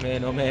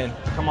 Man, oh man.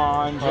 Come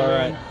on, All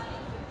right.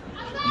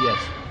 Jimmy. Yes.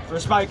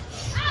 First spike.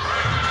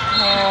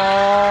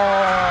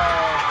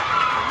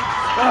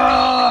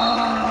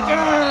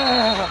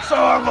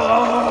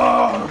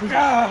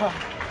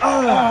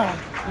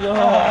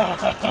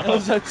 It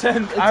was a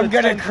 10. I'm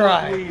gonna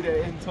cry. Lead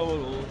in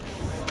total.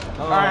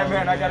 All right,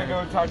 man. I gotta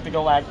go talk to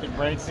Galactic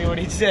Brain, see what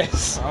he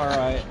says. All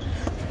right.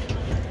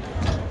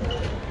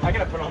 I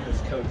gotta put on this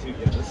coat too.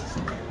 Yeah, this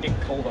is getting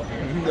cold up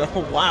here. No,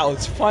 wow,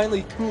 it's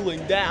finally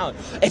cooling down.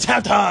 It's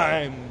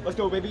halftime. Let's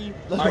go, baby.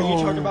 Let's Are go.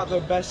 you talking about the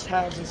best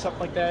halves and stuff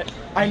like that?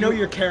 I know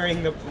you're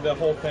carrying the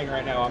whole thing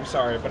right now. I'm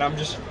sorry, but I'm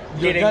just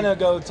You're getting. gonna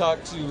go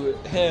talk to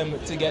him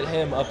to get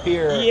him up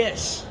here.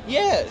 Yes.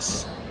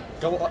 Yes.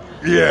 Go up.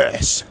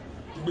 Yes.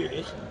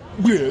 Yes.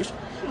 Yes.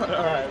 All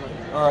right.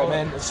 All right,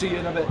 man. See you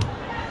in a bit.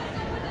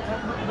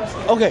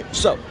 Okay,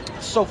 so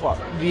far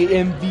the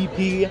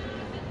MVP.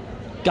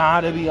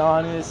 Gotta be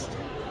honest,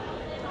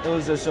 it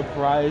was a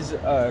surprise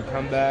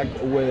comeback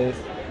with.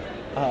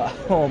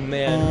 Oh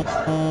man.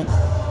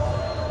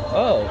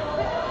 Oh.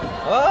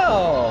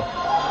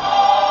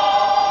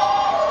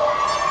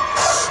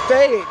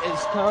 State is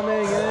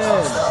coming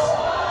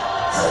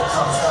in.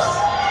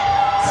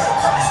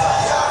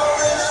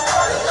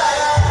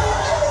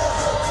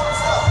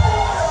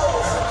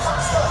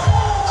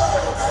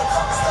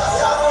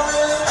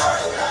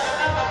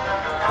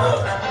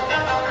 Look,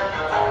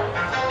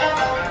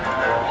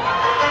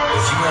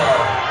 if you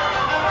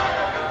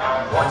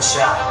had one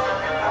shot,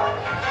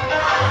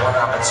 one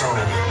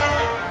opportunity,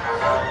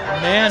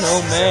 Man,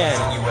 oh man.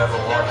 anything you ever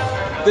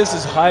wanted, This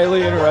is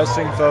highly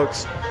interesting,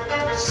 folks.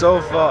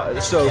 So far,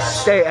 so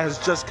State has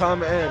just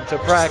come in to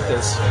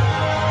practice.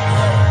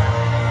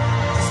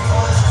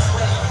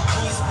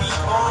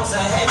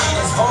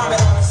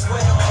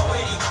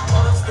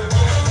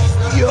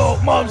 Yo,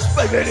 mom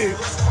spaghetti.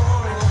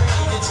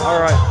 All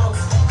right.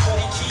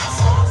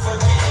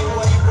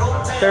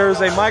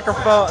 There's a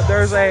microphone.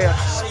 There's a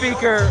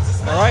speaker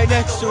right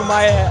next to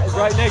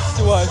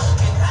us.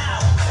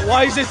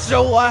 Why is it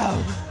so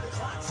loud?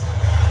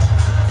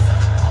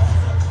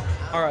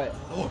 All right.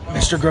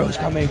 Mr. Grove's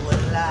coming.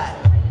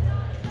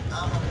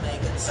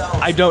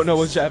 I don't know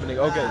what's happening.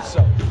 Okay,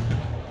 so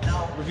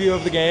review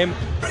of the game.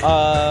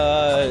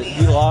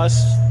 We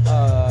lost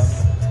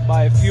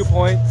by a few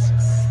points.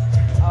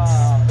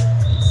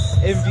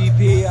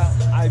 MVP.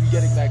 I'm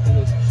getting back to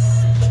this.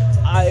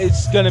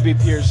 It's gonna be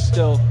Pierce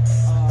still.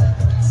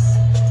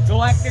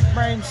 Galactic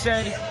Brain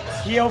said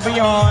he'll be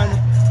on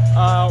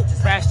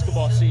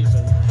basketball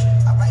season.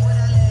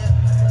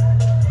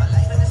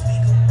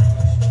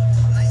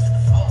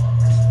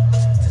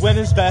 When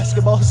is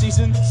basketball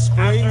season?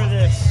 Spring. After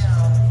this.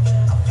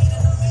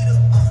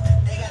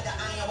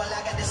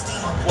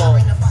 Well,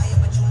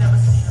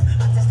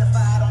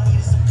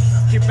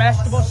 Your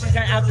basketball season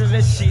after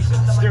this season,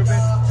 stupid.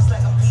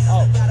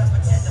 oh.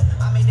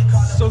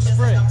 So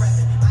spring.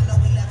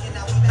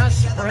 Not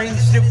spring,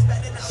 stupid.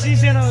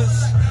 Season of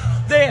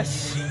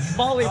this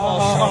volleyball.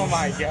 Oh. Oh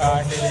my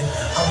god.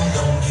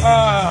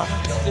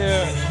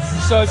 Dude.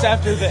 So it's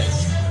after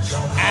this.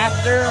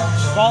 After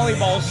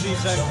volleyball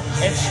season,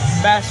 it's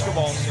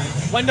basketball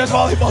season. When does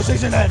volleyball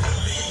season end?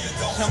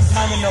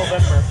 Sometime in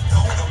November.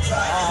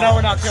 No,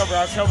 in October.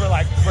 October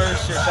like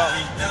 1st or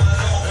something.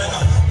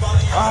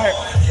 Alright,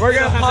 we're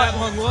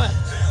gonna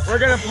We're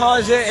gonna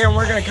pause it and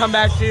we're gonna come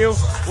back to you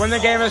when the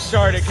game has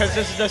started, because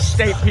this is the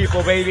State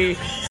people, baby.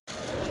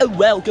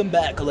 Welcome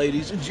back,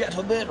 ladies and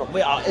gentlemen.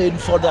 We are in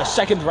for the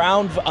second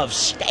round of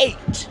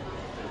state.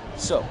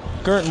 So,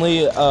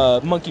 currently,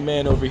 Monkey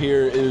Man over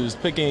here is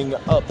picking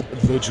up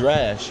the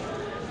trash.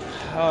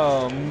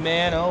 Oh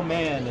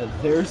man,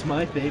 there's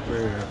my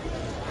paper.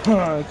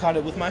 Caught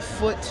it with my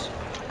foot.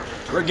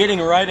 We're getting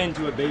right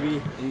into it,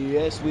 baby.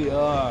 Yes, we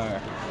are.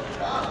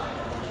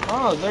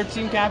 Oh, their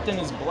team captain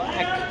is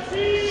black.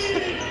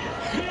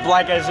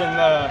 Black as in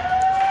the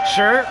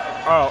shirt?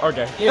 Oh,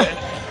 okay. Yeah.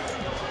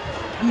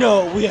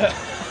 No, we have.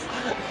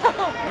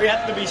 We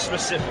have to be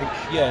specific.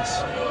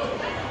 Yes.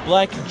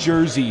 Black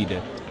jerseyed.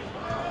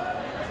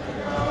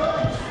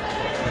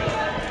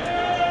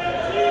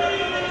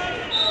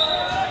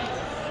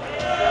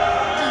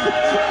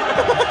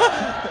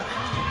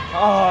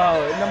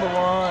 Oh, number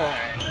one.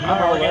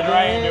 We're getting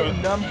right into it.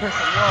 Number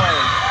one.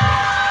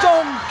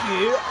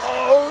 Donkey.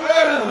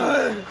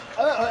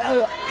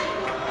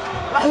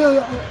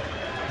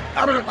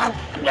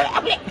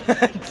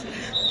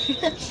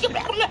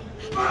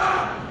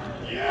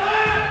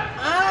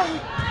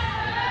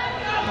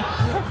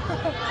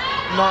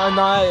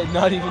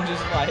 Not even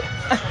just like.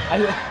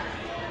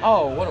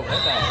 Oh, what a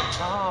wetback.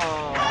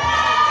 Oh.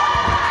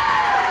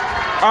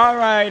 All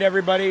right,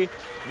 everybody.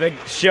 The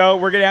show,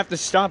 we're going to have to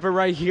stop it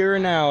right here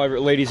and now,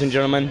 ladies and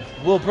gentlemen.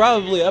 We'll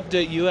probably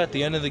update you at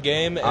the end of the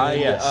game and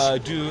yes.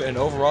 Do an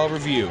overall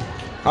review.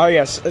 Oh,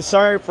 yes.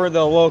 Sorry for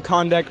the low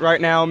conduct right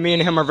now. Me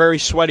and him are very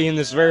sweaty in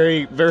this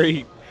very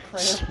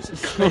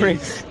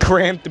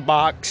cramped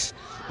box.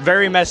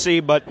 Very messy,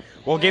 but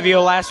we'll give you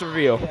a last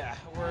review. Yeah,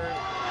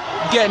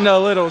 we're getting a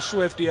little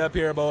swifty up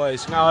here,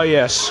 boys. Oh,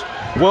 yes.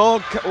 We'll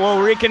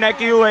reconnect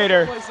you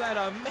later. Was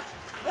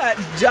that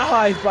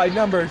dive by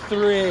number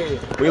 3?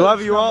 We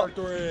love you all.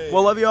 Number 3.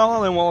 We'll love you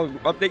all, and we'll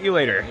update you later.